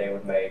money that they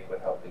would make would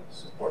help to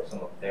support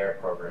some of their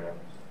programs.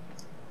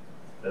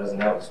 It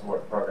doesn't help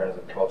support programs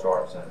at the Cultural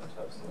Arts Center.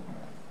 So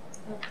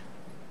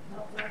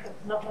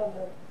Not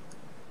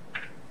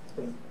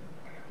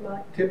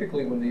like,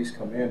 Typically, when these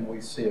come in, we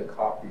see a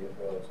copy of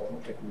those. I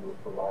don't think we were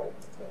provided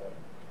with that.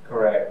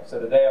 correct. So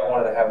today I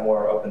wanted to have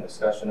more open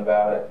discussion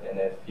about it, and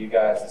if you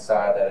guys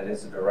decide that it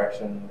is a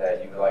direction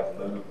that you would like to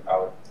move,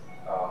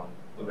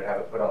 we would have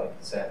it put on the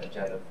consent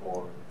agenda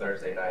for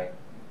Thursday night.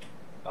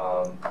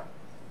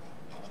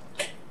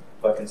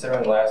 But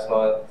considering last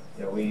month,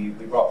 we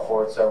brought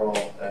forward several,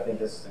 and I think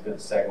this is a good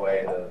segue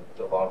into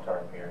the long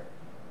term here.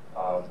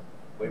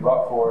 We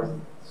brought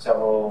forward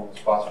several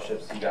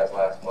sponsorships to you guys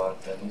last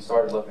month, and we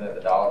started looking at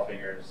the dollar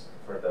figures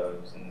for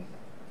those. And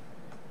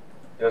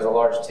there was a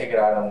large ticket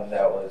item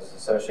that was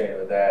associated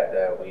with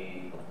that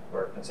we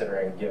were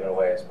considering giving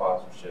away as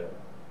sponsorship.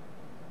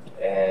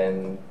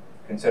 And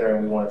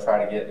considering we want to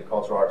try to get the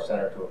Cultural Arts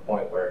Center to a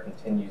point where it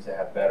continues to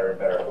have better and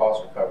better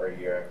cost recovery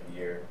year after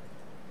year,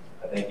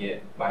 I think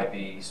it might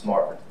be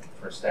smart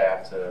for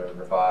staff to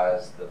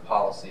revise the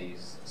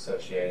policies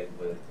associated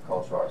with the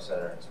Cultural Arts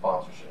Center and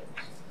sponsorships.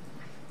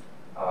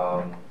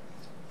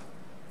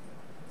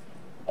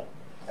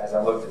 As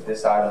I looked at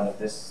this item,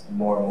 this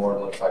more and more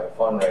looks like a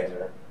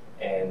fundraiser.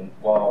 And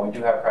while we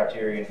do have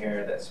criteria in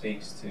here that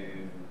speaks to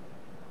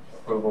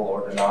approval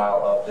or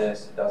denial of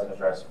this, it doesn't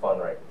address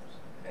fundraisers.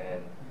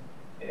 And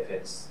if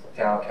it's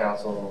town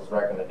council's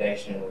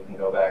recommendation, we can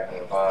go back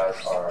and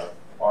revise our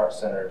art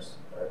centers,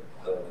 or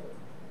the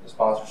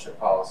sponsorship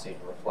policy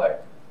to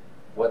reflect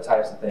what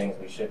types of things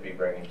we should be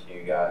bringing to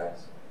you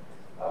guys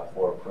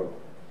for approval.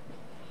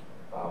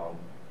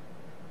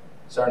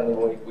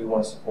 Certainly we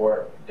want to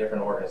support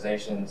different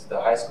organizations. The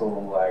high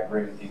school, I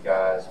agree with you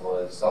guys,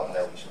 was something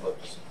that we should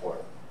look to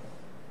support.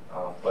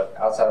 But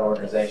outside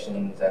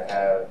organizations that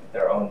have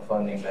their own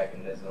funding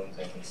mechanisms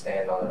and can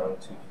stand on their own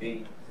 2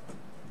 feet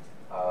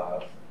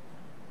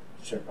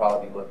should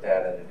probably be looked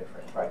at in a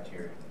different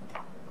criteria.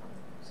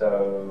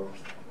 So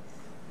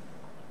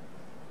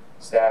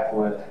staff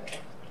would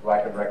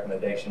like a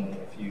recommendation,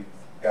 if you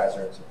guys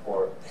are in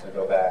support, to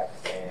go back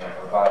and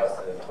revise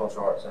the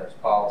Cultural Arts Center's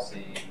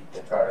policy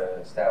to try to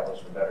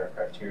establish a better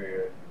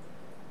criteria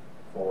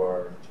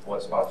for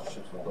what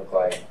sponsorships would look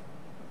like.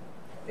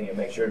 I think it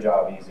makes your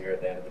job easier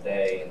at the end of the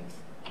day, and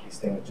these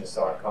things just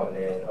aren't coming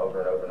in over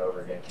and over and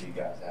over again for you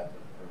guys to have to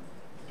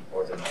approve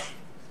or deny.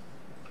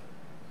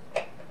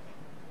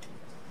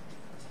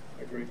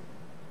 Agreed.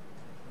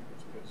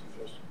 That's a good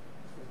suggestion,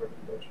 good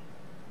recommendation.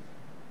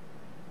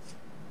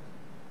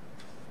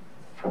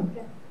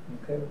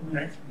 Okay with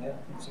me? Yeah,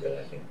 that's a good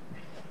idea.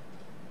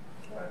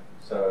 Right.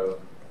 So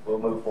we'll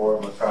move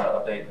forward with trying to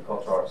update the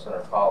Cultural Arts Center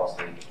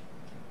policy.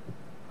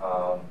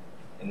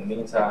 In the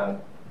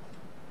meantime,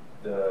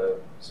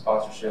 the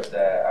sponsorship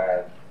that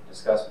I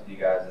discussed with you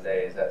guys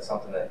today, is that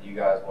something that you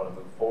guys want to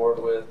move forward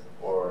with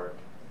or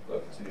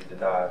look to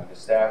deny? Because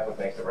staff would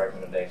make the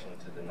recommendation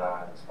to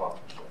deny the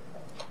sponsorship.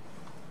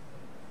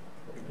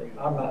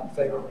 I'm not in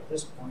favor at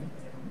this point.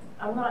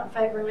 I'm not in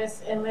favor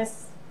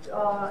unless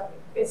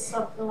it's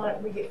something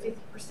like we get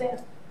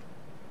 50%,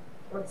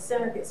 or the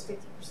center gets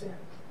 50%.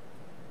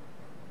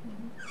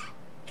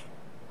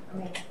 I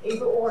mean,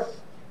 either or.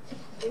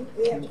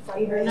 We have to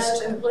Either no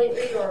fundraise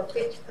completely or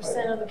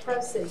 50% of the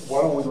proceeds.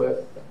 Why don't we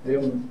let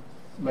them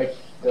make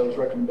those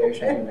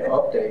recommendations and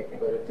update,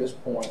 but at this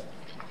point,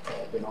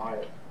 deny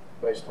it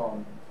based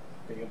on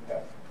the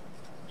impact?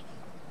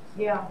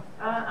 Yeah,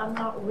 I'm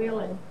not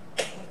willing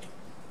to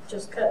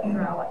just cut and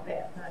dry like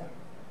that, no.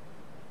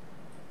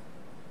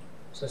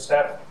 So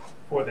staff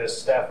would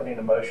need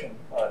a motion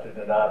to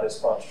deny this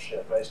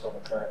sponsorship based on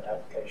the current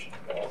application.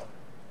 Okay,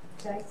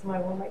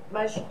 somebody want to make the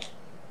motion?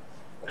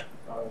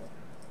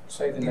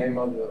 Say the name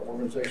of the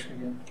organization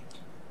again.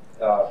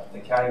 The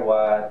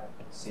countywide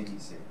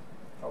CDC.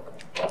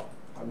 Okay.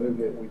 I move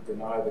that we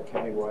deny the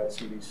countywide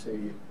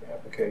CDC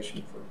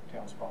application for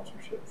town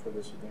sponsorship for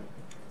this event.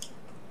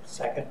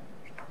 Second.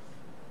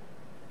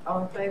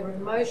 All in favor of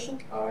the motion?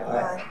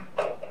 Aye.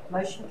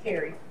 Motion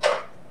carried.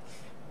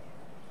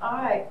 All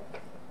right.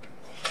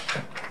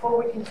 Before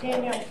we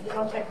continue, we're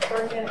going to take a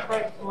 30-minute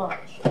break for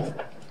lunch.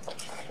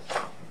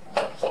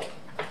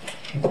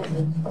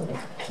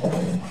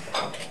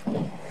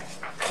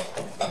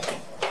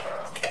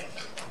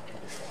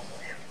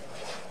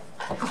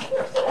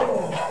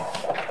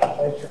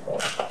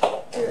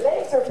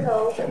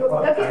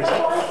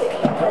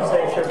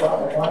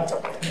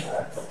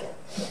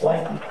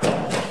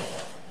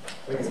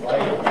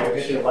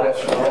 case you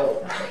left the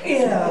road.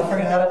 Yeah, I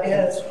forgot it,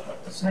 yeah,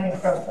 it's named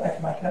from the back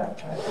of my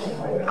couch.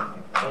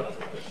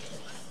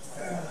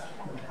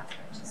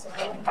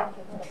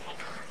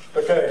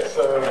 Okay,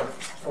 so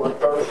for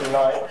Thursday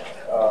night,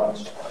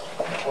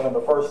 one of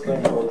the first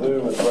things we'll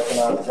do is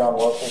recognize John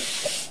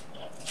Russell,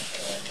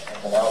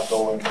 an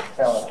outgoing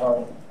town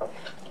attorney.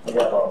 We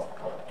have a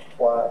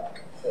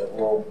plaque that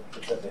we'll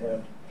present to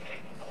him.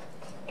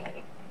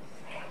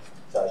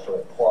 It's actually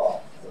a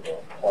clock with a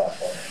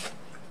plaque on it.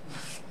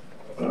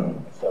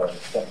 So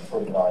it's something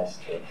pretty nice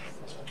to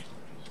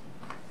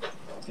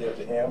give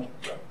to him.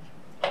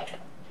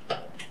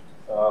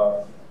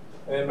 And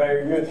then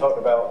Mayor, you had talked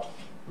about,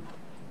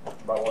 you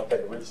might want to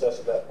take a recess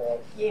at that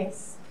point.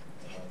 Yes.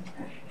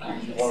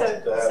 You want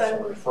us to have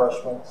some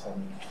refreshments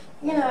and.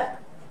 You know,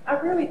 I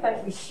really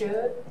think we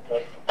should.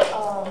 Okay.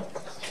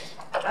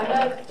 I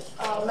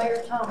know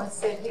Mayor Thomas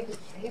said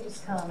he was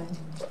coming,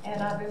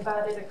 and I've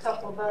invited a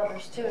couple of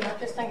others too, and I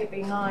just think it'd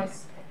be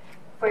nice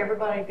for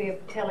everybody to be able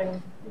to tell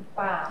him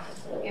bye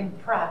in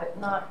private,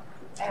 not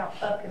out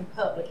up in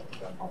public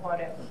or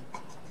whatever.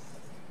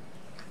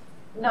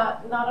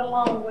 Not a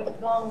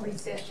long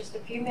recess, just a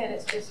few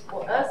minutes, just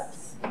for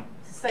us to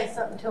say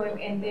something to him,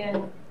 and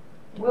then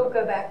we'll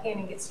go back in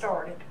and get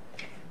started.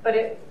 But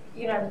it,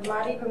 you know,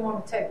 might even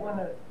want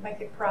to make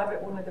it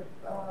private, one of the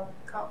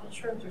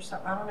conference rooms or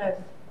something. I don't know,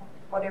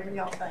 whatever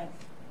y'all think.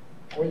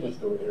 We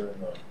just do it here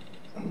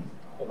in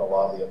the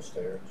lobby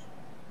upstairs,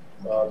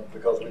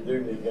 because we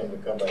do need him to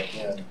come back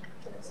in.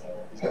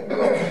 He's going to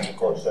go into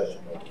closed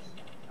session with us.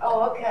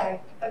 Oh,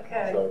 okay,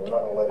 okay. So we're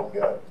not going to let him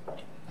go.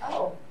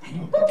 Oh.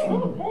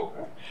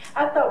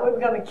 I thought we were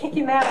going to kick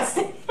him out.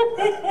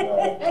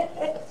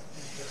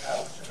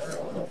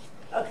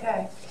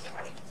 Okay.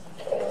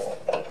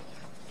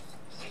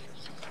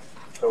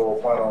 So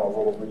we'll plan on a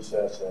little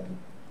recess and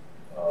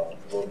a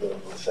little bit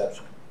of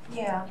reception.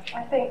 Yeah,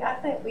 I think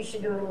we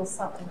should do a little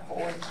something for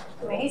him.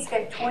 I mean, he's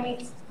got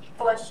 20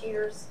 plus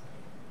years,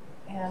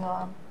 and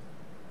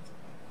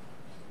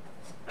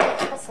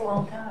that's a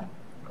long time.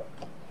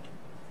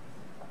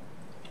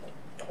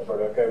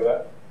 Everybody okay with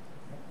that?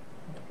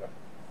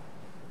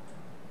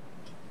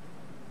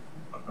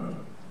 Okay.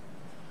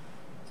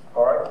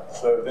 All right,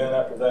 so then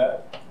after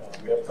that,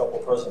 we have a couple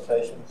of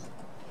presentations.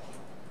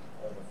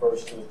 The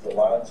first is the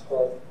Lions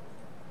Club.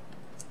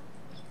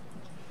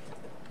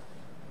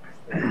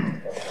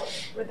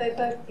 Were they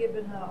both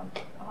given a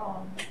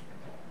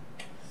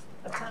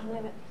time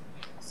limit?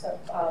 So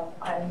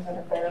I'm going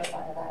to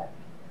verify that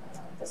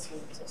this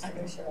week, just to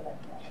be sure that.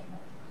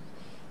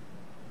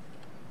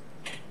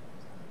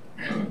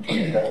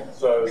 Okay,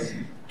 so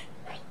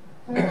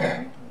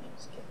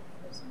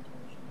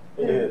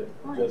he did.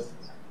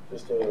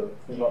 Just a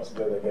few months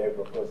ago, they gave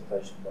a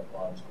presentation about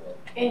Lions Club.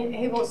 And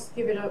he wants to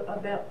give it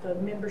about the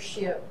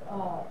membership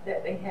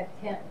that they have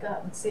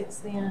gotten since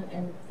then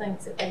and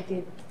things that they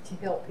did to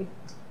help people.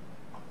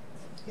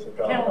 So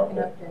Kind of an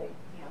update,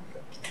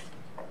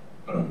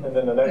 yeah. And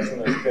then the next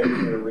one is Cape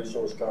Fear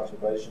Resource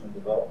Conservation and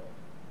Development.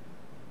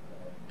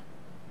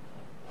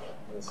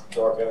 Ms.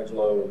 Dark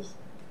Angelo is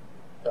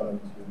coming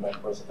to make a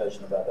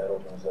presentation about that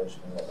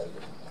organization and what they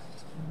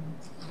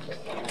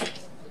do.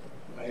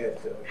 I had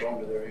gone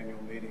to their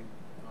annual meeting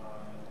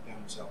down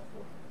in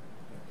Southport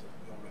at the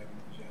Bill Reagan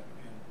Museum,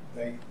 and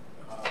they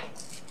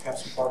have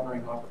some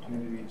partnering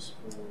opportunities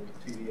for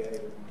TDA. They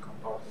want to come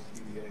talk to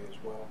TDA as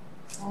well.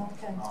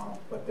 Okay.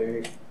 But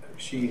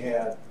she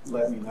had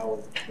let me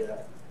know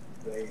that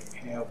they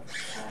have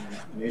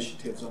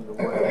initiatives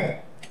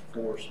underway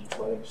for some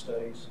flooding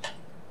studies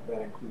that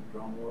include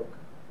drone work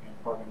and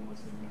partnering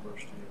with the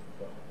University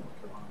of North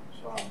Carolina.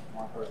 So I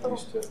want her at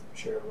least to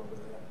share a little bit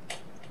of that.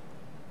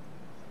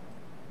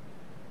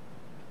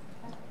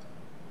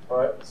 All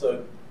right,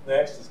 so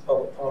next is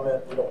public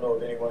comment. We don't know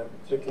of anyone in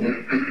particular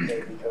who may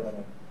be coming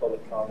in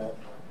public comment.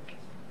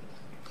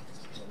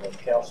 The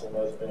council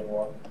knows of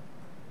anyone.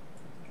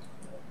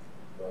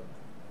 But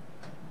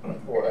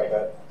we'll have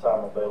that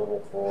time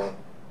available for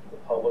the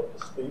public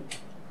to speak.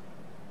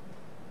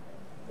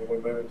 Then we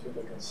move into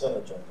the consent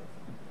agenda.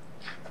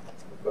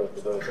 We'll go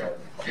to those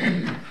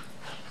items.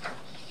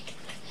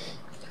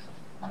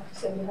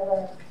 So you have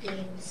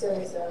a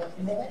series of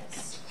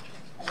minutes.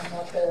 I don't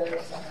know if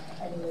there's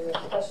any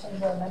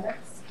questions or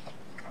amendments.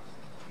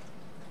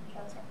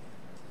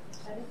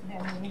 I didn't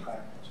have any.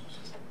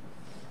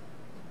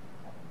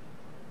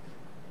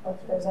 If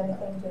there's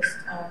anything, just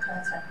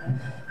contact me.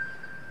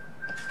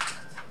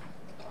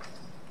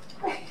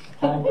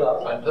 Time's up.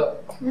 Time's up.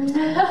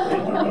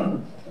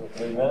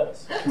 3 minutes.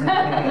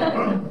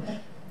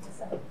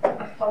 So,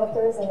 well, if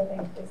there is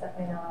anything, please let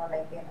me know. I'll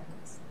make the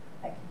amendments.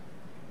 Thank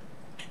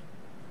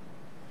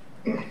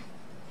you.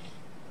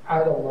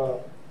 Item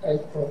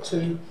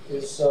 8.2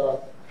 is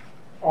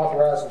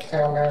authorizing the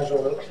town manager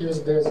or his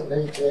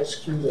designee to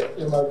execute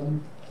a MOU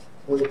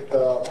with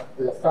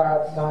the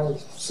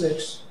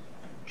 596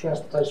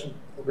 Transportation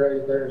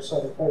Brigade there in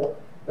Southern Port.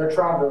 They're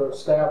trying to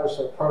establish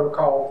a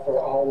protocol for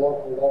all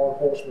local law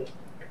enforcement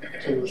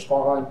to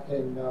respond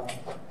in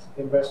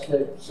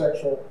investigate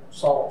sexual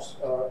assaults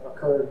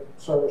occurred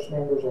service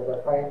members or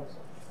their families.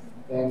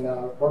 And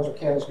Brunswick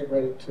County's getting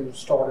ready to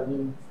start a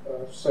new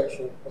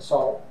sexual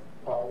assault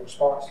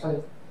response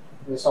team.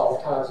 This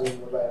all ties in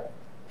with that.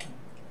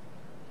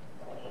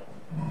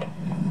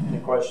 Any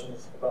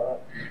questions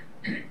about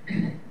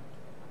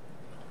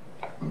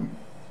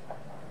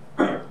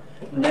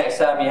The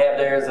next item you have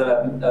there is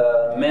an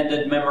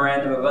amended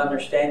memorandum of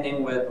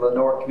understanding with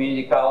Lenore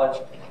Community College.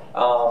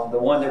 The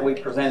one that we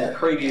presented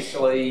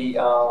previously,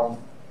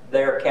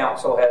 their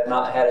council had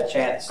not had a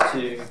chance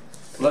to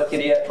look at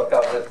it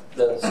because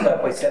the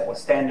stuff we sent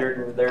was standard,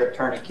 and their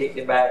attorney kicked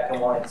it back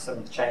and wanted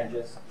some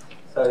changes.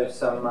 So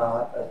some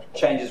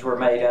changes were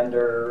made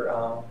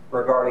under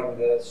regarding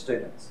the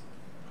students.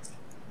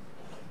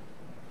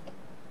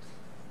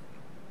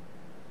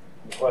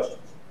 Any questions?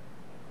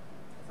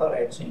 I thought I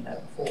had seen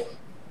that before.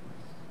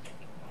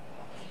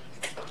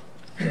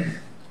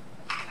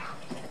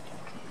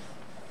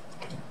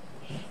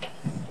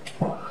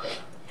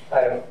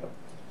 Item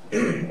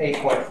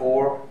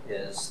 8.4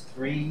 is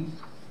 3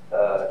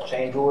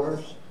 change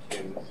orders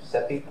to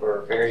SEPI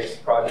for various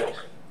projects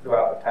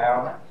throughout the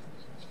town.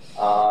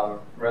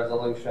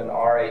 Resolution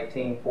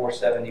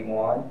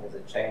R18-471 is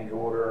a change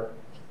order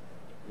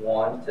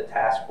 1 to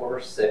task order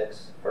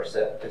 6 for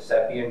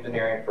SEPI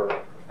Engineering for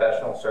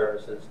professional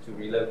services to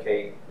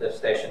relocate lift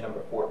station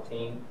number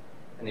 14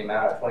 in the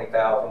amount of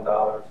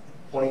 $20,200.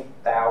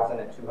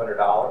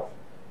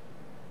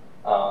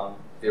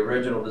 The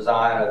original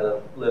design of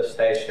the lift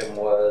station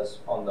was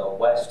on the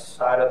west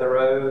side of the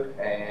road,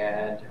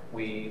 and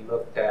we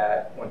looked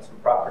at when some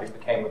property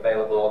became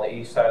available on the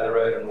east side of the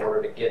road in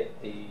order to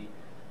get the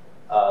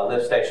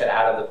lift station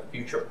out of the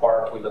future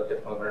park. We looked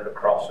at moving it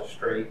across the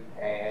street,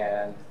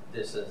 and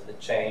this is the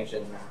change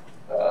in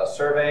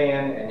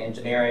surveying and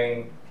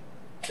engineering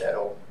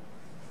that'll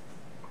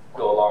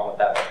go along with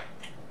that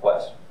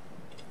request.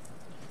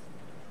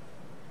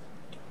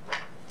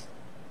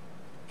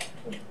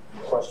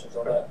 Questions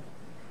on that?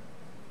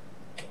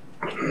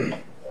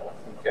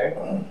 Okay.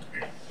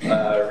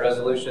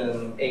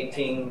 Resolution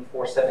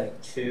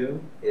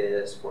 18-472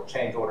 is for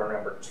change order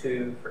number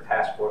 2 for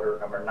task order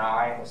number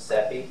 9 with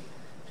SEPI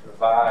to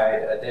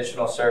provide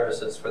additional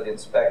services for the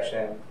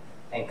inspection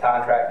and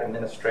contract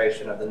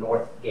administration of the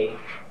North Gate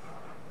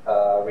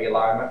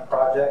realignment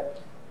project.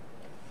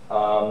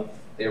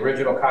 The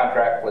original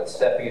contract with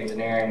SEPI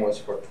Engineering was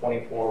for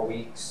 24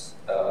 weeks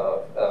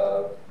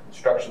of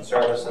construction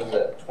services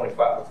at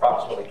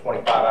approximately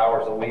 25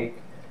 hours a week.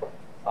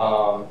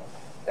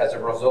 As a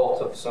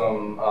result of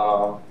some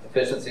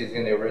deficiencies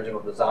in the original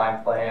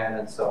design plan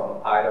and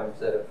some items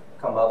that have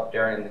come up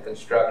during the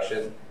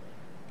construction,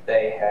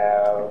 they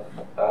have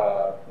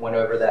went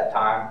over that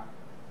time.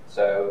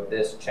 So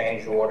this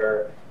change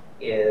order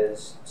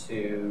is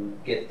to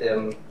get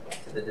them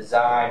to the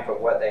design for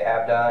what they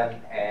have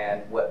done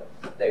and what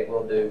they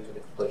will do to the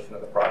completion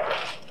of the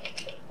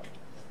project.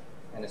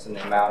 And it's in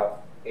the amount of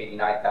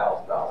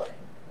 $89,000.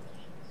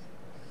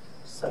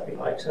 SEPI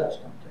likes us,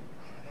 don't they?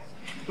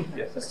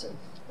 Yes. Just a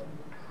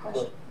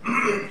question.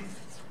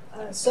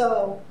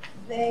 So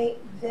they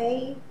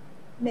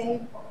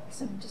made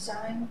some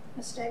design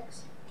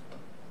mistakes?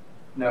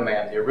 No,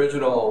 ma'am. The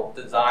original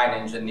design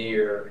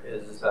engineer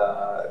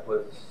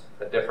was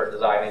a different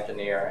design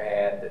engineer,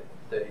 and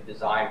the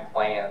design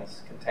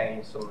plans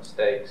contain some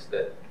mistakes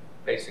that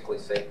basically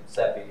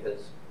SEPI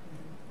has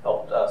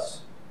helped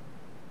us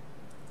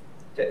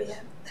fix.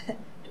 Do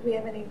we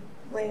have any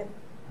way of,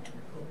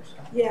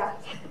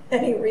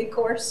 any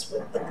recourse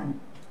with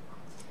them?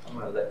 I'm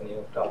going to let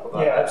Neil talk about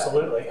that. Yeah,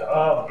 absolutely.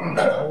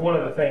 One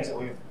of the things that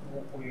we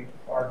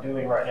are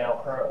doing right now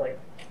currently,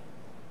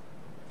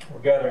 we're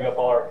gathering up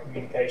all our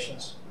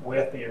communications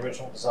with the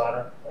original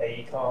designer,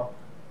 AECOM,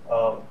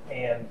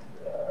 and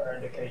our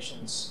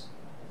indications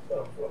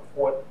of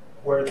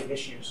where the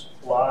issues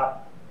lie.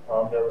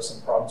 There were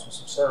some problems with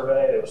some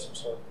survey, there were some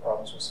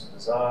problems with some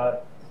design,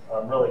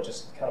 really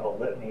just kind of a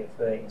litany of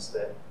things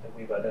that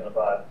we've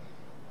identified.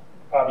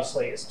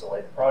 Obviously, it's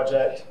delayed the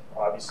project.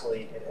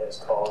 Obviously, it has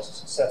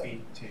caused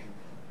SEPI to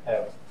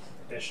have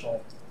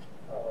additional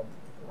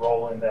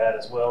role in that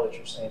as well, that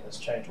you're seeing this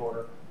change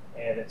order.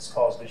 And it's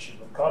caused issues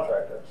with the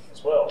contractor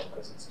as well,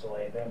 because it's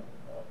delaying them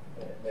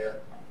in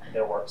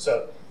their work.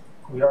 So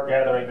we are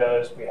gathering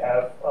those. We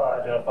have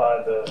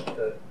identified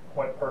the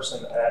point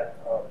person at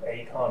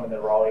AECOM in the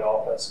Raleigh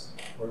office.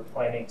 We're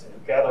planning to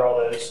gather all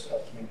those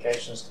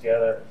communications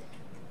together.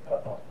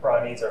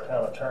 Brian Needs, our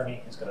town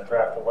attorney, is going to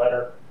draft a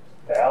letter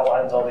that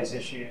outlines all these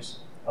issues.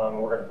 We're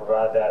going to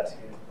provide that to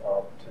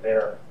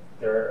their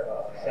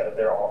head of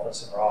their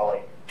office in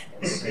Raleigh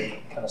and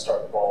kind of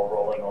start the ball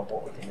rolling on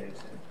what we can do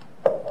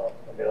to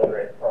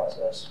ameliorate the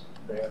process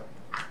there.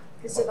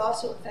 Has it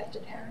also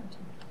affected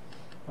Harrington?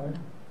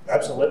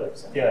 Absolutely.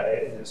 Yeah,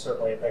 it has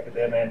certainly affected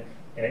them, and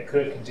it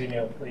could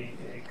continue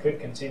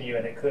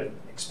and it could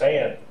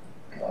expand.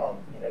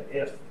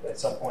 If at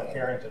some point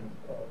Harrington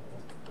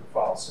would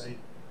file suit,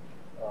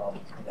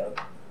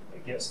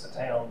 against the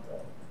town,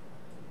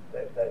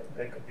 that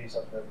could be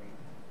something that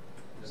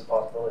is a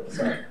possibility.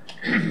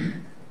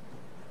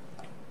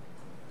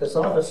 Because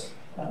some of us,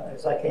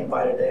 as I came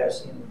by today, I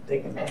seen them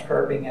digging the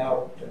curbing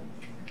out and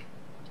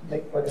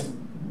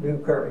putting new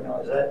curbing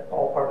on. Is that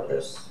all part of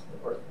this?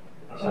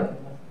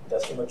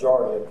 That's the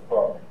majority of the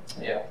problem.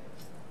 Yeah.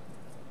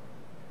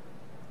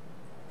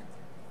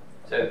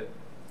 So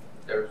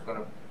there's going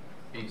to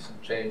be some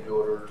change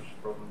orders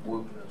from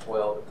Woburn as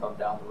well to come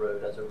down the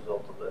road as a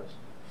result of this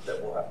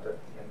that we'll have to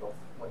handle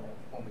when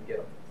we get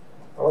them.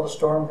 Are all the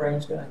storm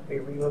drains going to be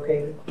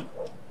relocated?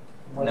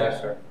 No,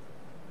 sir.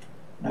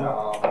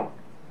 No.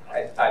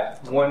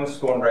 One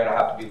storm drain will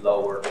have to be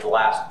lowered. The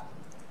last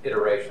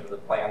iteration of the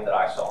plan that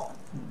I saw.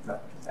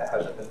 That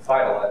hasn't been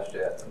finalized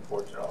yet,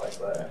 unfortunately,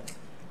 but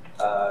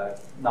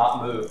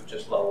not moved,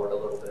 just lowered a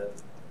little bit.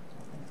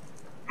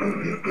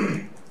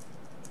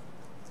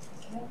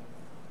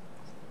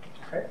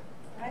 Okay.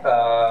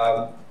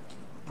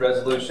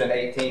 Resolution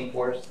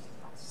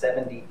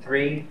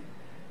 18473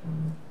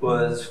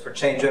 was for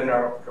change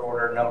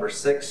order number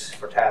 6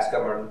 for task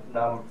order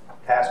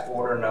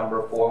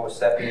number 4 with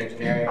SEPI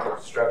Engineering for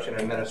construction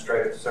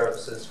administrative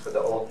services for the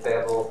Old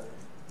Fayetteville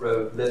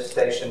Road Lift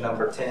Station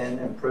number 10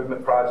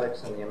 improvement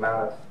projects in the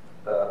amount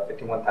of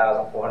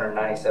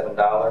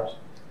 $51,497.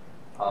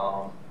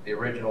 The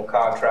original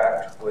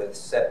contract with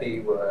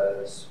SEPI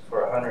was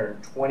for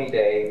 120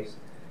 days.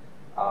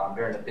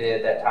 During the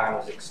bid, that time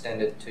was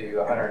extended to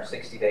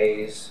 160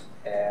 days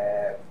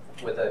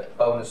with a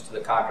bonus to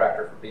the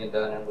contractor for being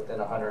done within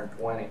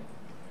 120.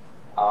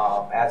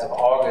 As of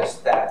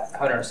August, that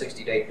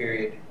 160-day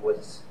period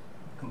was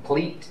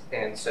complete,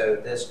 and so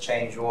this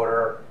change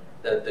order,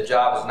 the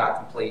job is not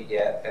complete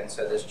yet, and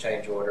so this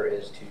change order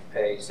is to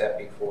pay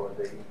SEPI for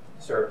the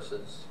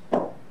services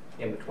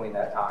in between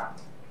that time.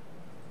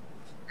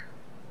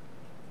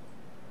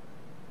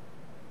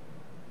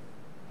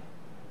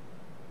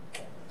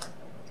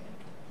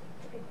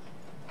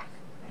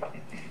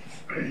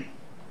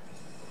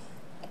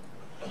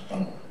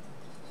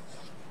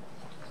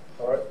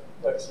 All right,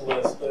 next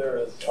list there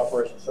is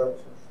operation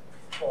services.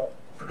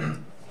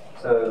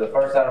 So the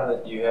first item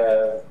that you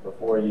have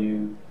before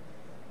you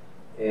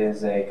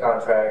is a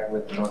contract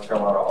with the North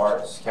Carolina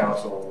Arts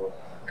Council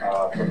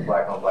for the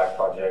Black on Black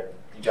project.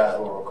 You guys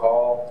will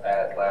recall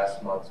at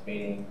last month's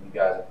meeting, you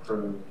guys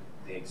approved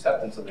the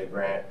acceptance of the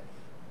grant.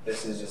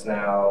 This is just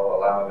now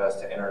allowing us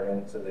to enter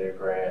into the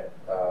grant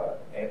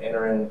and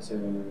enter into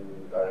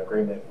an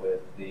agreement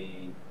with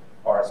the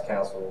Arts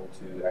Council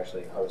to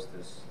actually host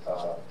this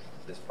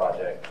this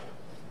project.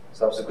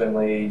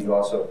 Subsequently, you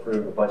also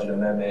approved a budget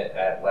amendment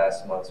at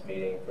last month's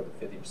meeting for the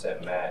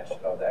 50% match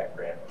of that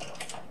grant.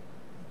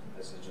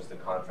 This is just a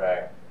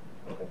contract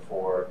moving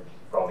forward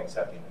from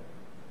accepting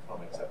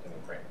the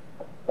grant.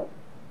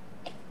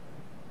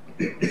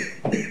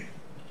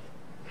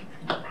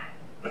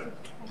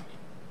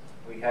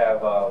 We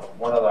have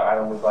one other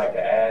item we'd like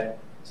to add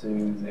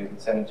to the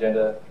consent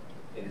agenda.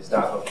 It is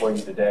not before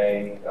you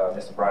today.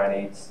 Mr.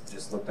 Brian Eads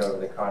just looked over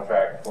the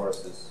contract for us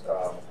this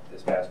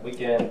past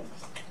weekend.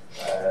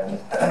 And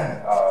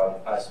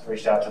I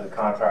reached out to the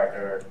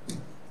contractor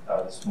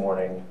this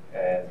morning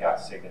and got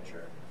the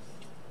signature.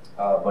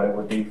 But it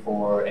would be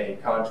for a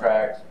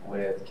contract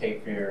with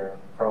Cape Fear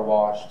Pro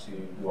Wash to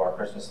do our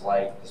Christmas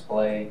light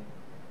display,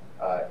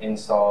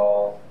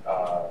 install,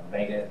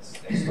 maintenance,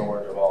 and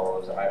storage of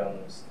all those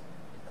items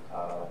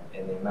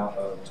in the amount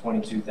of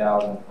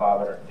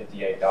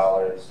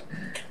 $22,558.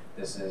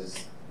 This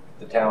is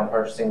the town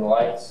purchasing the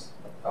lights.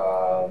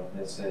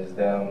 This is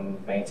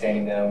them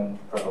maintaining them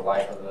for the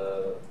life of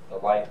the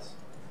lights.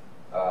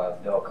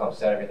 They'll come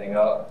set everything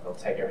up, they'll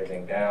take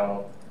everything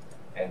down,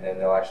 and then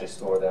they'll actually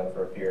store them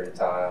for a period of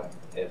time.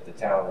 If the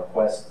town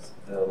requests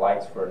the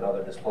lights for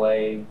another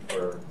display,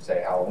 for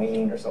say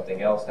Halloween or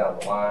something else down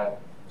the line,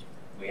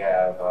 we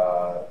have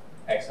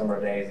X number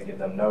of days to give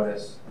them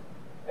notice,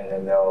 and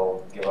then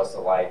they'll give us the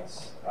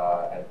lights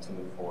and to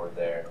move forward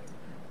there.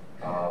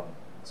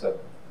 So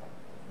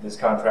this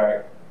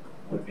contract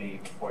would be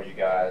before you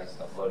guys,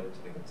 uploaded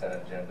to the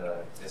consent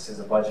agenda. This is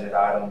a budgeted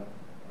item,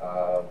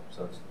 so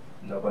it's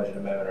no budget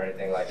amendment or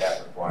anything like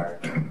that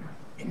required.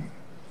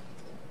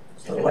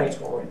 So the lights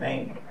will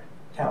remain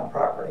town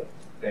property?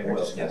 They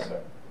will, yes,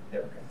 sir.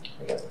 Yep. Okay.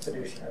 We got the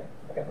fiduciary.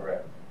 Okay.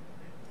 Correct.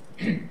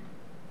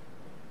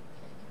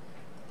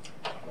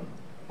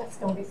 That's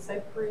gonna be so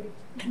pretty.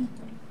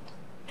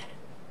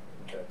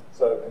 Okay.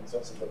 So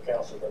consensus of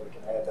council that we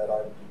can add that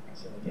item to the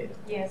consent agenda.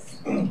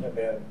 Yes. And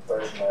then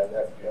Thursday night,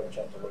 after you have a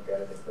chance to look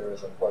at it, if there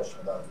is a question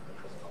about it, we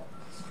can put it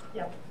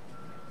Yep.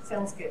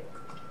 Sounds good.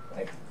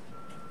 Thank you.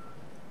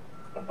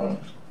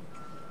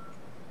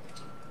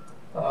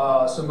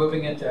 So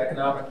moving into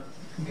economic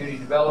community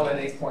development,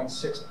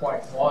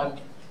 8.6.1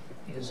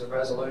 is a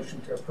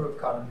resolution to approve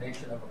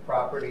condemnation of a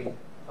property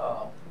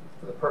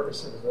for the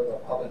purposes of a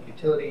public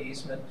utility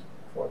easement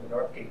for the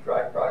Northgate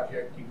Drive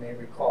project. You may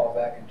recall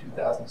back in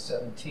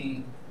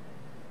 2017,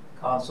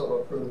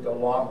 Council approved a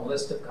long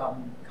list of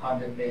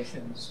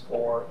condemnations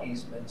for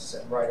easements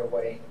and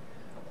right-of-way.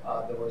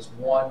 There was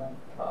one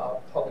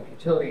public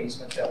utility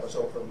easement that was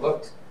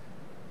overlooked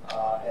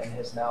and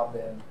has now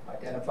been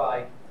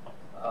identified.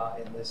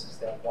 And this is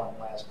that one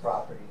last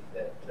property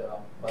that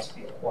must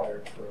be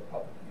acquired for a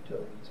public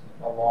utility easement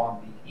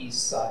along the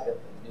east side of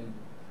the new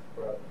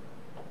road.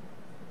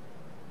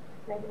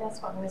 Maybe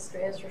that's why Mr.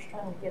 Ezra's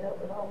trying to get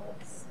up with all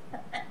this.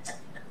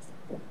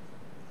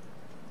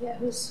 Yeah,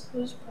 whose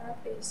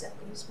property is that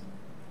easement?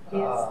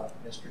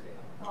 Mr. Dale.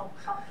 Oh,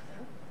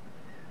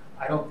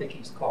 I don't think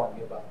he's calling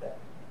you about that.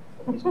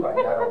 He's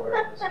probably not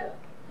aware of this yet.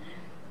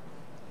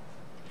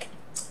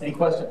 Any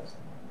questions?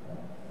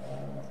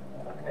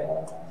 Okay.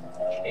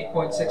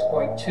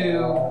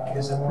 8.6.2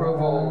 is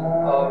approval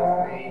of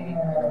an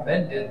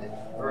amended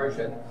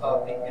version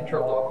of the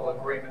interlocal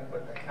agreement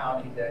with the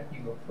county that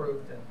you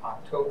approved in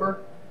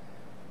October.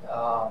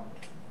 There's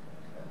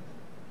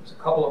a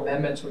couple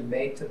amendments we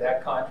made to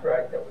that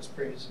contract that was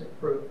previously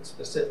approved.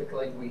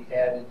 Specifically, we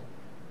added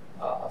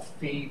a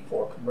fee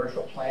for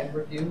commercial plan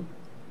review,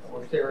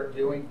 which they were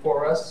doing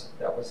for us.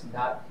 That was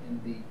not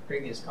in the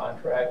previous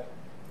contract.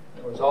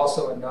 There was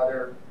also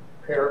another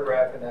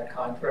paragraph in that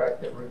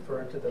contract that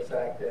referred to the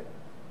fact that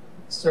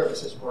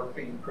services weren't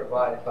being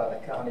provided by the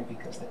county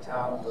because the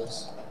town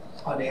was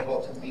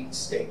unable to meet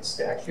state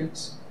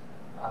statutes,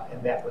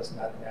 and that was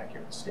not an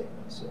accurate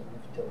statement, so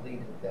we've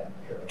deleted that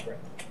paragraph.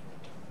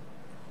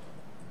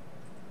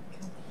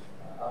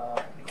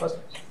 Any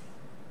questions?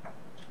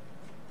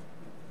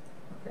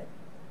 Okay.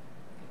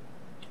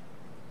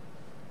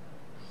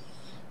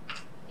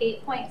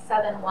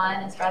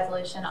 8.71 is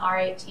resolution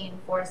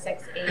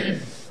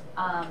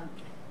R18468.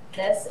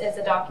 This is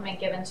a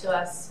document given to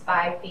us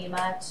by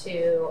FEMA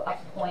to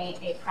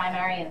appoint a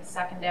primary and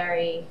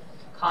secondary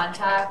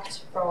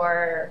contact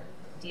for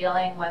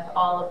dealing with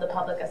all of the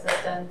public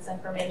assistance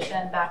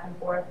information back and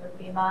forth with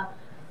FEMA.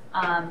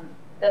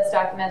 This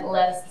document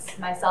lists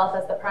myself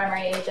as the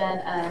primary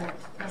agent and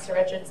Mr.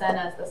 Richardson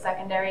as the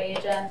secondary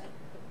agent.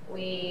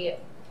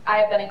 I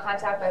have been in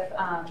contact with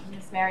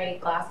Ms. Mary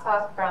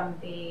Glasscock from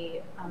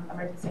the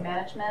Emergency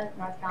Management,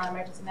 North Carolina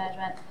Emergency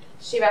Management.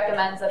 She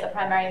recommends that the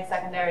primary and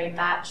secondary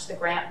match the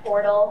grant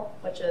portal,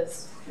 which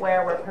is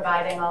where we're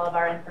providing all of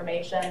our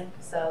information.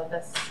 So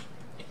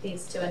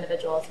these two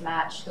individuals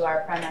match who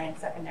our primary and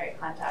secondary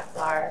contacts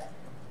are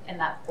in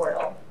that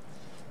portal.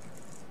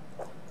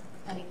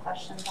 Any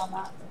questions on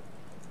that?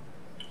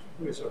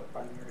 Who is our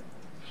primary?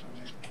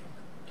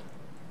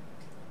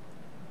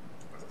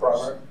 The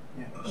primary?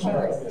 Yeah.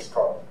 It's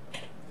Carl.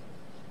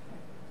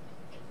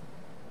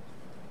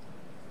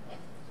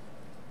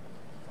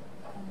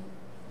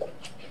 Um,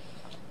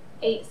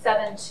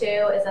 872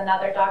 is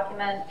another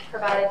document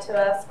provided to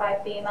us by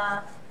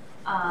FEMA.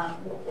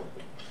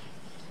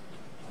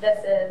 This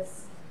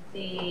is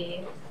the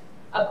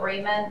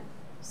agreement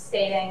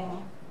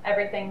stating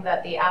everything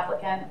that the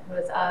applicant, who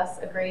is us,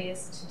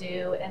 agrees to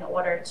do in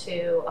order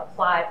to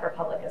apply for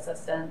public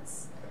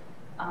assistance.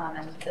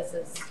 And this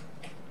is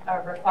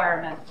a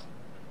requirement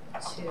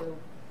to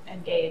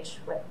engage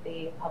with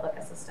the public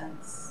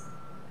assistance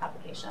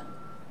application.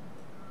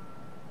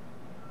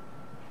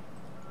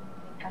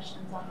 Any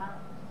questions on that?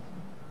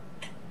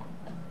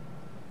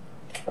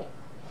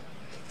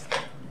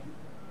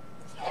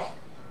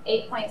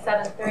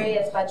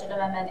 .73 is budget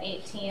amendment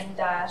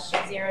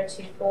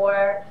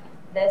 18-024.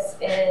 This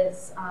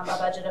is a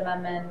budget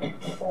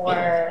amendment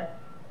for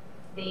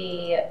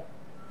the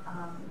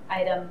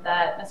item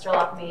that Mr.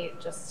 Lockmead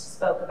just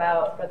spoke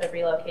about for the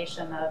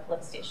relocation of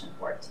lift station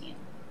 14.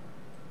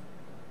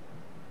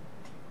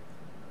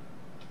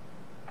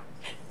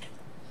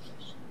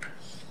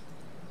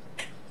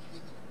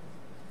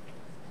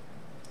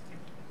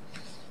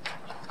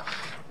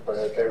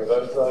 Everybody okay with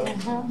those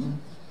items?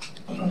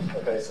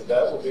 Okay, so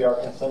that will be our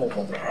consent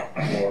agenda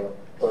for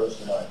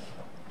Thursday night.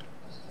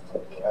 I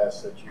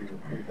ask that you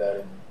approve that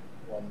in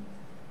one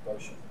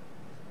motion.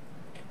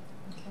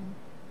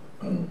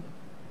 Okay.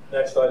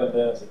 Next item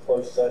then is a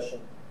closed session.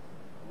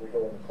 We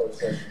go into closed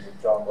session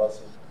with John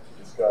Russell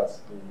to discuss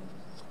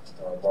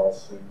the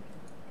lawsuit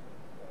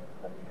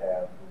that we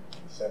have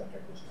with the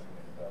Senator District.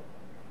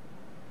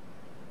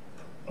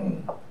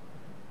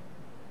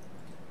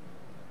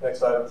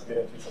 Next item is get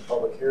into some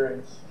public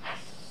hearings.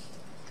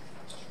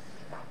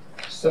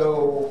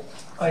 So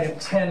item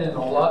 10 and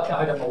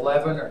item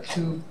 11 are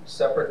two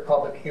separate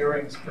public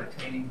hearings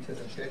pertaining to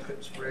the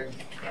Bishop's Ridge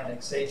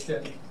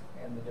annexation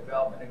and the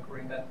development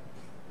agreement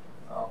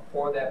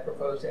for that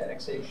proposed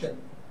annexation.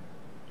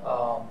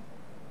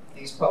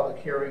 These public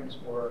hearings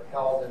were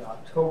held in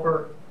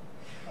October.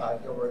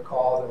 You'll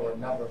recall there were a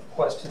number of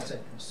questions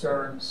and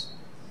concerns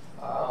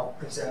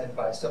presented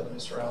by some of the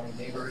surrounding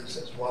neighbors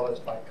as well as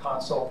by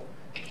council.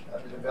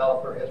 The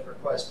developer has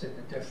requested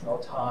additional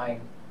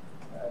time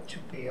to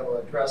be able to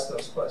address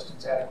those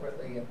questions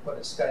adequately and put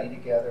a study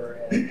together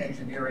and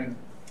engineering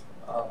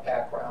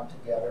background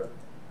together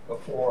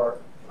before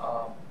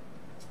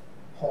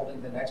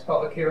holding the next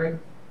public hearing.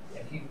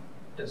 And he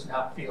does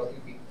not feel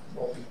he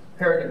will be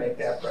prepared to make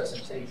that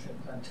presentation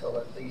until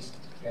at least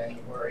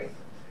January.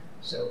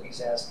 So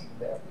he's asking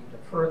that we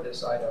defer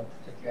this item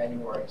to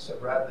January. So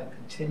rather than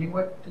continue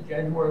it to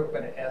January, we're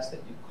going to ask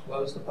that you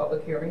close the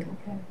public hearing,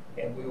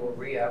 and we will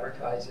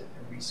re-advertise it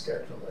and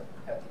reschedule it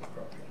at the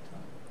appropriate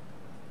time.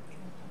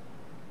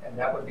 And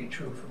that would be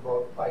true for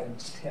both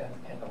items 10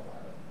 and 11.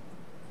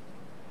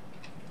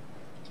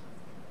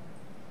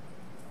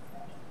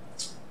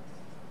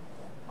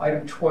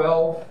 Item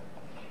 12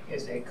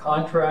 is a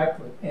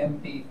contract with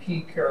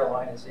MVP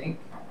Carolinas, Inc.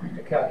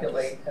 to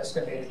calculate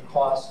estimated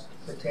costs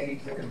pertaining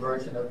to the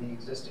conversion of the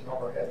existing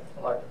overhead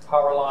electric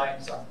power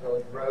lines on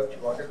Village Road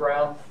to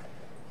underground.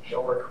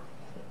 You'll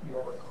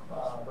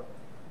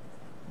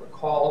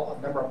recall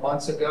a number of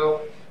months ago,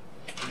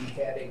 we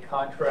had a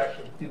contract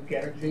with Duke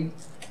Energy,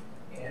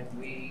 and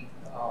we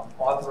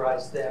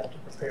authorized them to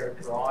prepare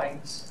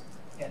drawings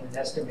and an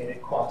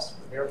estimated cost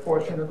for their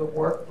portion of the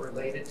work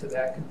related to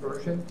that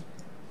conversion.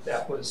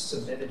 That was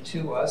submitted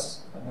to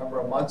us a number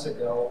of months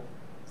ago,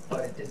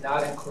 but it did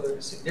not include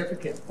a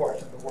significant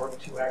portion of the work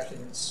to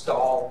actually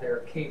install their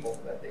cable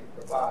that they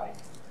provide,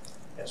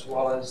 as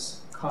well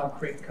as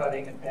concrete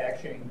cutting and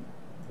patching,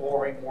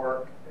 boring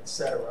work,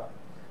 etc.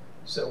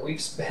 So we've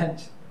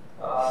spent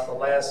the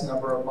last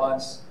number of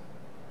months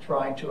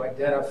trying to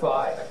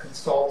identify a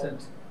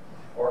consultant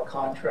or a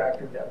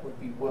contractor that would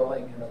be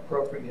willing and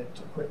appropriate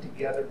to put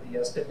together the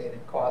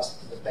estimated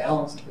cost for the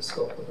balance of the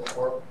scope of the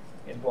work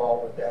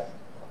involved with that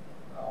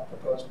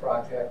proposed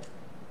project.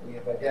 We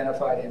have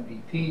identified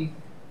MVP.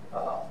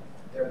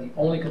 They're the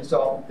only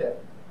consultant that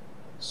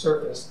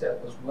surfaced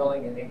that was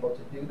willing and able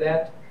to do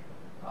that.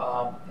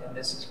 And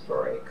this is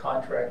for a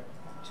contract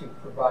to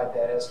provide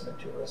that estimate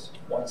to us.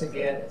 Once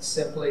again, it's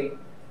simply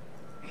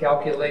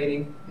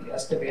calculating the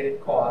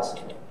estimated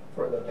cost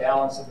for the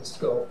balance of the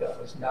scope that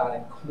was not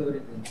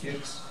included in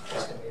Duke's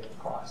estimated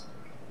cost.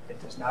 It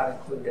does not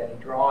include any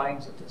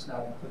drawings. It does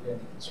not include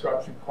any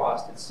construction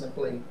cost. It's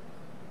simply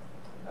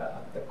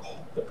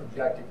the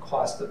projected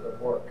cost of the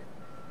work.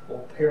 We'll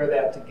pair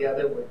that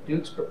together with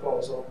Duke's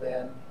proposal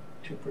then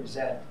to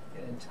present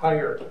an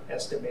entire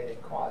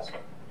estimated cost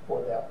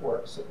for that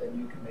work, so then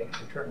you can make a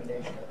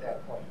determination at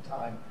that point in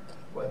time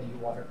whether you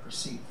want to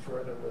proceed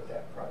further with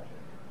that project.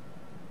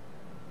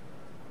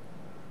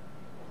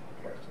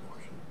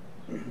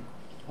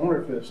 I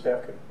wonder if the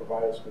staff could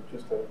provide us with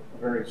just a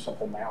very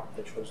simple map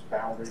that shows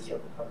boundaries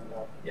that we're coming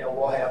up. Yeah,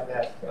 we'll have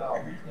that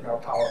in our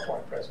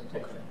PowerPoint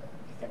presentation.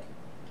 Thank you.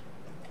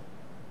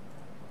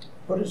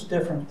 What is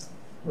different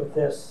with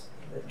this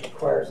that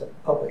requires a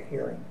public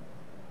hearing?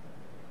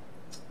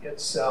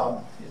 It's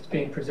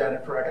being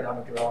presented for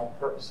economic development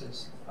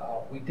purposes.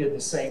 We did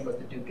the same with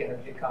the Duke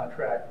Energy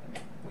contract.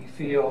 We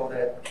feel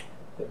that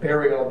the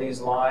burial of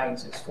these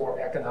lines is for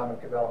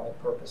economic development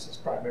purposes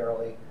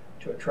primarily,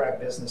 to attract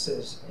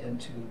businesses and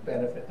to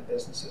benefit the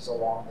businesses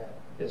along that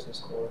business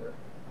corridor.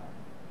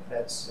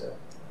 That's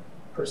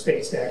per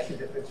state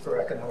statute. If it's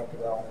for economic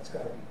development, it's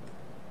got to be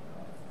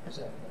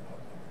presented.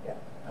 Yeah.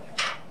 Okay.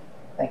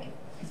 Thank you.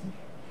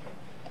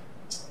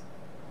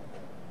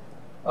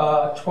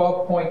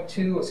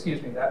 12.2,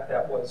 excuse me,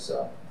 that was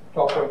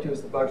 12.2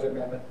 is the budget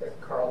amendment that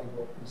Carly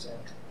will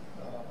present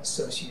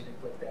associated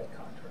with that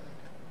contract.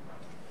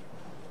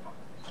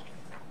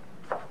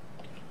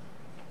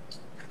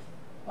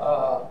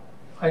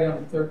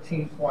 Item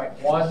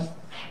 13.1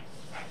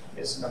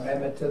 is an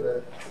amendment to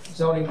the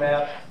zoning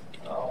map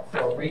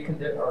for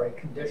a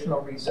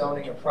conditional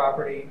rezoning of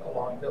property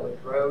along Village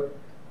Road.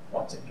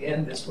 Once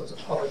again, this was a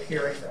public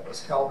hearing that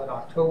was held in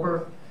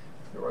October.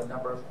 There were a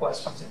number of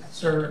questions and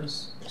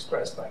concerns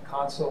expressed by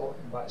council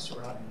and by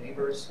surrounding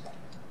neighbors.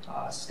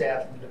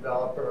 Staff and the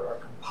developer are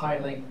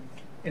compiling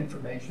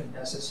information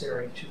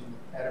necessary to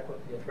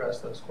adequately address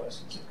those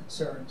questions and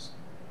concerns.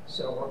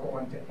 So we're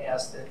going to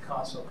ask that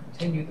council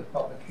continue the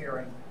public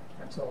hearing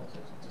until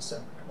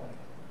December 20th,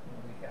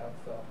 when we have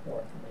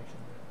more information.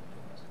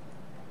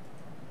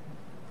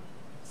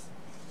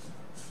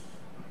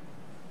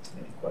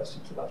 Any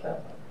questions about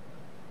that?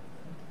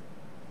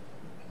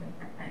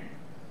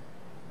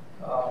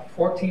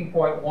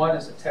 14.1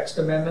 is a text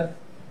amendment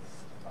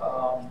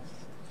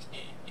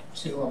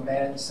to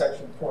amend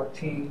section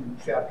 14,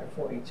 chapter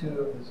 42 of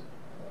the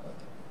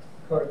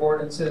Code of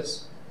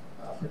Ordinances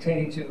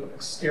pertaining to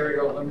exterior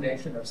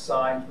illumination of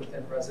signs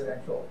within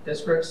residential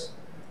districts.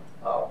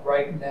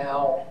 Right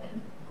now,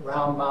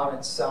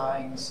 ground-mounted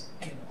signs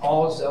in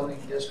all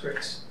zoning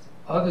districts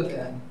other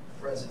than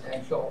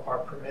residential are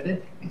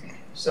permitted.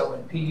 So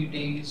in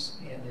PUDs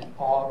and in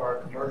all of our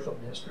commercial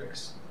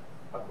districts,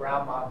 a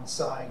ground-mounted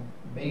sign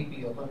may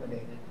be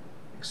illuminated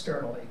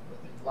externally with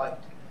a light.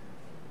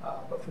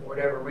 But for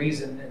whatever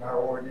reason in our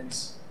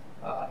ordinance,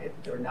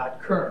 they're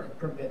not currently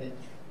permitted.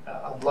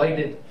 A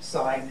lighted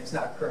sign is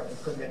not currently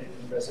permitted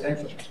in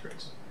residential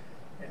districts.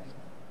 And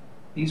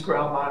these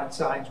ground-mounted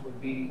signs would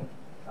be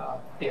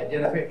the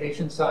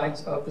identification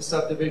signs of the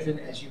subdivision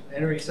as you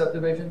enter a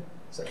subdivision,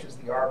 such as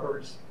the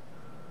arbors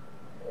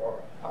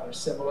or other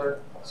similar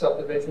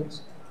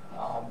subdivisions.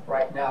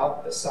 Right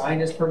now, the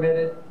sign is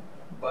permitted,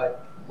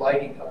 but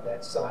lighting of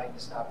that sign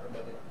is not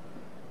permitted.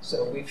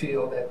 So we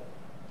feel that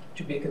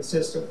to be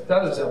consistent with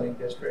other zoning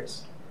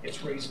districts,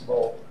 it's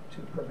reasonable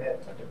to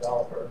permit a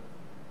developer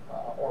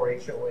or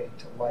HOA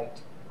to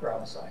light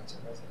ground signs in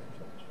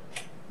residential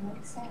districts.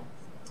 Makes sense.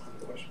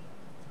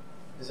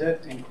 Does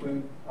that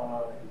include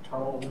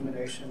internal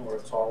illumination, or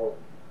it's all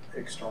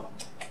external?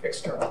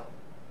 external.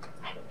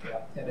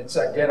 Yeah, and it's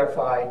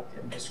identified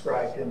and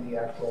described in the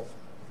actual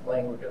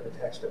language of the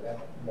text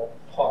amendment. And we'll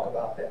talk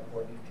about that in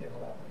more detail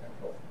about the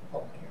actual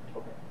public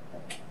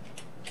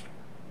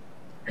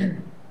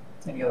hearing.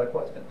 Any other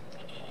questions?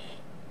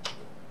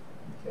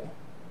 Okay.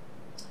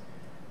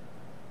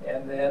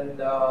 And then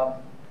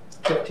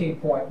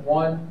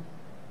 15.1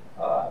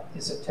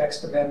 is a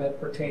text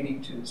amendment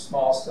pertaining to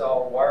small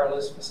cell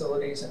wireless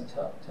facilities and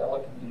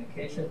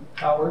telecommunication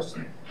towers.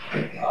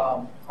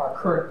 Our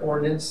current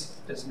ordinance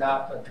does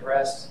not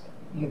address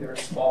either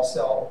small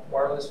cell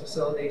wireless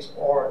facilities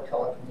or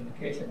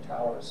telecommunication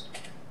towers.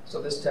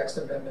 So this text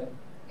amendment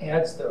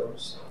adds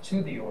those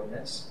to the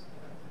ordinance.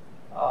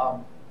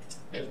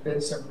 There's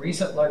been some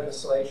recent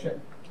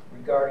legislation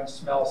regarding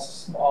small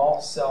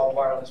cell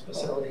wireless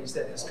facilities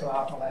that has come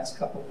out in the last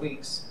couple of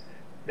weeks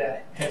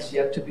that has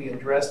yet to be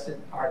addressed in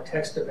our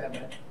text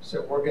amendment.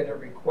 So we're going to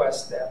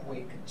request that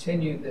we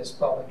continue this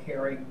public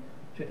hearing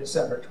to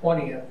December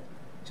 20th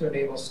to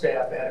enable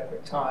staff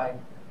adequate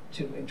time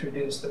to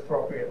introduce the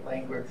appropriate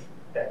language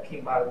that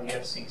came out of the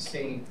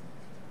FCC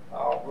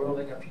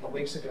ruling a few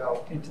weeks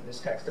ago into this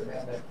text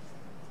amendment,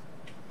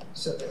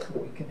 so that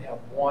we can have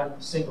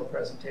one single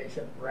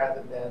presentation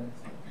rather than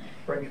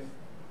bring it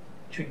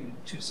to you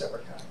two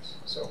separate times.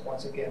 So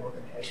once again, we're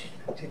going to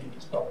continue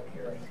this public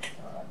hearing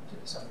to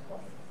December 20th.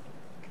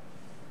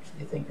 Do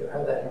you think you'll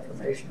have that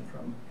information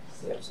from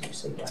the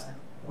FCC by now?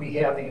 We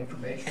have the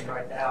information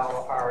right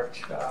now. Our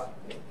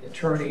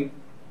attorney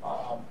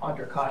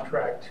under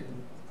contract to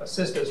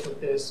assist us with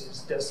this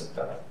is just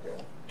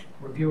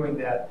reviewing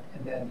that,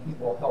 and then he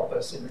will help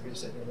us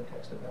introduce it in the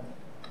text amendment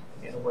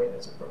in a way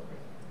that's appropriate.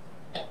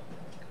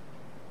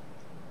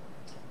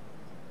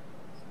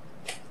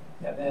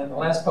 And then the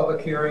last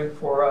public hearing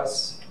for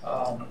us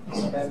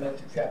is amendment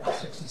to Chapter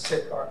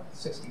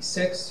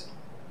 66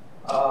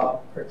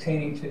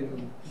 pertaining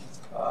to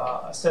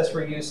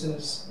accessory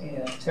uses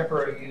and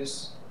temporary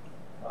use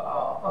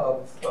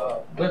of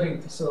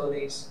living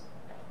facilities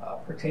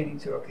pertaining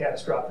to a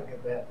catastrophic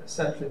event.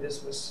 Essentially,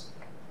 this was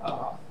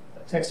a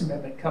text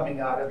amendment coming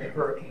out of the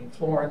Hurricane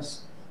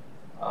Florence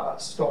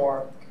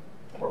storm,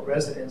 where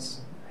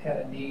residents had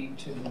a need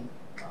to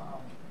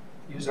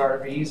use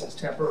RVs as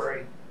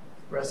temporary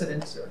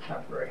residence or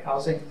temporary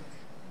housing.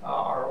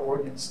 Our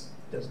ordinance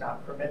does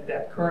not permit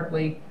that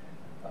currently.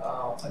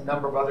 A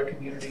number of other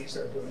communities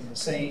are doing the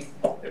same.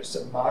 There's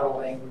some model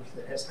language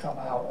that has come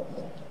out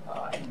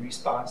in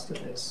response to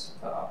this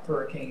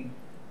hurricane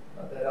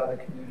that other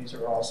communities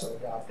are also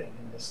adopting,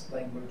 and this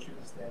language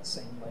is that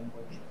same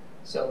language.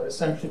 So it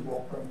essentially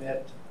will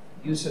permit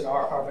use of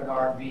an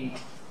RV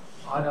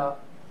on a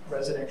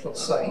residential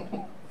site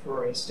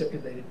for a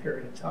stipulated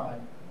period of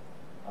time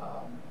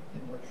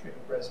in which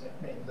a resident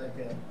may live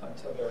in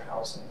until their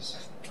house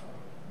is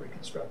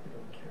reconstructed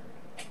or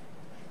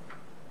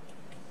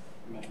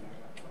repaired.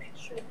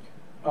 Sure.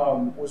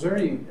 Was there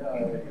any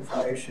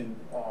information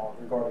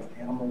regarding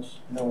animals?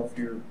 You know, if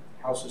your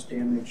house is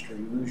damaged or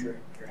you lose your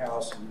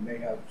house and you may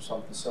have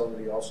some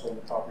facility also on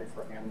the property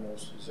for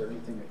animals, is there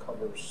anything that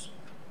covers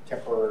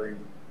temporary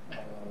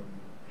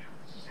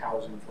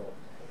housing for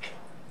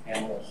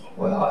animals?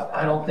 Well,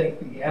 I don't think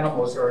the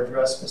animals are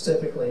addressed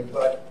specifically,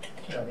 but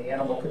you know, the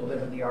animal could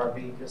live in the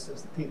RV just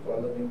as the people are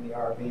living in the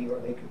RV, or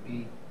they could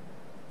be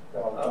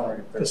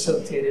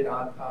facilitated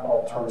on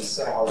alternative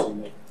site.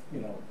 Housing that, you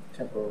know,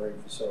 temporary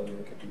facility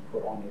that could be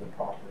put onto the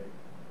property,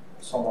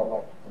 somewhat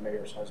like the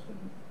mayor's husband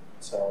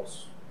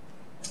sells,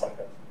 like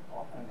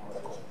an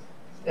article.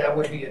 That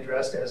would be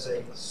addressed as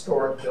a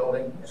stored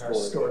building in our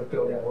stored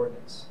building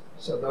ordinance.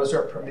 So those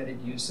are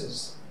permitted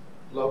uses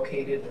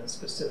located in a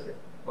specific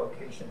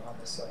location on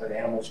the site. But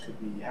animals could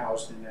be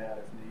housed in that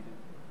if needed?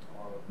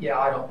 Or... Yeah,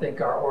 I don't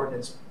think our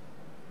ordinance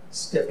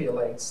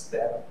stipulates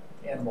that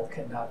an animal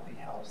cannot be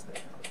housed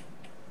there.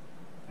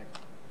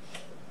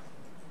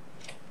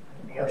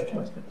 Any other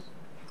questions?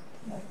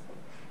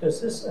 Does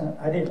this,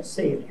 I didn't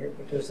see it here,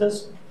 but does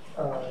this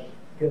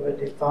give a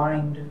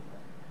defined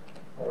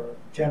or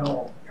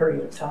general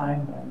period of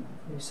time when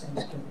these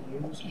things can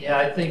be used? Yeah,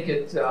 I think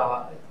it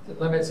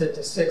limits it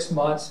to 6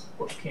 months,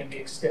 which can be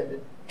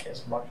extended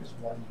as much as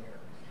 1 year.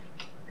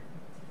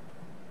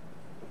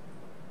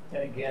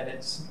 And again,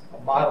 it's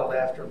modeled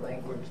after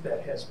language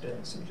that has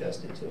been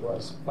suggested to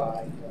us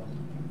by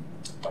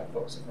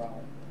folks in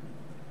Raleigh.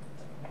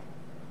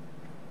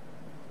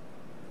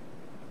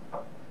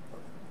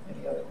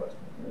 Any other questions?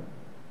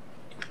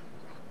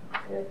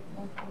 Good,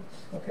 thank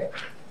you. Okay.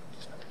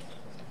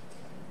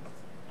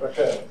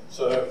 Okay,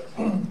 so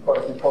quite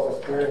a few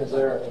public hearings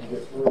there and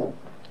get through.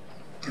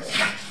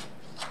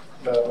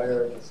 Madam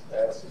Mayor, just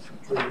ask that you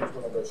treat each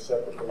one of those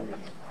separately and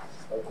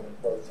open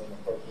and close them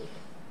appropriately.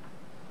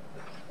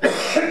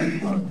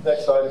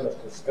 Next item is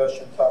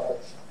discussion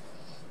topics.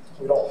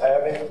 We don't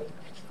have any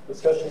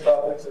discussion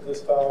topics at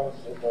this time.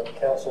 If the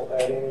council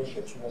had any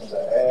that you wanted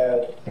to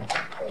add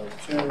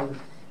to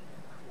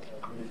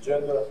the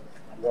agenda,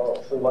 you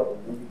all should like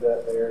to leave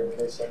that there in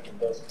case something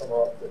does come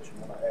up that you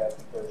want to add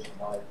to Thursday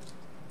night.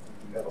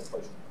 You have a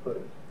place to put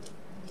it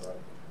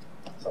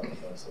if something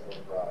else that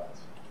will arise.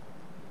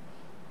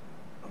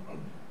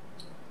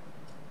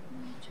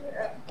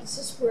 This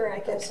is where I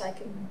guess I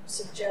can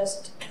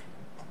suggest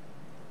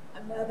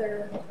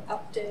another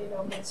update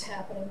on what's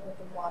happening with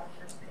the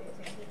Waterford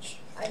paving, which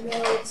I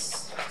know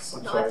it's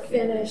not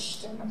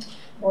finished and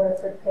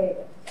Waterford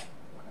paving.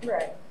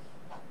 right.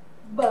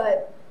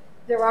 But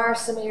there are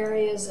some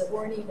areas that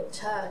weren't even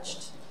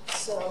touched,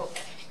 so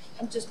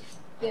I'm just,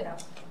 you know,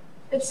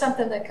 it's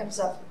something that comes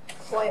up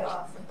quite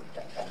often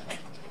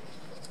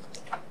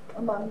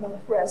among the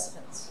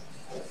residents.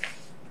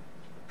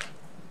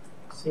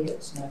 See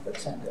it, snap it,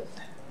 send it.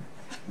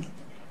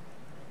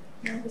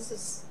 No, this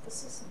is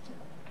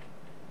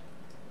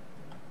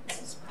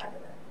part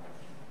of it.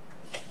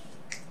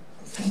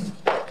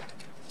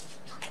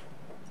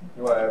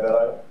 You want to add that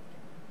item?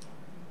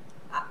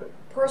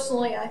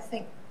 Personally, I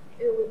think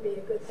it would be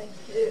a good thing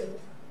to do. Is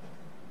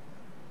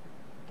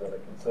that a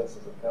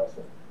consensus of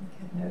council?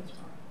 Okay, that's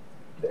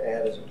fine. To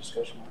add as a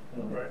discussion.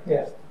 Right.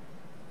 Yeah.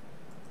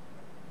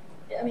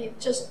 I mean,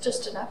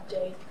 just an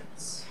update.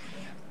 It's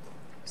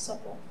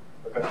simple.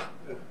 Okay.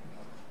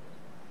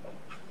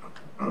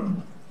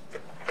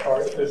 All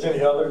right, if there's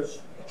any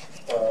others,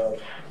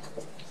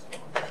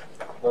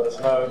 let us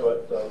know,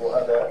 but we'll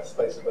have that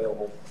space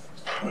available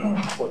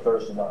for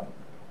Thursday night.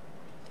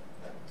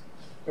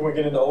 Then we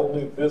get into old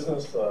new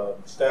business,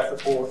 staff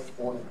reports,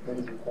 board and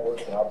committee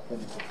reports, and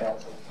opportunities for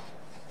council,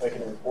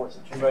 making reports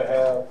that you may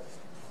have.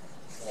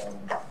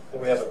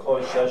 Then we have a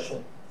closed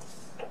session.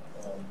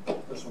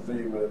 This will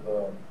be with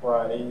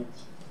Brian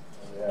Eads,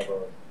 and we have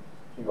a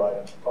few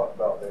items to talk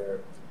about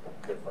there,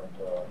 different.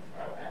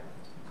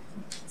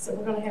 So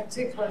we're gonna have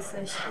 2 closed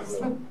sessions.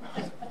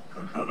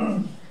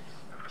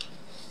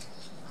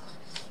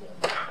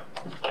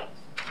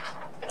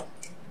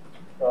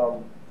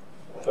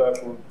 So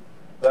after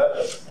that,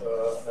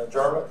 an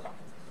adjournment,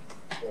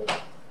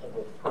 a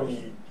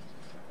pretty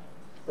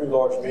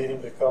large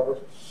meeting to cover.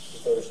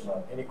 If there's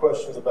none. Any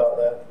questions about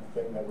that?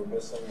 Anything that we're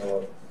missing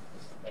or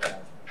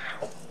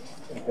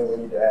anything we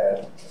need to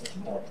add?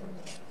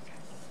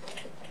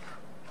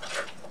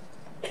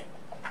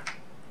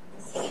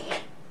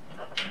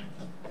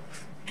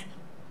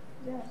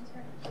 Yeah.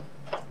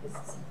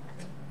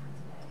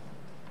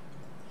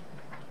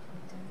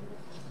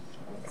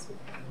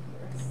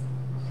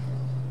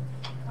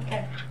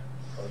 Okay.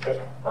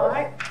 Okay. All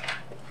right.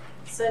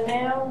 So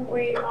now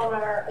on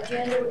our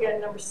agenda, we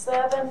got number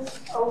 7,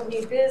 old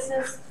new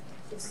business,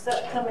 just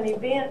upcoming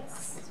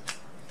events.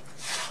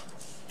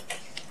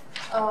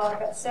 I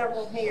got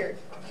several here.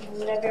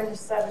 November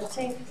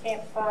 17th,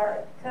 campfire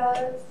at the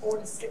Cove, 4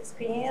 to 6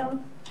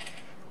 p.m.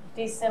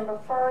 December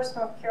 1st,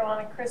 North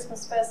Carolina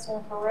Christmas Festival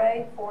and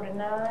Parade, 4 to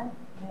 9,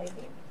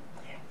 maybe.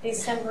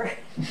 December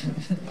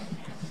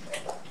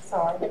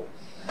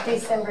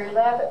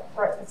 11th,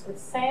 Breakfast with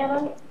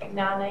Santa,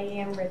 9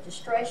 a.m.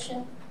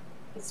 registration.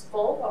 It's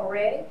full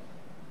already.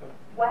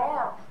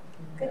 Wow,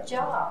 good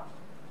job.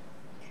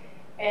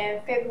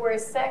 And February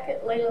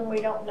 2nd, Leland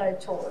We Don't Know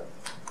tour.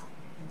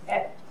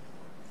 At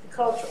the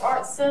Cultural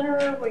Arts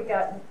Center, we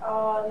got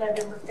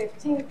November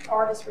 15th,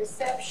 artist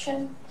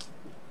reception.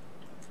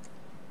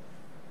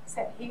 Is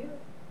that here?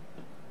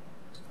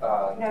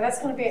 No, that's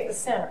going to be at the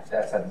center.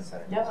 That's at the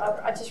center. No,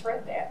 I just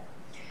read that.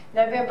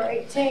 November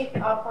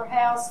 18th, Opera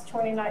House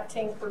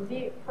 2019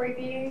 preview,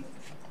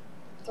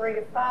 3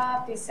 to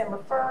 5. December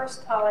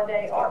 1st,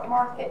 Holiday Art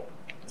Market,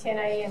 10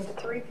 a.m. to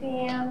 3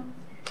 p.m.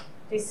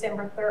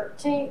 December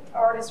 13th,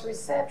 Artist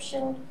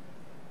Reception.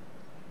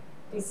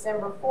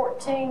 December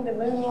 14th, the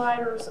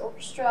Moonlighters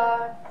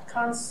Orchestra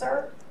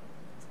Concert.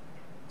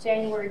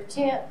 January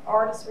 10th,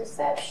 Artist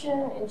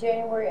Reception. And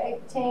January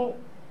 18th,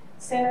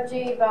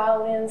 Synergy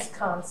Violins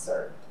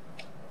Concert.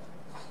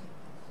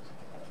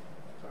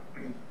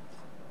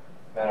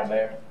 Madam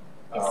Mayor?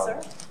 Yes,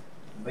 sir.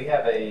 We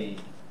have a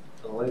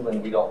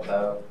Leland We Don't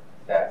Know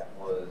that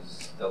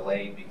was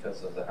delayed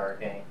because of the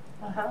hurricane.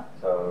 Uh-huh.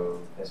 So,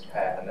 Ms.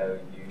 Pat, I know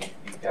you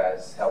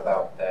guys help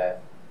out with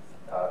that.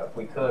 If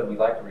we could, we'd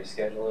like to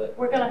reschedule it.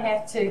 We're going to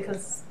have to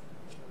because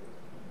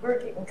we're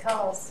getting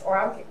calls, or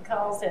I'm getting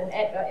calls in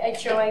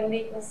HOA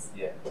meetings.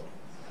 Yeah.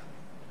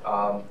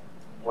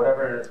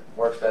 Whatever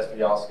works best for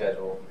y'all's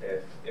schedule.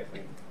 If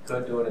we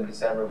could do it in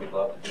December, we'd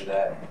love to do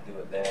that, do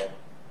it then.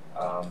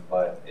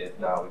 But if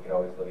not, we can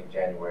always look at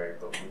January.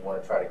 But we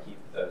want to try to keep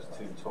those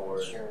 2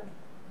 tours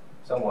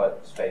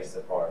somewhat spaced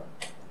apart.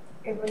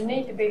 It would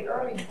need to be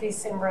early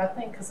December, I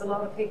think, because a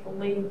lot of people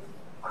leave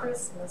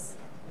Christmas.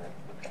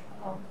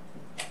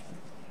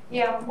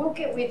 Yeah, we'll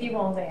get with you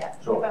on that.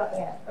 Sure. About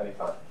that. That'd be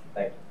fine.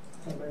 Thank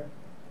you. Hey, Mayor,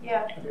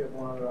 Yeah. I do have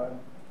one other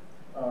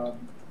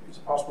item. Is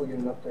it possible to get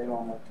an update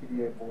on the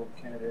TDA board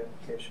candidate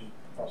application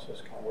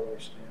process, kind of where we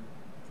stand?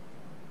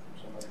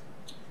 Somebody.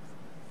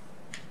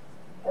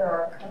 There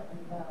are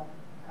currently no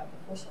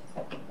applications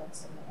that have been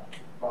submitted.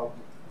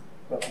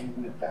 But we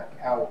went back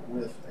out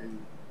with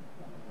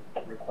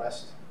a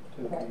request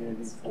to the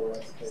community for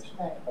application.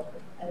 Right. Okay.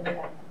 And we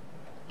have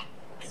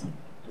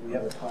Do we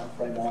have a time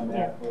frame on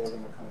that, where we're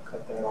going to kind of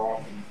cut that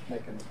off and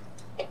make an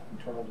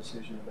internal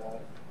decision about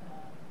it?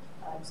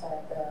 I'm sorry,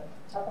 at the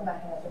top of my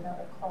head, I did not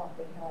recall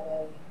if we had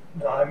a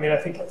No, I mean, I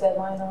think, A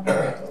deadline on it,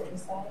 what you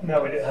say?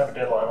 no, we didn't have a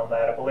deadline on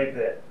that. I believe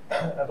that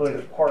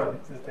part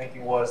of the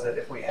thinking was that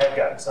if we had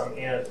gotten some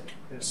in, it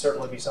would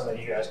certainly be something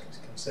you guys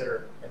could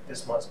consider at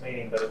this month's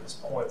meeting, but at this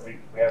point, we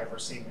haven't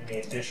received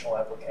any additional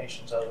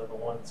applications other than the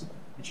ones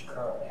that you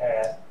currently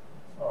had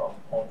on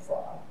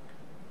file.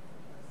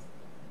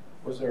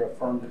 Was there a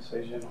firm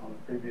decision on the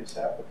previous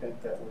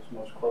applicant that was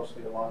most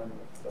closely aligned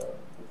with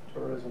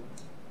tourism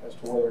as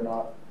to whether or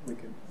not we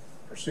could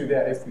pursue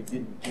that if we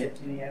didn't get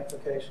any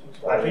applications?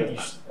 I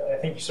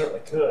think you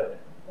certainly could.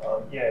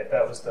 Yeah, if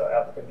that was the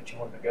applicant that you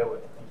wanted to go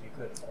with, I think you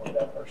could appoint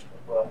that person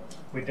as well.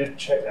 We did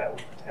check that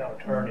with the town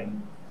attorney.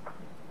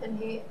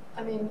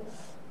 And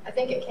I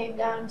think it came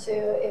down to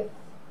if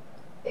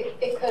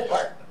it could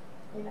work,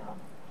 you know.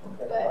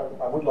 Okay.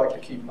 I would like to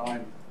keep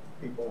 9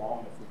 people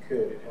on if we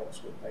could. It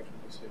helps with making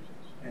decisions.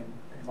 And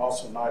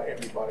also not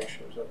everybody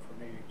shows up for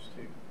meetings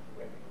too.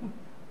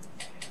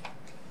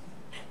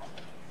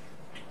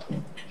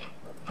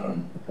 I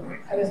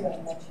was going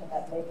to mention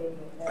that maybe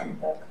the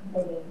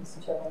committees,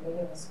 general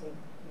meetings, you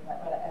might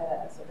want to add it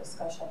as a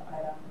discussion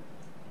item.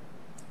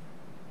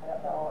 I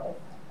don't know if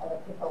other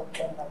people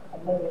within the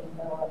committee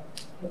know of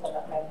people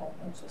that might have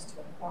interest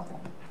in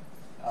applying.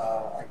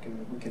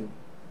 We can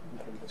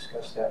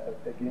discuss that, but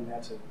again,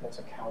 that's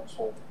a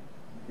council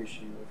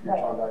issue. If you're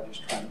Right. talking about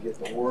just trying to get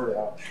the word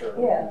out, sure.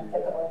 we Yeah, can do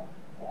get the that. word,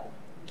 yeah.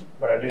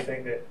 But I do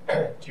think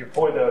that, to your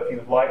point though, if you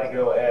would like to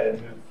go ahead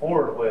and move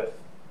forward with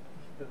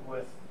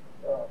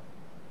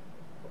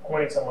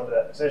appointing someone to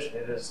that position,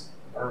 it is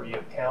the purview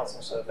of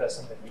council. So if that's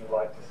something you would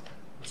like to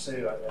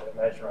pursue, I'd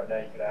imagine right now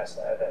you could ask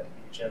to add that to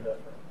the agenda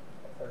for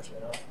Thursday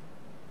night.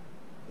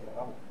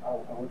 Yeah, I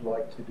would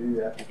like to do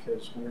that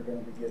because we're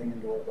going to be getting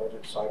into our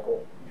budget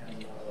cycle,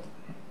 and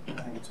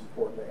I think it's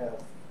important to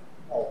have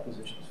all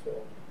positions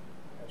filled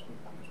as we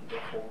go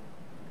forward.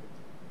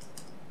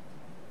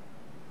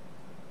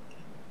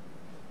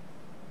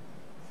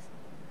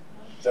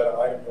 Is that an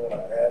item you want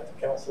to add to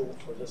council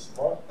for this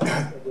month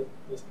at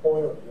this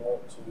point, or do you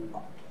want to?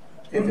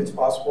 If it's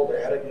possible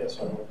to add it, yes,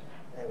 I would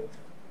add it.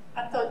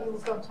 I thought you were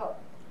going to talk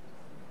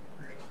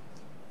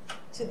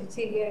to the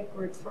TDA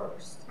group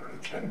first.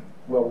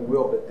 Well, we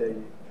will, but if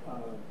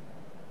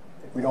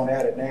we don't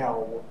add it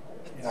now,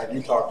 and I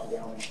do talk to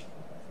them,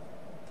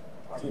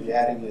 I'll be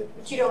adding it.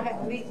 But you don't have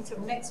a meeting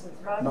until next week,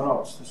 right? No,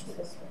 it's this week.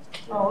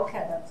 Oh,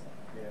 okay.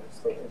 Yeah, it's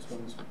going this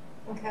week.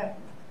 Okay.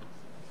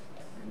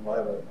 And we'll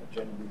have an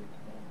agenda meeting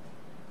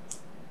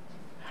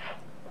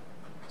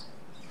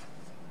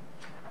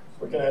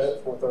We can add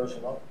it for Thursday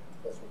night.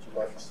 That's what you'd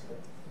like us to do.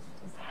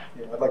 tomorrow.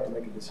 Yeah, I'd like to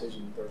make a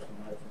decision Thursday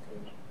night if we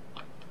could.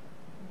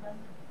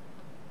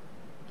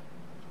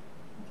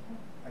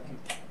 Thank you.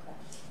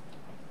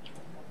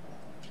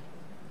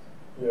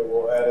 Yeah,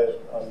 we'll add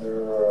it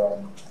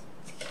under,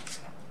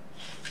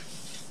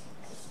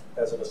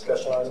 as a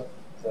discussion item.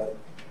 Is that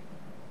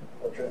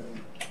what you're?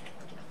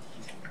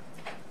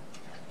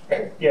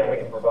 Yeah, we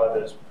can provide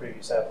those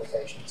previous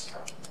applications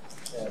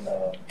and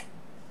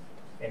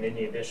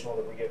any additional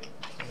that we get.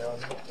 And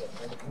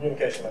the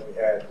communication that we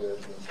had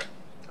with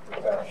the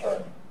town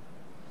attorney.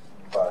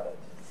 Friday.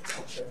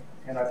 Okay.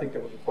 And I think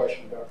there was a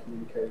question about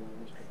communicating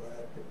with Mr.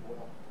 Braddock as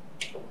well,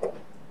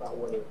 about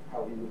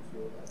how he would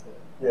feel about that.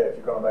 Yeah, if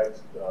you're going to make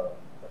a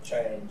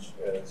change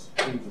as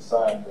he's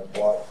assigned the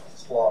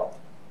slot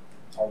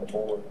on the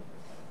board,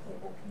 we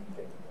will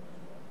communicate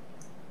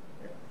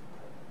with him.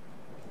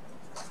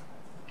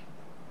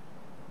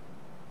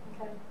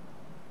 Okay.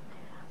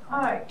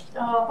 All right,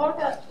 what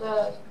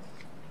about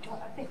I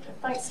think the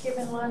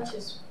Thanksgiving lunch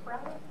is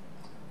Friday?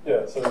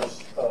 Yeah, so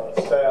there's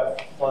staff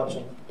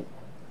luncheon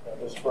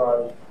this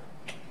Friday,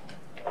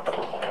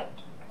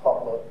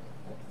 potluck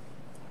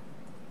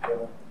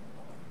dinner.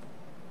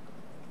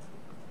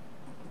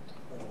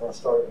 We're going to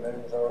start at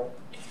noon, is that right?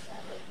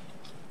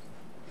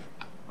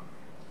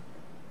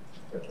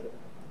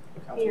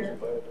 Here.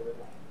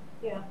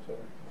 Yeah.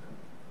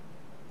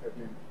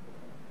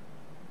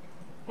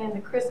 And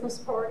the Christmas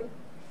party?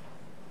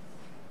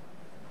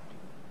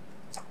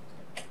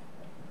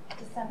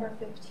 December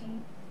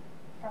 15th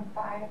from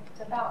 5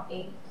 to about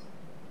 8.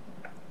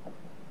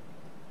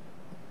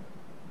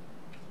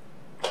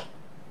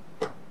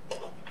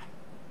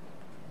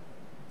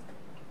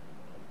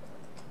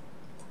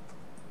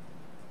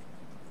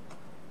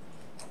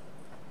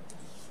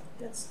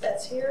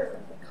 That's here or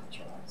the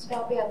Cultural Arts?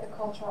 That'll be at the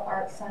Cultural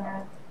Arts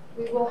Center.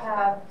 We will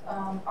have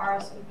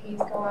RSVPs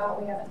go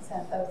out. We haven't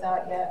sent those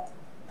out yet.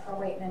 We're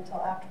waiting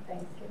until after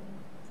Thanksgiving.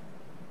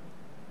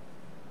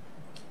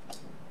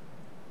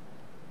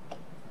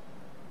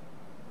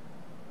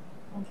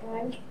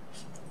 Okay.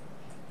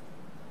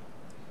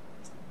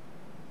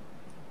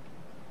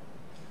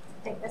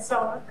 I think that's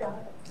all I've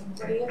got.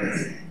 Anybody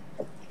else?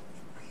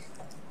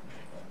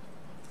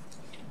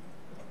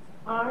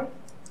 All right.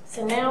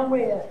 So now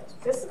we're at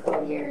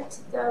fiscal year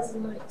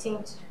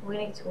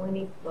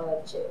 2019-2020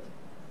 budget.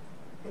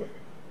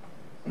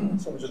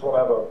 So we just want to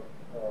have a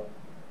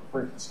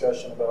brief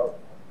discussion about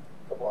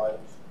a couple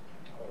items.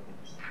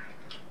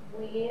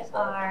 We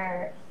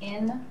are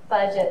in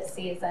budget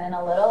season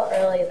a little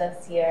early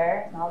this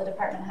year, and all the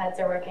department heads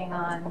are working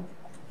on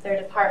their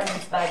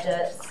department's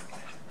budgets.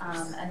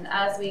 And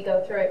as we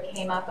go through, it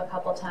came up a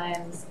couple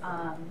times.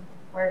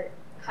 We're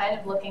kind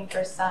of looking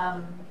for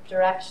some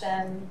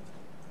direction,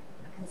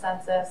 a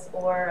consensus,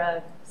 or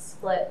a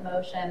split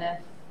motion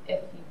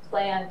if you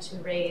plan to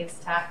raise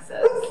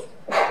taxes.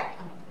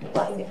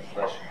 Bless you.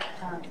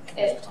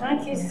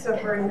 Thank you so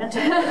very much.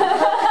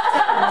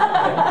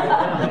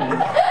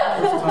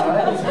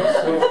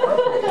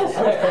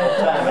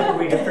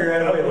 We can figure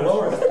out a way to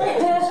lower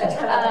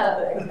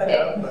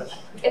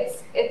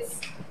It's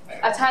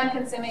a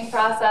time-consuming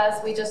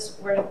process.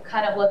 We're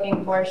kind of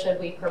looking for, should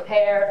we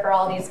prepare for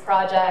all these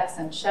projects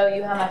and show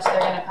you how much they're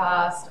going to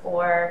cost,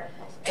 or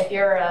if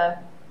you're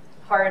a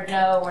hard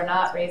no, we're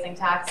not raising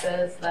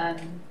taxes,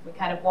 then we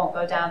kind of won't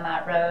go down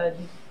that road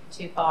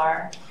too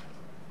far.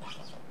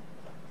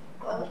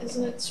 Well,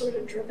 isn't it sort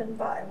of driven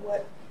by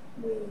what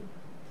we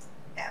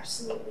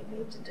absolutely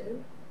need to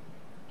do?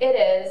 It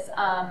is.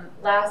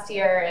 Last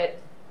year,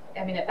 it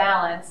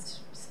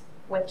balanced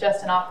with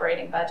just an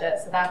operating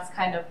budget. So that's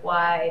kind of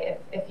why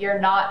if you're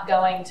not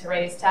going to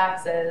raise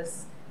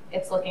taxes,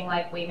 it's looking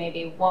like we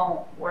maybe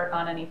won't work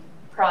on any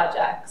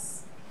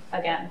projects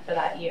again for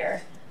that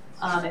year.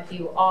 If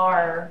you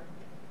are,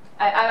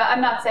 I'm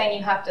not saying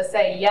you have to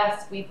say,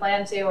 yes, we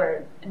plan to,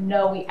 or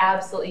no, we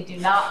absolutely do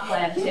not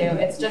plan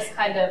to. It's just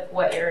kind of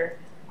what you're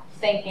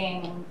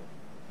thinking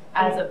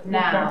as of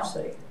now.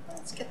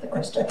 Let's get the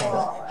crystal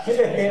ball.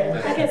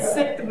 I get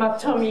sick to my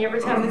tummy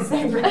every time they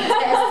say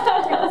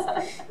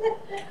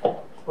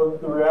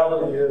But the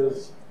reality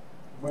is,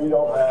 we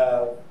don't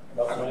have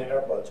enough money in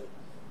our budget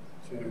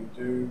to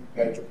do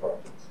major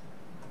projects.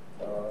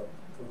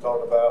 We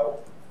talked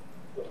about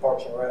the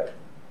Parks and Rec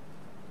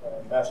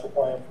master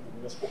plan for the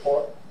municipal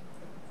park.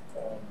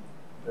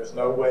 There's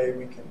no way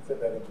we can fit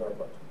that into our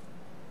budget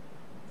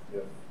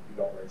if we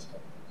don't raise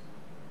taxes.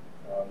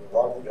 A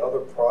lot of the other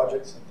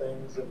projects and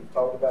things that we've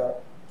talked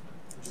about,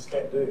 we just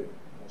can't do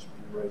unless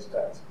we raise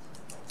taxes.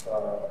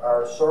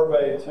 Our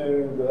survey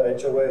to the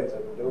HOAs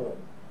that we're doing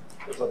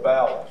is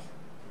about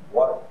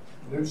what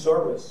new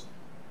service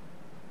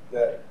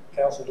that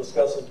council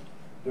discusses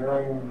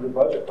during the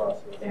budget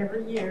process.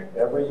 every year.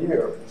 Every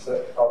year, we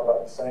talk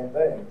about the same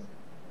things.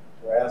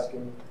 We're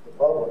asking the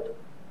public,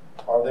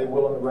 are they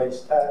willing to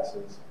raise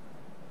taxes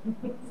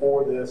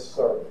for this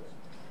service?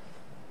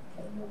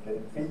 And we're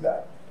getting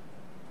feedback.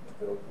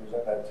 They'll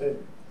present that to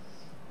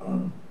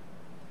you.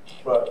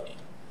 But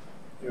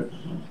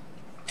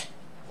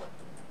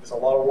it's a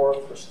lot of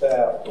work for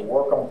staff to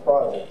work on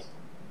projects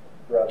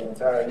throughout the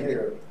entire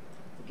year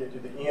to get to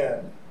the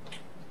end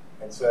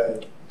and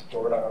say,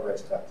 well, we're not going to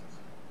raise taxes.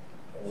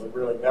 And we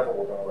really never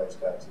were going to raise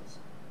taxes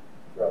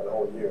throughout the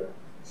whole year.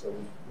 So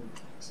we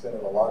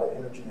spending a lot of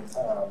energy and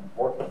time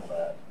working on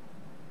that.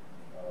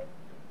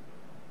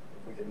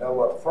 If we can know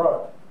up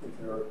front, if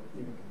you're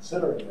even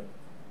considering it,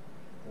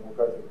 then we'll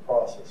go through the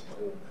process of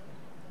doing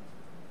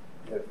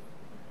it. If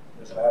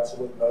there's an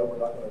absolute no, we're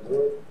not going to do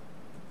it,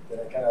 then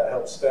it kind of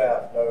helps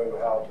staff know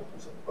how to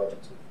present the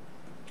budget to you.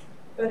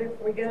 But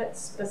if we got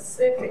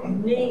specific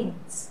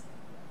needs,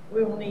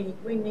 we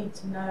need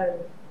to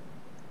know.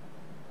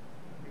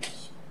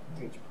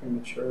 It's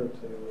premature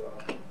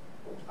to,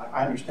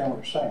 I understand what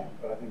you're saying,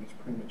 but I think it's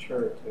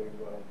premature to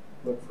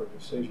look for a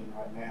decision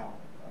right now.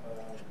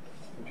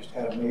 We just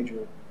had a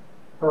major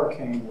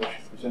hurricane which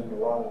presented a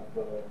lot of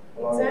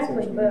things we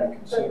need to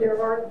consider. But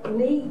there are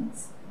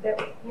needs that,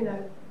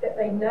 that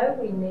they know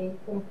we need.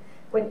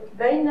 When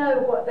they know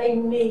what they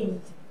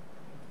need,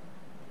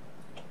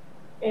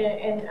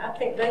 and I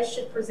think they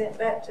should present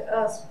that to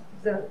us,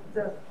 the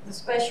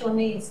special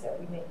needs that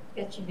you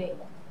need.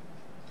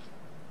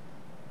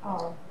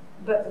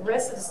 But the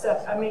rest of the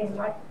stuff,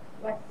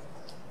 like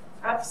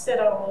I've said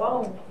all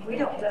along, we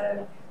don't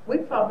know. We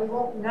probably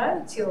won't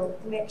know till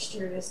next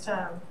year this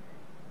time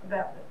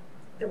about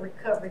the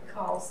recovery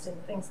cost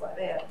and things like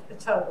that, the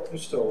total.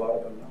 There's still a lot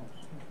of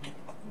unknowns.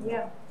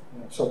 Yeah.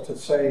 So to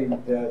say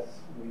that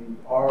we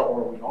are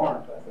or we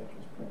aren't, I think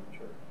is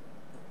premature.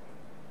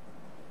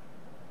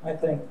 I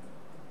think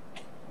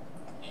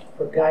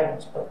for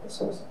guidance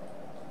purposes,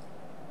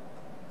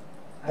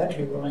 I'd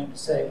be willing to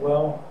say,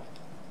 well,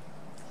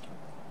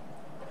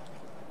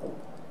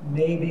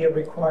 maybe a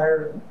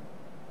required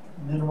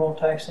minimal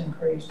tax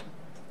increase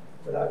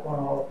without going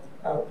all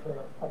out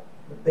for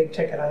the big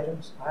ticket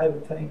items. I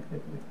would think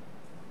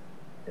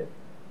that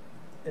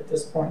at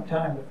this point in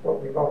time, with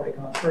what we've already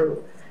gone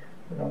through,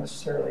 we don't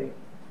necessarily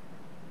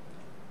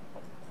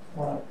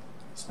want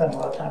to spend a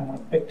lot of time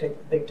on big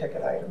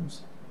ticket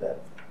items that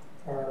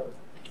are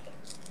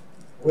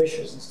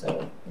wishes instead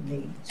of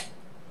needs.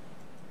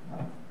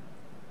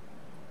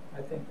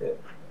 I think that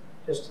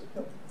just,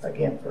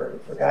 again, for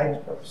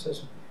guidance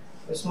purposes,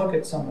 let's look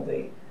at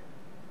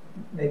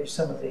maybe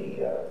some of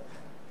the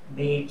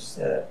needs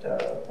that,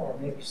 or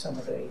maybe some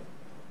of the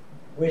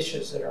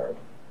wishes that are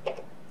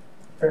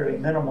fairly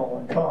minimal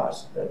in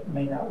cost that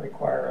may not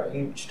require a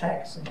huge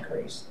tax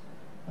increase.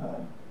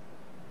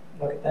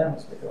 Look at them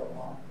as we go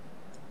along.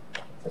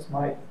 That's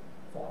my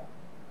thought.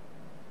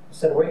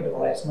 Instead of waiting till the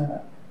last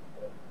minute.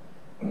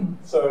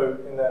 So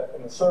in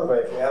the survey,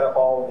 if you add up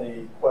all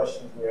the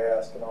questions we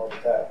asked and all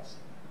the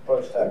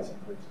post-tax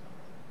increases,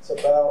 it's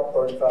about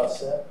 35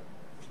 cents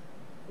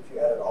if you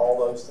added all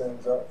those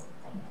things up.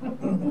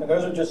 And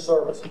those are just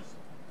services.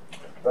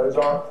 Those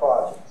aren't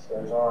projects.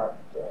 Those aren't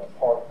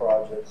park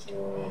projects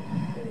or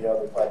any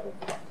other type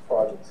of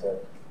projects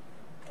that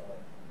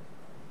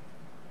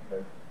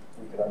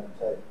we could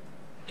undertake.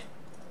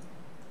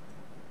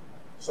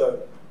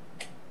 So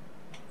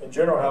in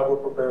general, how we'll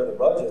prepare the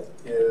budget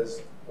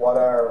is what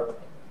our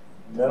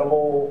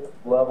minimal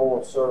level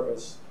of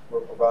service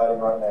we're providing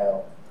right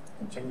now,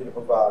 continue to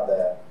provide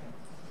that,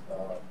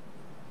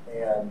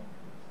 and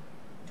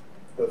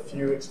the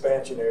few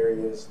expansion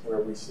areas where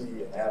we see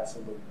an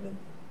absolute need.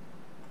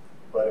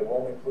 But it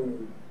won't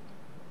include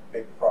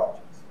big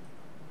projects,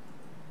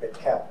 big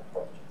capital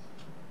projects.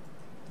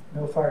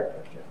 No fire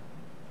project.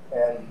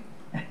 And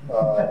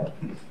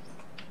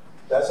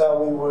that's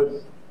how we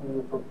would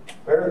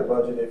prepare the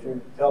budget if you're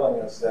telling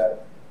us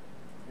that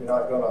you're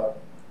not going to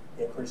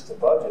increase the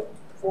budget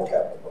for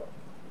capital budget.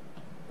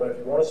 But if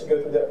you want us to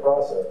go through that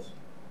process,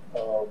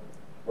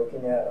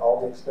 looking at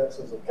all the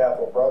expenses of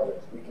capital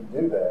projects, we can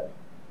do that.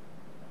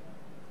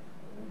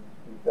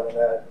 We've done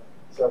that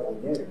several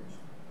years.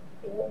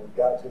 But when we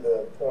got to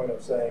the point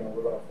of saying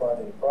we're going to fund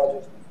any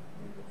projects,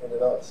 we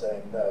ended up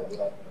saying, no, we're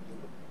not going to do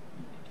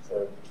it.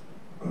 So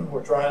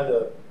we're trying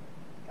to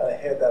kind of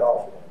head that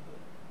off a little bit.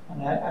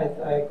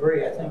 And I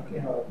agree. I think,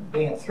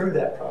 being through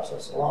that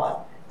process a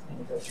lot, and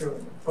you go through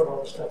and put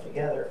all the stuff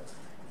together,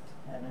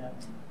 and then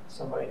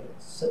somebody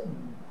that's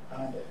sitting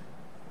behind the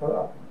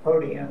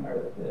podium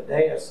or the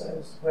dais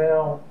says,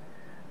 well,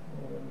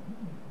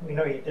 we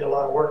know you did a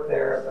lot of work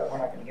there, but we're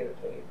not going to give it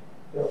to you.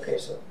 Okay,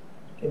 so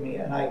give me,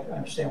 and I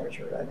understand I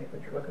think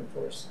what you're looking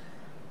for is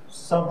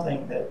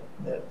something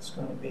that's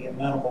going to be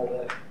amenable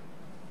to,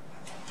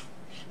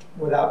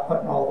 without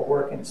putting all the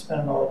work and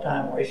spending all the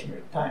time, wasting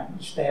your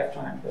time, staff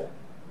time to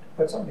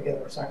put something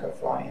together. It's not going to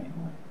fly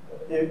anyway.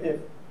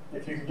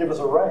 If you could give us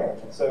a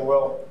range and say,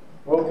 well,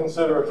 we'll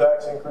consider a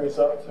tax increase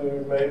up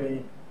to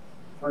maybe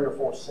 3 or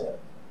 4 cents.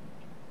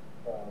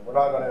 We're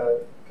not going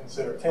to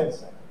consider 10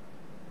 cents.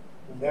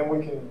 And then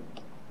we can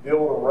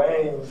build a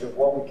range of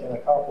what we can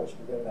accomplish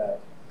within that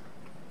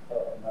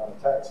amount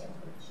of tax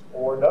increase,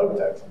 or no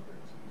tax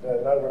increase. You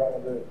say, no, we're not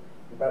going to do it.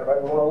 As a matter of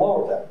fact, we want to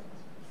lower taxes.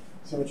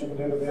 See what you can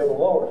do to be able to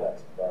lower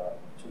taxes by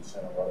 2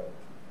 cents or whatever.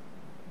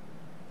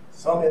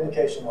 Some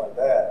indication like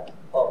that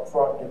up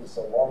front gives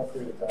us a long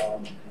period of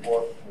time to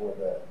work toward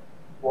that.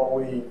 What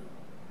we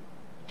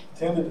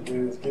tended to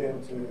do is get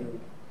into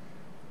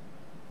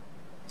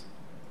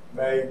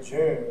May,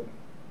 June,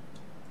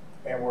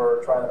 and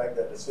we're trying to make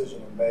that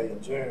decision in May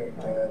and June,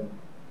 and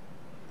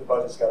the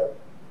budget's got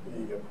to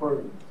be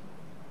approved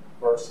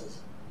versus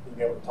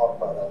being able to talk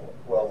about that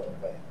well in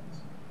advance.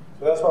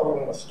 So that's why we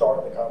want to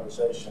start the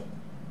conversation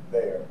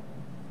there.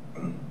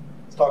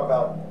 Let's talk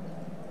about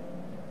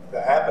the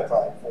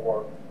appetite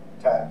for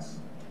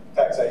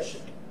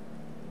taxation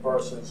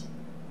versus,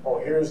 oh,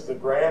 here's the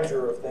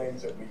grandeur of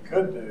things that we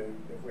could do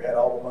if we had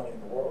all the money in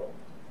the world.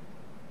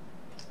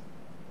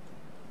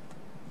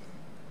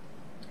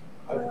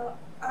 Well,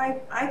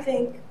 I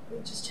think we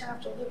just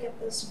have to look at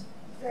this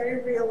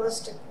very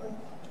realistically.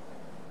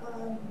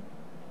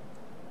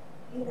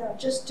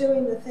 Just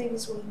doing the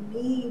things we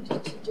need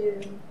to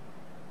do,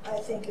 I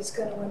think, is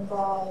going to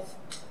involve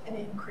an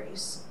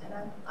increase, and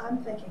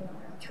I'm thinking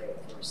around 3 or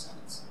 4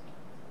 cents.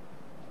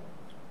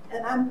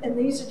 And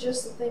these are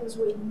just the things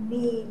we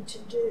need to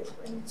do,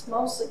 and it's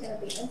mostly going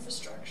to be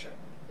infrastructure,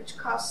 which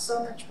costs so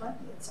much money.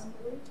 It's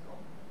unbelievable.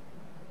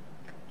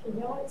 Can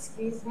y'all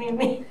excuse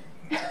me?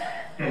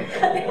 I've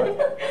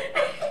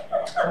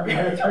been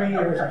here 3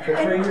 years, and for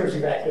 3 years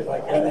you've acted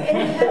like that.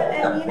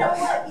 And you know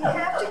what? You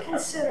have to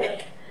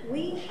consider,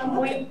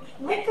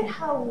 look at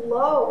how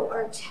low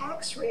our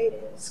tax rate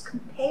is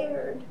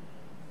compared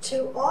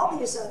to all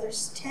these other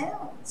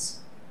towns.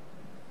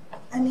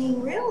 I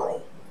mean,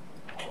 really.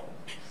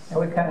 And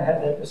we kind of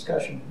had that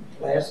discussion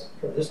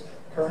for this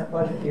current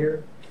budget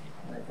year.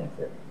 And I think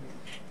that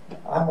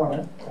I'm one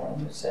of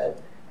them that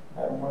said,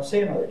 I don't want to see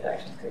another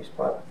tax increase,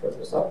 but for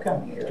this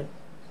upcoming year,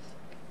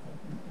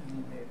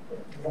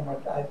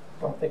 I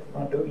don't think we're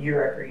going to do it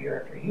year after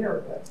year after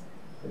year, but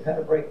we've had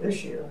a break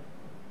this year.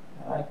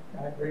 And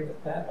I agree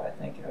with that. I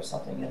think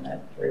something in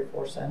that 3 or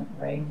 4 cent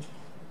range.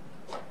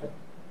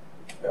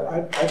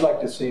 I'd like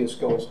to see us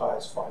go as high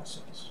as 5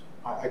 cents.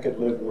 I could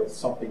live with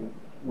something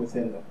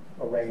within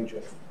a range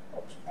of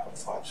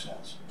 5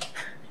 cents.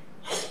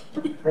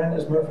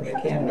 Brenda's moving the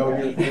can. No,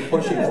 you're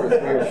pushing for 3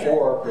 or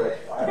 4, but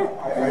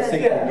I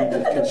think we need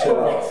to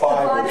consider 5.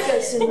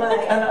 Vodka's in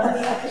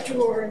my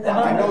drawer.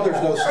 I know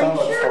there's no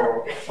stomach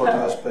for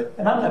us, but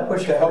and I'm not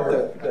pushing to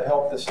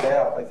help the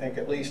staff, I think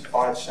at least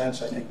 5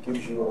 cents, I think,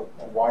 gives you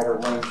a wider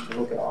range to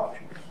look at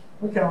options.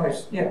 We can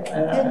always,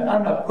 and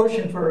I'm not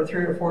pushing for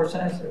 3 or 4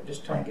 cents, I'm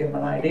just trying to give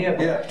them an idea.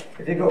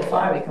 But if you go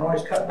 5, you can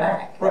always cut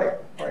back. Right.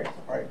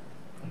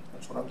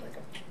 That's what I'm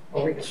thinking.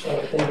 Or we could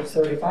start at David's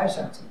 35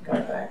 cents and cut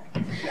it back.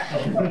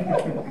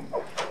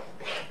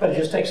 But it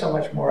just takes so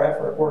much more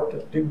effort, work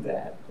to do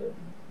that.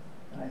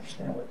 I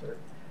understand what they're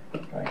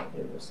trying to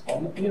do.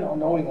 Well, you know,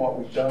 knowing what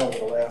we've done over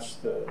the last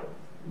 3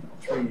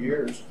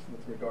 years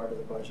with regard to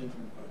the budget,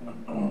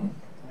 and I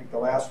think the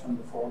last one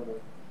before the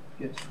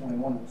get to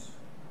 21 was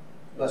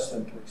less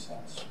than 3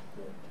 cents.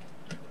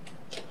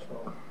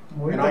 So,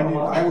 and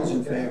I was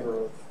in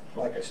favor of,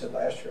 like I said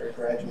last year, I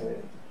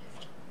graduated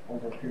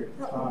over a period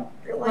of time.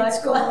 Your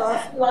lights going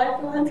off.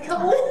 Lifeline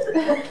calling.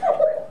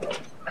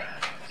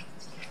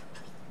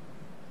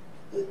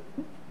 Would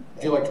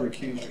you like to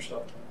recuse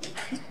yourself?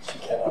 She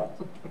cannot.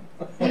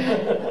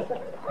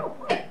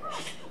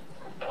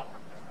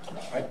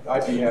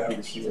 I'd be happy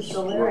to see us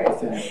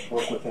work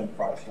within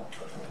 5 cents.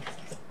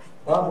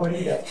 Bob, what do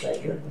you got to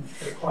say? You're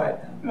pretty quiet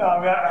now. No,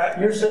 I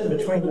mean, You're sitting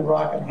between the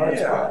rock and hard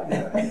spot. I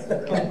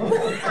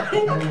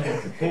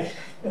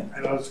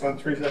know it's going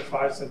 3 cents,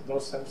 5 cents, no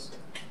sense.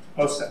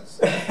 No sense.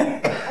 Don't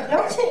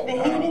check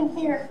the heat in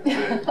here.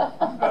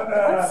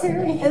 I'm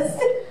serious.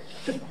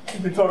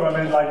 We're talking about,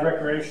 I mean, like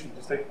recreation,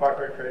 just take park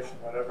recreation,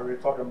 whatever. We're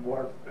talking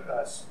water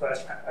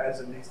splash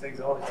pads and these things,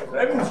 all these things.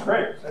 Everything's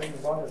great.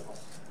 Everything's wonderful.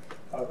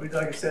 Like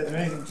I said, to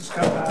me, just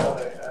coming out of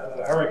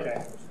the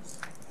hurricane, which is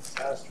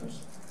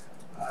disastrous.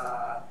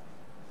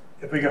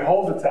 If we could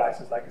hold the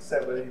taxes, like I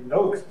said, with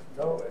no increase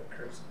in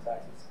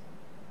taxes,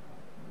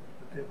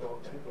 people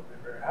will be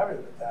very happy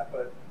with that.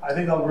 But I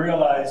think they'll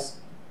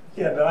realize,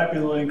 yeah, there might be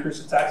a little increase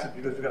in taxes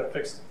because we've got to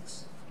fix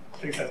things.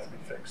 Things have to be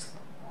fixed.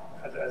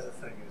 As the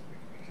thing is,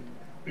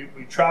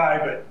 we try,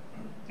 but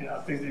you know,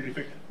 things need to be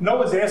fixed. No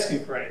one's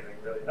asking for anything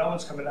really. No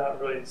one's coming out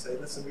and really say,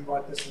 listen, we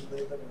want this and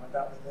we want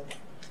that, and then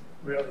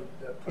really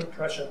put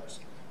pressure on us.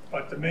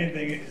 But the main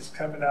thing is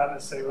coming out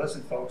and say,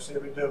 listen, folks,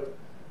 here we do.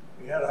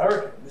 We had a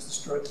hurricane. This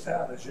destroyed the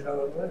town, as you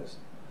know it is.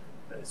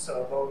 And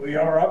so, but we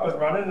are up and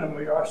running, and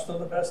we are still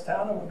the best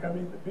town, and we're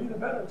going to be the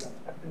better in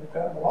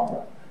the long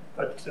run.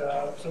 But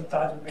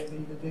sometimes we may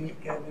need to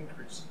get an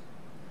increase.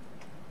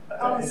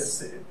 On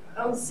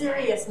a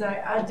serious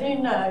note, I do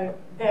know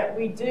that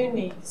we do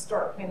need to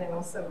start planning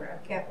on some of our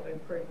capital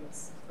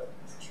improvements.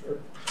 Sure,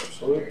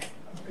 absolutely.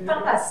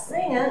 5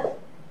 cents.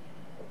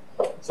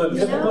 So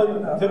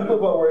typically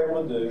what we're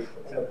able to do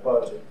in the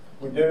budget,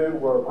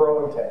 we're a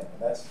growing town, and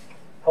that's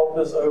helped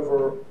us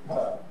over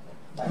time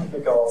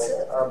because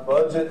our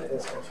budget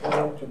is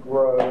continuing to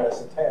grow as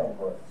the town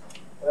grows.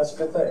 And that's a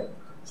good thing.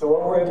 So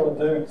what we're able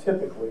to do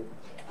typically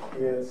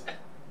is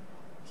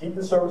keep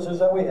the services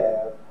that we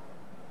have,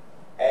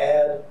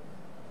 add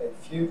a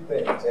few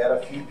things, add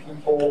a few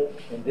people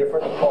in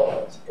different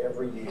departments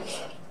every year.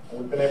 And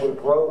we've been able to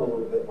grow a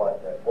little bit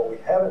like that. What we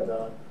haven't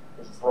done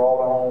is brought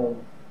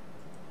on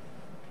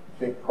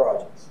big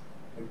projects.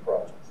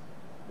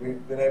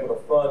 We've been able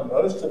to fund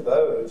most of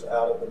those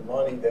out of the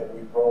money that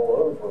we roll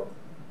over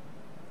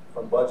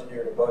from budget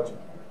year to budget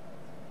year.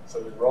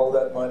 So we roll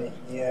that money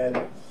in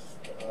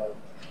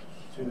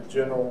to the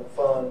general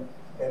fund,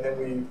 and then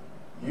we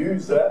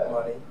use that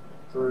money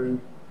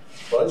through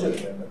budget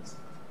amendments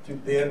to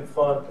then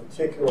fund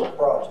particular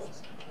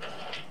projects.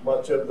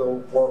 Much of the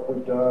work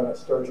we've done at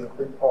Sturgeon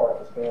Creek Park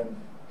has been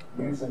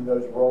using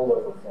those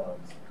rollover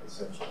funds,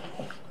 essentially.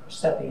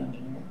 SEPI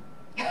engineering.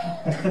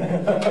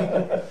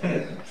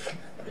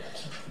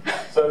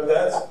 So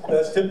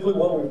that's typically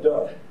what we've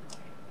done.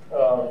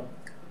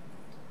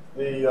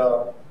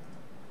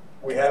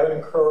 We haven't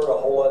incurred a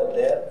whole lot of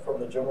debt from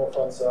the general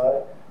fund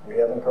side. We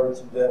have incurred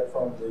some debt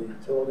from the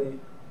utility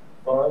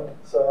fund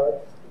side,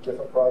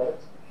 different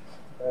projects,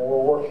 and we're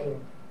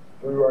working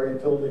through our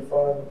utility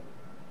fund to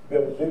be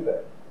able to do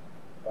that.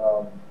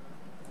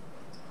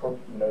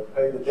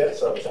 Pay the debt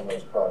service on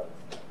those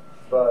projects,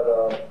 but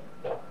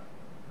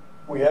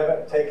we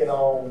haven't taken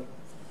on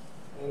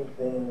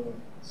anything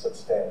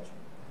substantial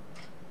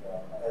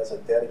as a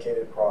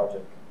dedicated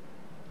project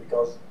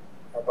because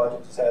our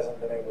budget just hasn't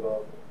been able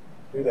to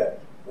do that.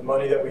 The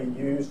money that we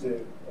used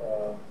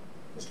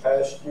this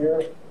past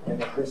year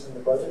in increasing the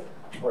budget,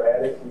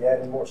 we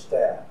added more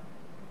staff,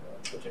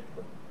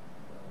 particularly.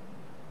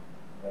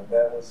 And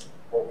that was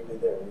what we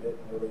did there. We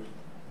didn't really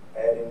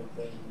add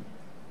anything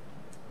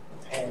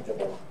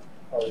tangible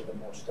other than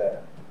more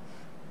staff.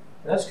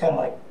 That's kind of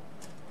like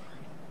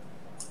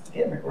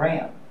getting a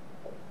grant.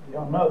 You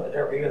don't know that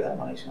every year that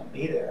money's going to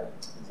be there.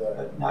 Exactly.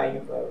 But now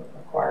you've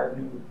acquired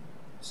new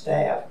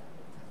staff.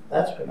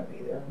 That's going to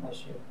be there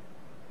unless you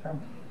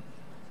terminate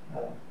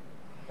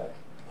it.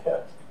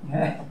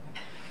 Yeah.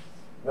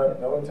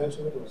 No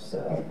intention to do so.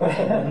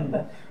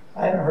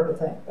 I haven't heard a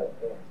thing,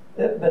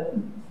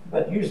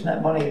 but using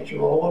that money that you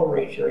roll over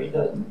each year,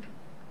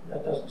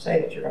 that doesn't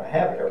say that you're going to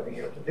have it every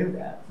year to do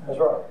that. That's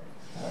right.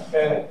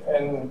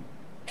 And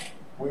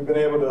we've been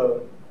able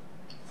to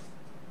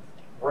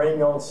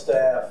bring on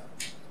staff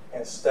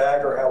and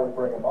stagger how we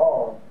bring them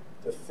on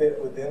to fit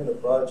within the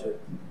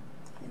budget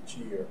each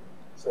year.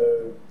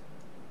 So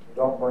we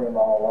don't bring them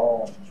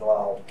all on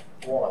July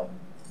 1.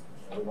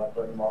 We might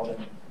bring them on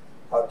in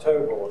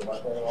October, or we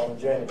might bring them on in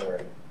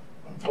January.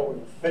 But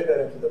we fit that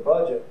into the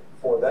budget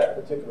for that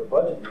particular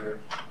budget year.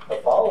 The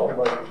following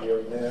budget year,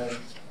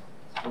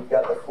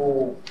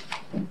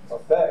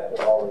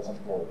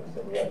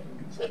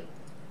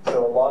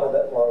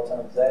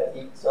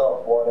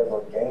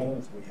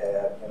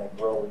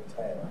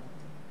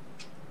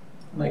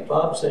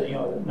 said, you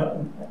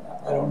know,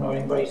 I don't know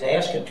anybody's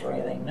asking for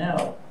anything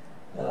now,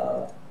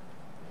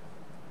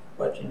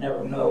 but you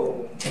never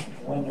know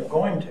when they're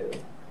going to.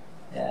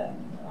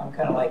 And I'm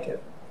kind of like, if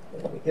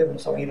we give them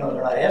something, they're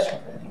not asking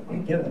for anything, if we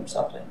give them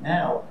something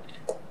now,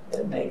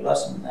 it may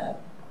lessen that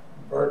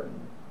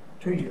burden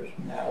 2 years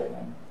from now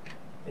when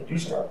they do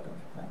start looking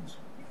for things.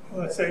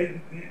 Well, let's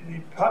say the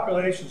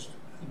population's,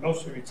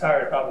 mostly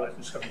retired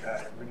population's coming down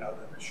here, we know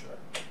that for sure.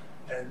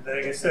 And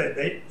like I said,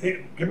 they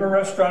give them a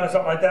restaurant or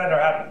something like that, they're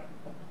happy.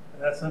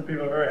 And that's some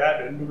people are very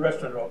happy. A new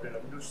restaurant opening,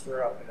 a new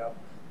store up,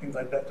 things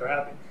like that, they're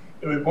happy.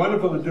 It would be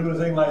wonderful to do a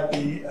thing like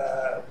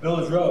the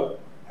Village Road,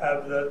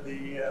 have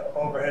the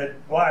overhead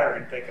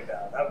wiring taken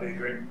down. That would be a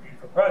great,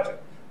 beautiful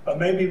project. But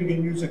maybe we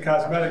can use a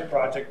cosmetic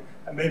project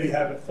and maybe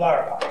have a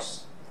flower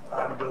box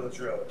on Village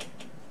Road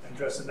and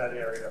dress in that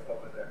area up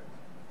over there.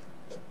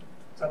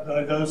 Something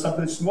like those,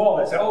 something small.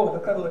 They say, oh,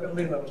 look at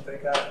Leland, what they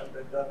got, what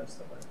they've done and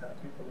stuff like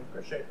that. People would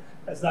appreciate it.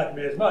 That's not going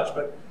to be as much,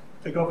 but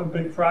to go for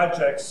big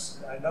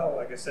projects, I know,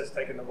 like I said,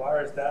 taking the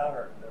wires down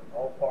or the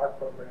whole park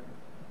program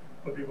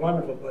would be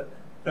wonderful, but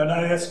they're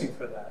not asking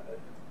for that,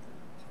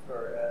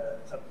 for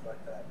something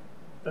like that.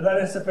 They're not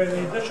asking for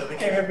anything additional. They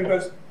came here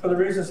because, for the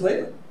reasons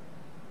Leland.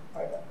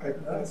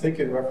 I think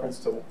in reference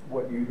to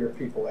what you hear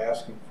people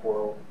asking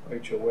for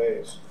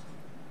HOAs,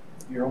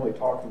 you're only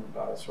talking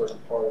about a certain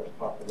part of the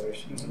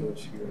population who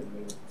lives here.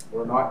 And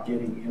we're not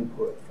getting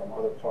input from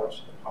other parts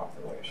of the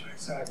population.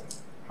 Exactly.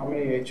 How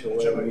many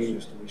HOA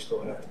meetings do we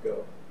still have to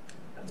go?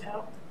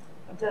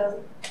 A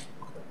dozen.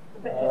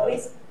 But at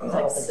least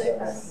like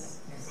 6.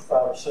 5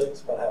 or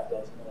 6, about half a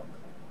dozen.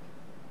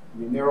 I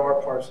mean, there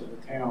are parts of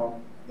the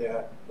town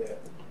that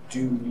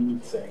do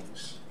need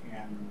things,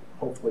 and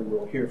hopefully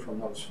we'll hear from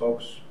those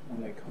folks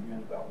when they come in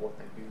about what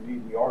they do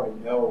need. We already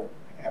know,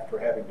 after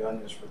having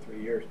done this for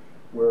 3 years,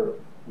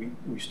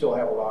 we still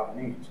have a lot of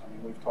needs. I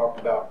mean, we've talked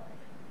about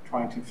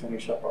trying to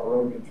finish up our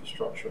road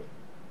infrastructure,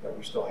 that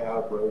we still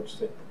have roads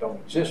that don't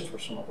exist for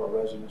some of our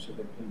residents who've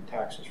been paying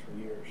taxes for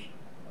years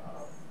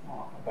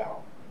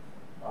about.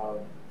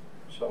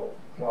 So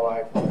while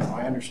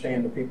I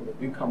understand the people that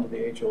do come to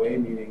the HOA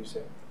meetings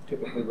that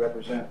typically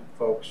represent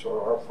folks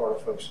or are part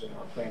of folks in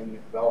our planning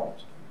and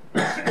developments,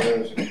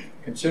 there's a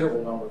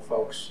considerable number of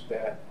folks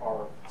that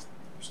are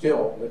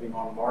still living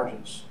on the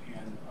margins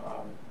and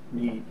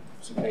need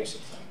some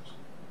basic things.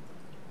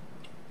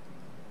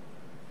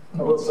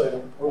 I will say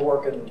that we're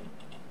working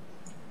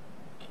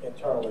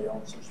internally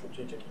on some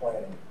strategic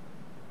planning.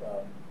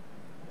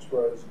 Ms.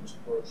 Rose and Mr.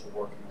 Brooks are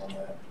working on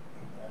that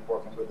and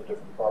working with the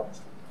different departments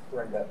to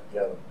bring that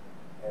together.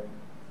 And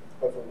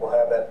hopefully we'll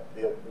have that to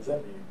be able to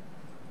present to you.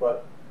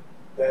 But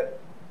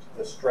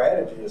the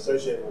strategy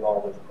associated with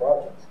all those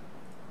projects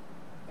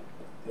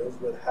deals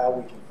with how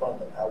we can fund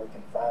them, how we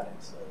can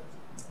finance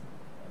those.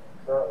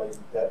 Currently,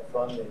 that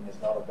funding is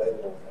not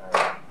available in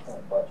our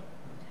current budget.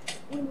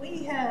 When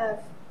we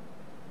have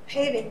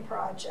paving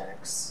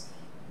projects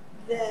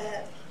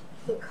that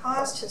the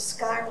cost has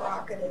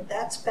skyrocketed,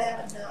 that's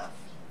bad enough.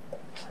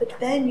 But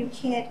then you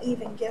can't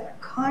even get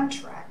a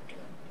contractor.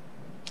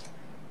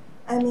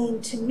 I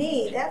mean, to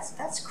me,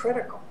 that's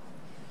critical.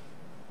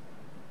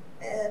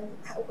 And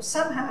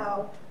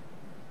somehow,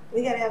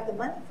 we got to have the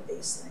money for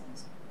these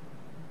things.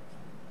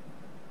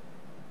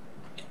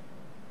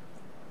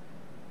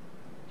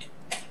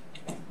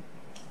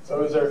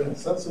 So is there a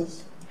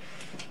consensus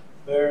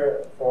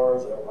there as far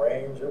as a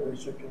range that we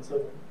should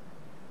consider?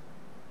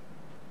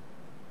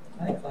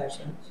 I think 5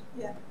 cents.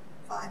 Yeah,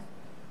 5.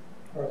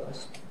 Or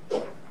less.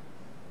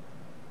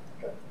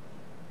 Okay.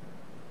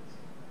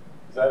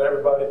 Is that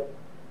everybody?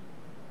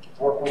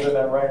 Work within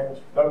that range?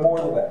 No more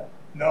than that?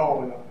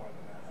 No, no more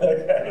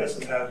than that. Okay.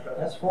 Listen,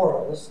 That's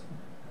 4 of us.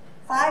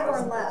 5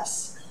 or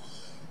less.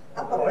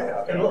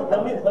 And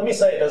let me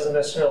say it doesn't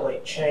necessarily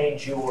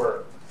change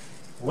your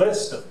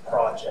list of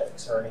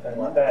projects or anything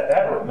like that.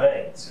 That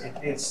remains.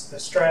 It's the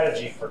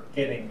strategy for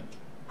getting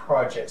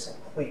projects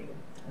completed.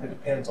 It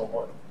depends on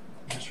what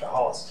Mr.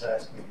 Hollis is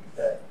asking you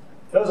today.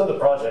 Those other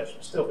projects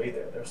will still be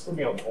there. They'll still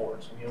be on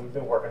boards. You know, we've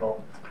been working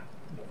on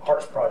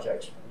Hearts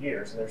projects for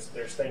years, and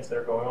there's things that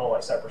are going on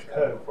like Cypress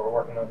Cove. We're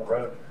working on the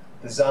road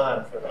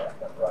design for that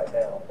right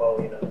now. Well,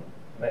 you know,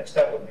 the next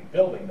step would be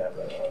building that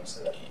road,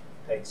 so that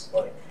takes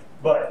money.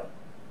 But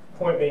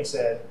point being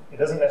said, it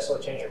doesn't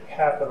necessarily change your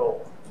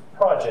capital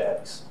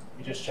projects.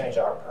 You just change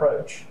our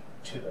approach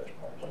to those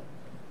projects.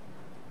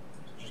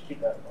 So just keep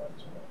that in mind.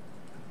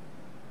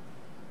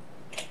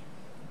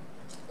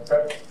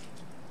 Okay.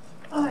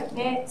 All right,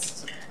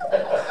 next.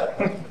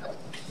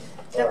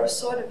 That was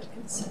sort of a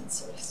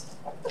consensus.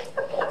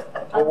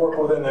 We'll work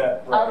within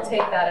that range. I'll take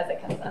that as a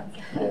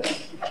consensus.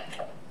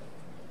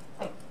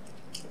 Yes.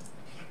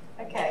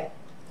 Okay.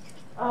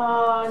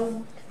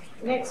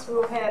 Next,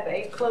 we'll have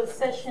a closed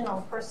session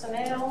on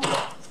personnel.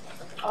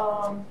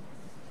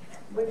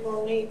 We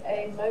will need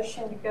a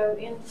motion to go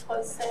into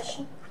closed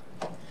session.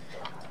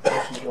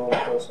 Motion to go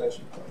into closed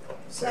session.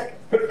 Second.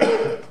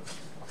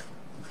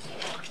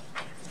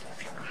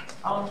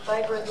 All in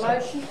favor of the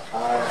motion?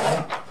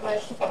 Aye.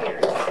 Motion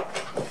carries.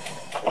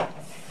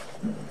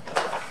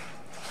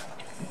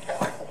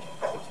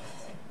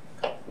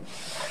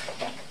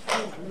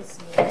 this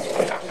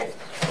meeting.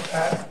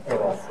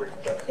 We're all free.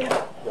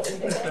 Yeah.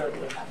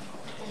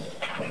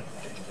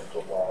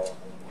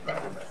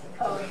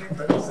 Oh, you're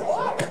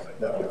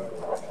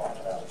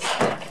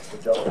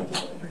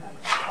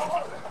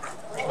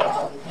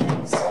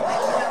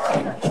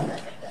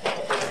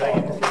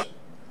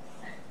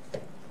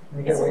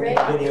We got to wait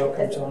till the video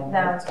comes on.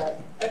 Now it's ready.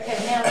 Okay,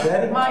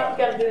 now, Mike, you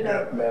gotta do it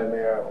over. Madam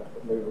Mayor,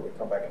 I move that we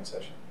come back in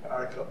session. All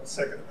right,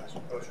 second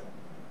motion.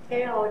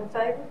 Okay, all in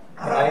favor?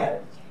 Aye.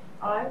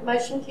 All right,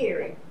 motion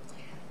carried.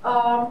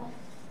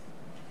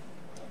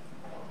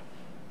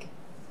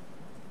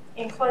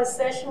 In closed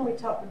session, we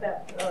talked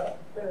about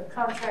the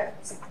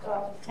contract,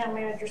 town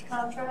manager's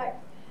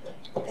contract,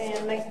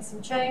 and making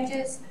some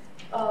changes.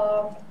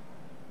 Does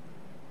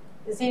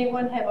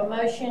anyone have a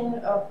motion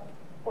of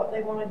what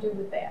they want to do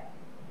with that?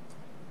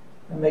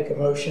 I make a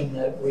motion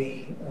that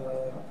we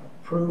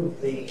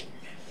approve the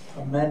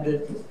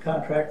amended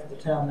contract for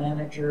the town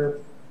manager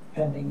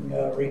pending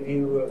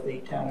review of the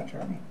town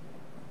attorney.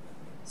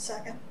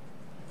 Second.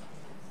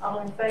 All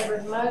in favor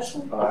of the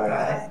motion?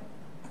 Aye.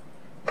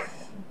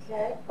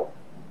 Okay.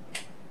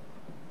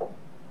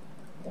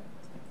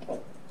 All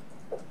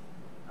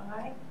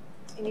right.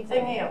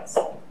 Anything else?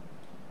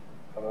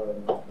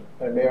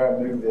 Madam Mayor, I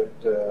move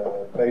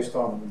that, based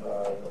on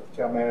the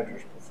town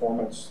manager's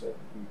performance, that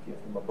we give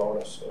him a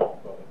bonus of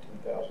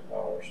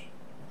 $10,000.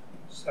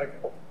 Second.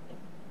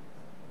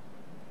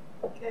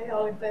 Okay,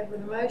 all in favor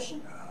of the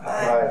motion?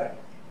 Aye.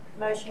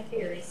 Motion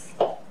carries.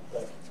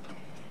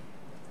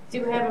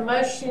 Do we have a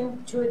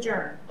motion to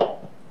adjourn?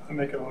 I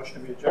make a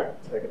motion to be adjourned.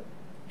 Second.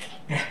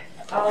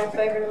 All in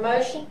favor of the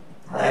motion?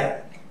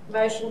 Aye.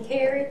 Motion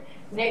carried.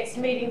 Next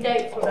meeting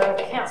date for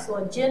the council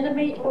agenda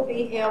meeting will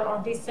be held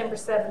on December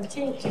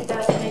 17th,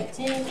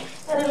 2018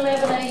 at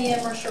 11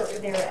 a.m. or shortly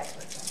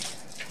thereafter.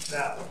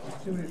 Now,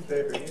 do me a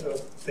favor, you know,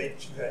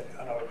 dates you had,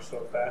 I know it was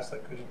so fast I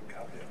couldn't even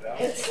copy it down.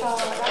 It's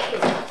right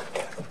here.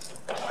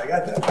 I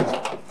got that.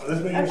 Oh, this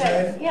is what you're Okay,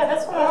 saying? yeah,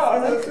 that's what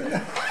I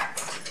said.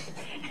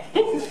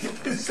 You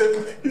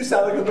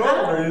sound like a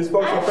normal, you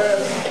spoke so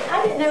fast.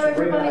 I didn't know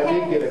everybody I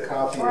had did it. get a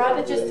copy Or I'd have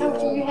of just the,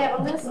 told you you have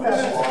a list of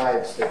it.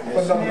 slides that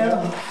What's on missing. there?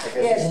 I guess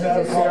Yes, it's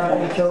Now see our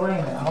HOA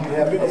now. You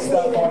have to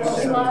stop on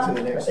Slide.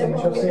 to the next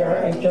You'll see our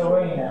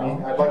HOA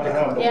now. I'd like to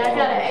come to. Yeah, I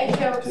got an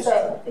HO.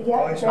 So,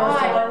 yeah, there's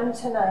Aye. one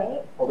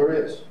tonight. Oh, there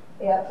is.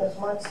 Yeah, there's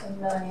one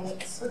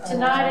tonight.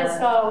 Tonight is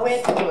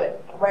Wedgewood.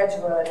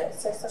 Wedgewood at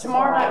 6 o'clock.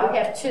 Tomorrow night we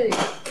have two.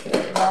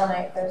 Tomorrow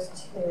night there's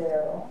two.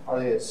 Are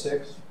they at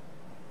 6?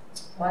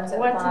 One's at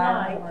One 5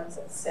 tonight. and one's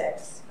at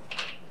 6.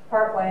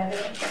 Park Landing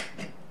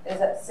is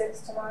at 6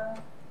 tomorrow.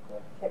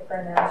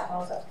 Kitburn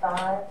National's at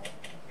 5.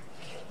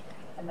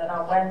 And then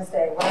on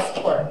Wednesday,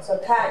 Westport. So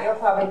Pat, you'll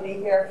probably be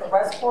here for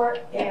Westport?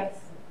 Yes.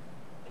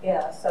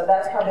 Yeah, so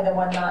that's probably the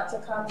one not to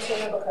come to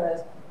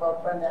because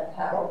both Brenda and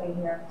Pat will be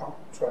here. I'll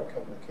try to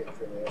come to Cape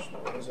Fear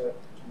National. Is that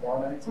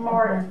tomorrow night?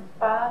 Tomorrow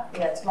at 5.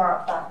 Yeah,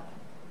 tomorrow at 5.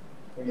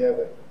 We have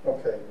it.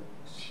 Okay.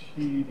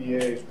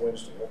 TDA is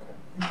Wednesday.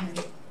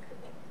 Okay.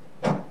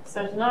 So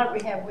tonight we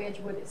have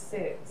Wedgewood at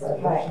 6.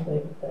 Right.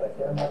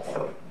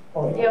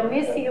 Yeah,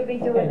 Missy will be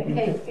doing the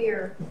Cape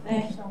Fear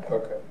National.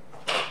 Okay.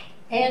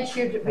 And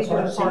she'll be doing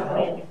Park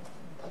Landing.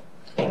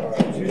 All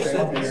right. You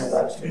said the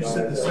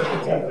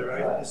 17th,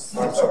 right? I'm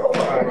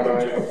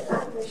sorry.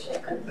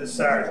 This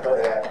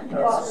Saturday.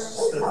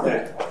 This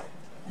day.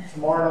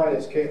 Tomorrow night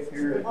is Cape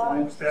Fear at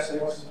Wednesday,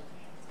 6.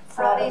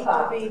 Friday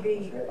will be the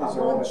Is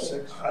there one at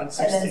 6? On And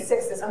then 16th.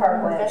 6 is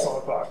Park Landing. 12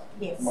 o'clock.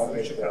 Yes,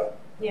 Monday, Chicago.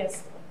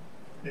 yes,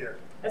 Here.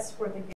 that's where the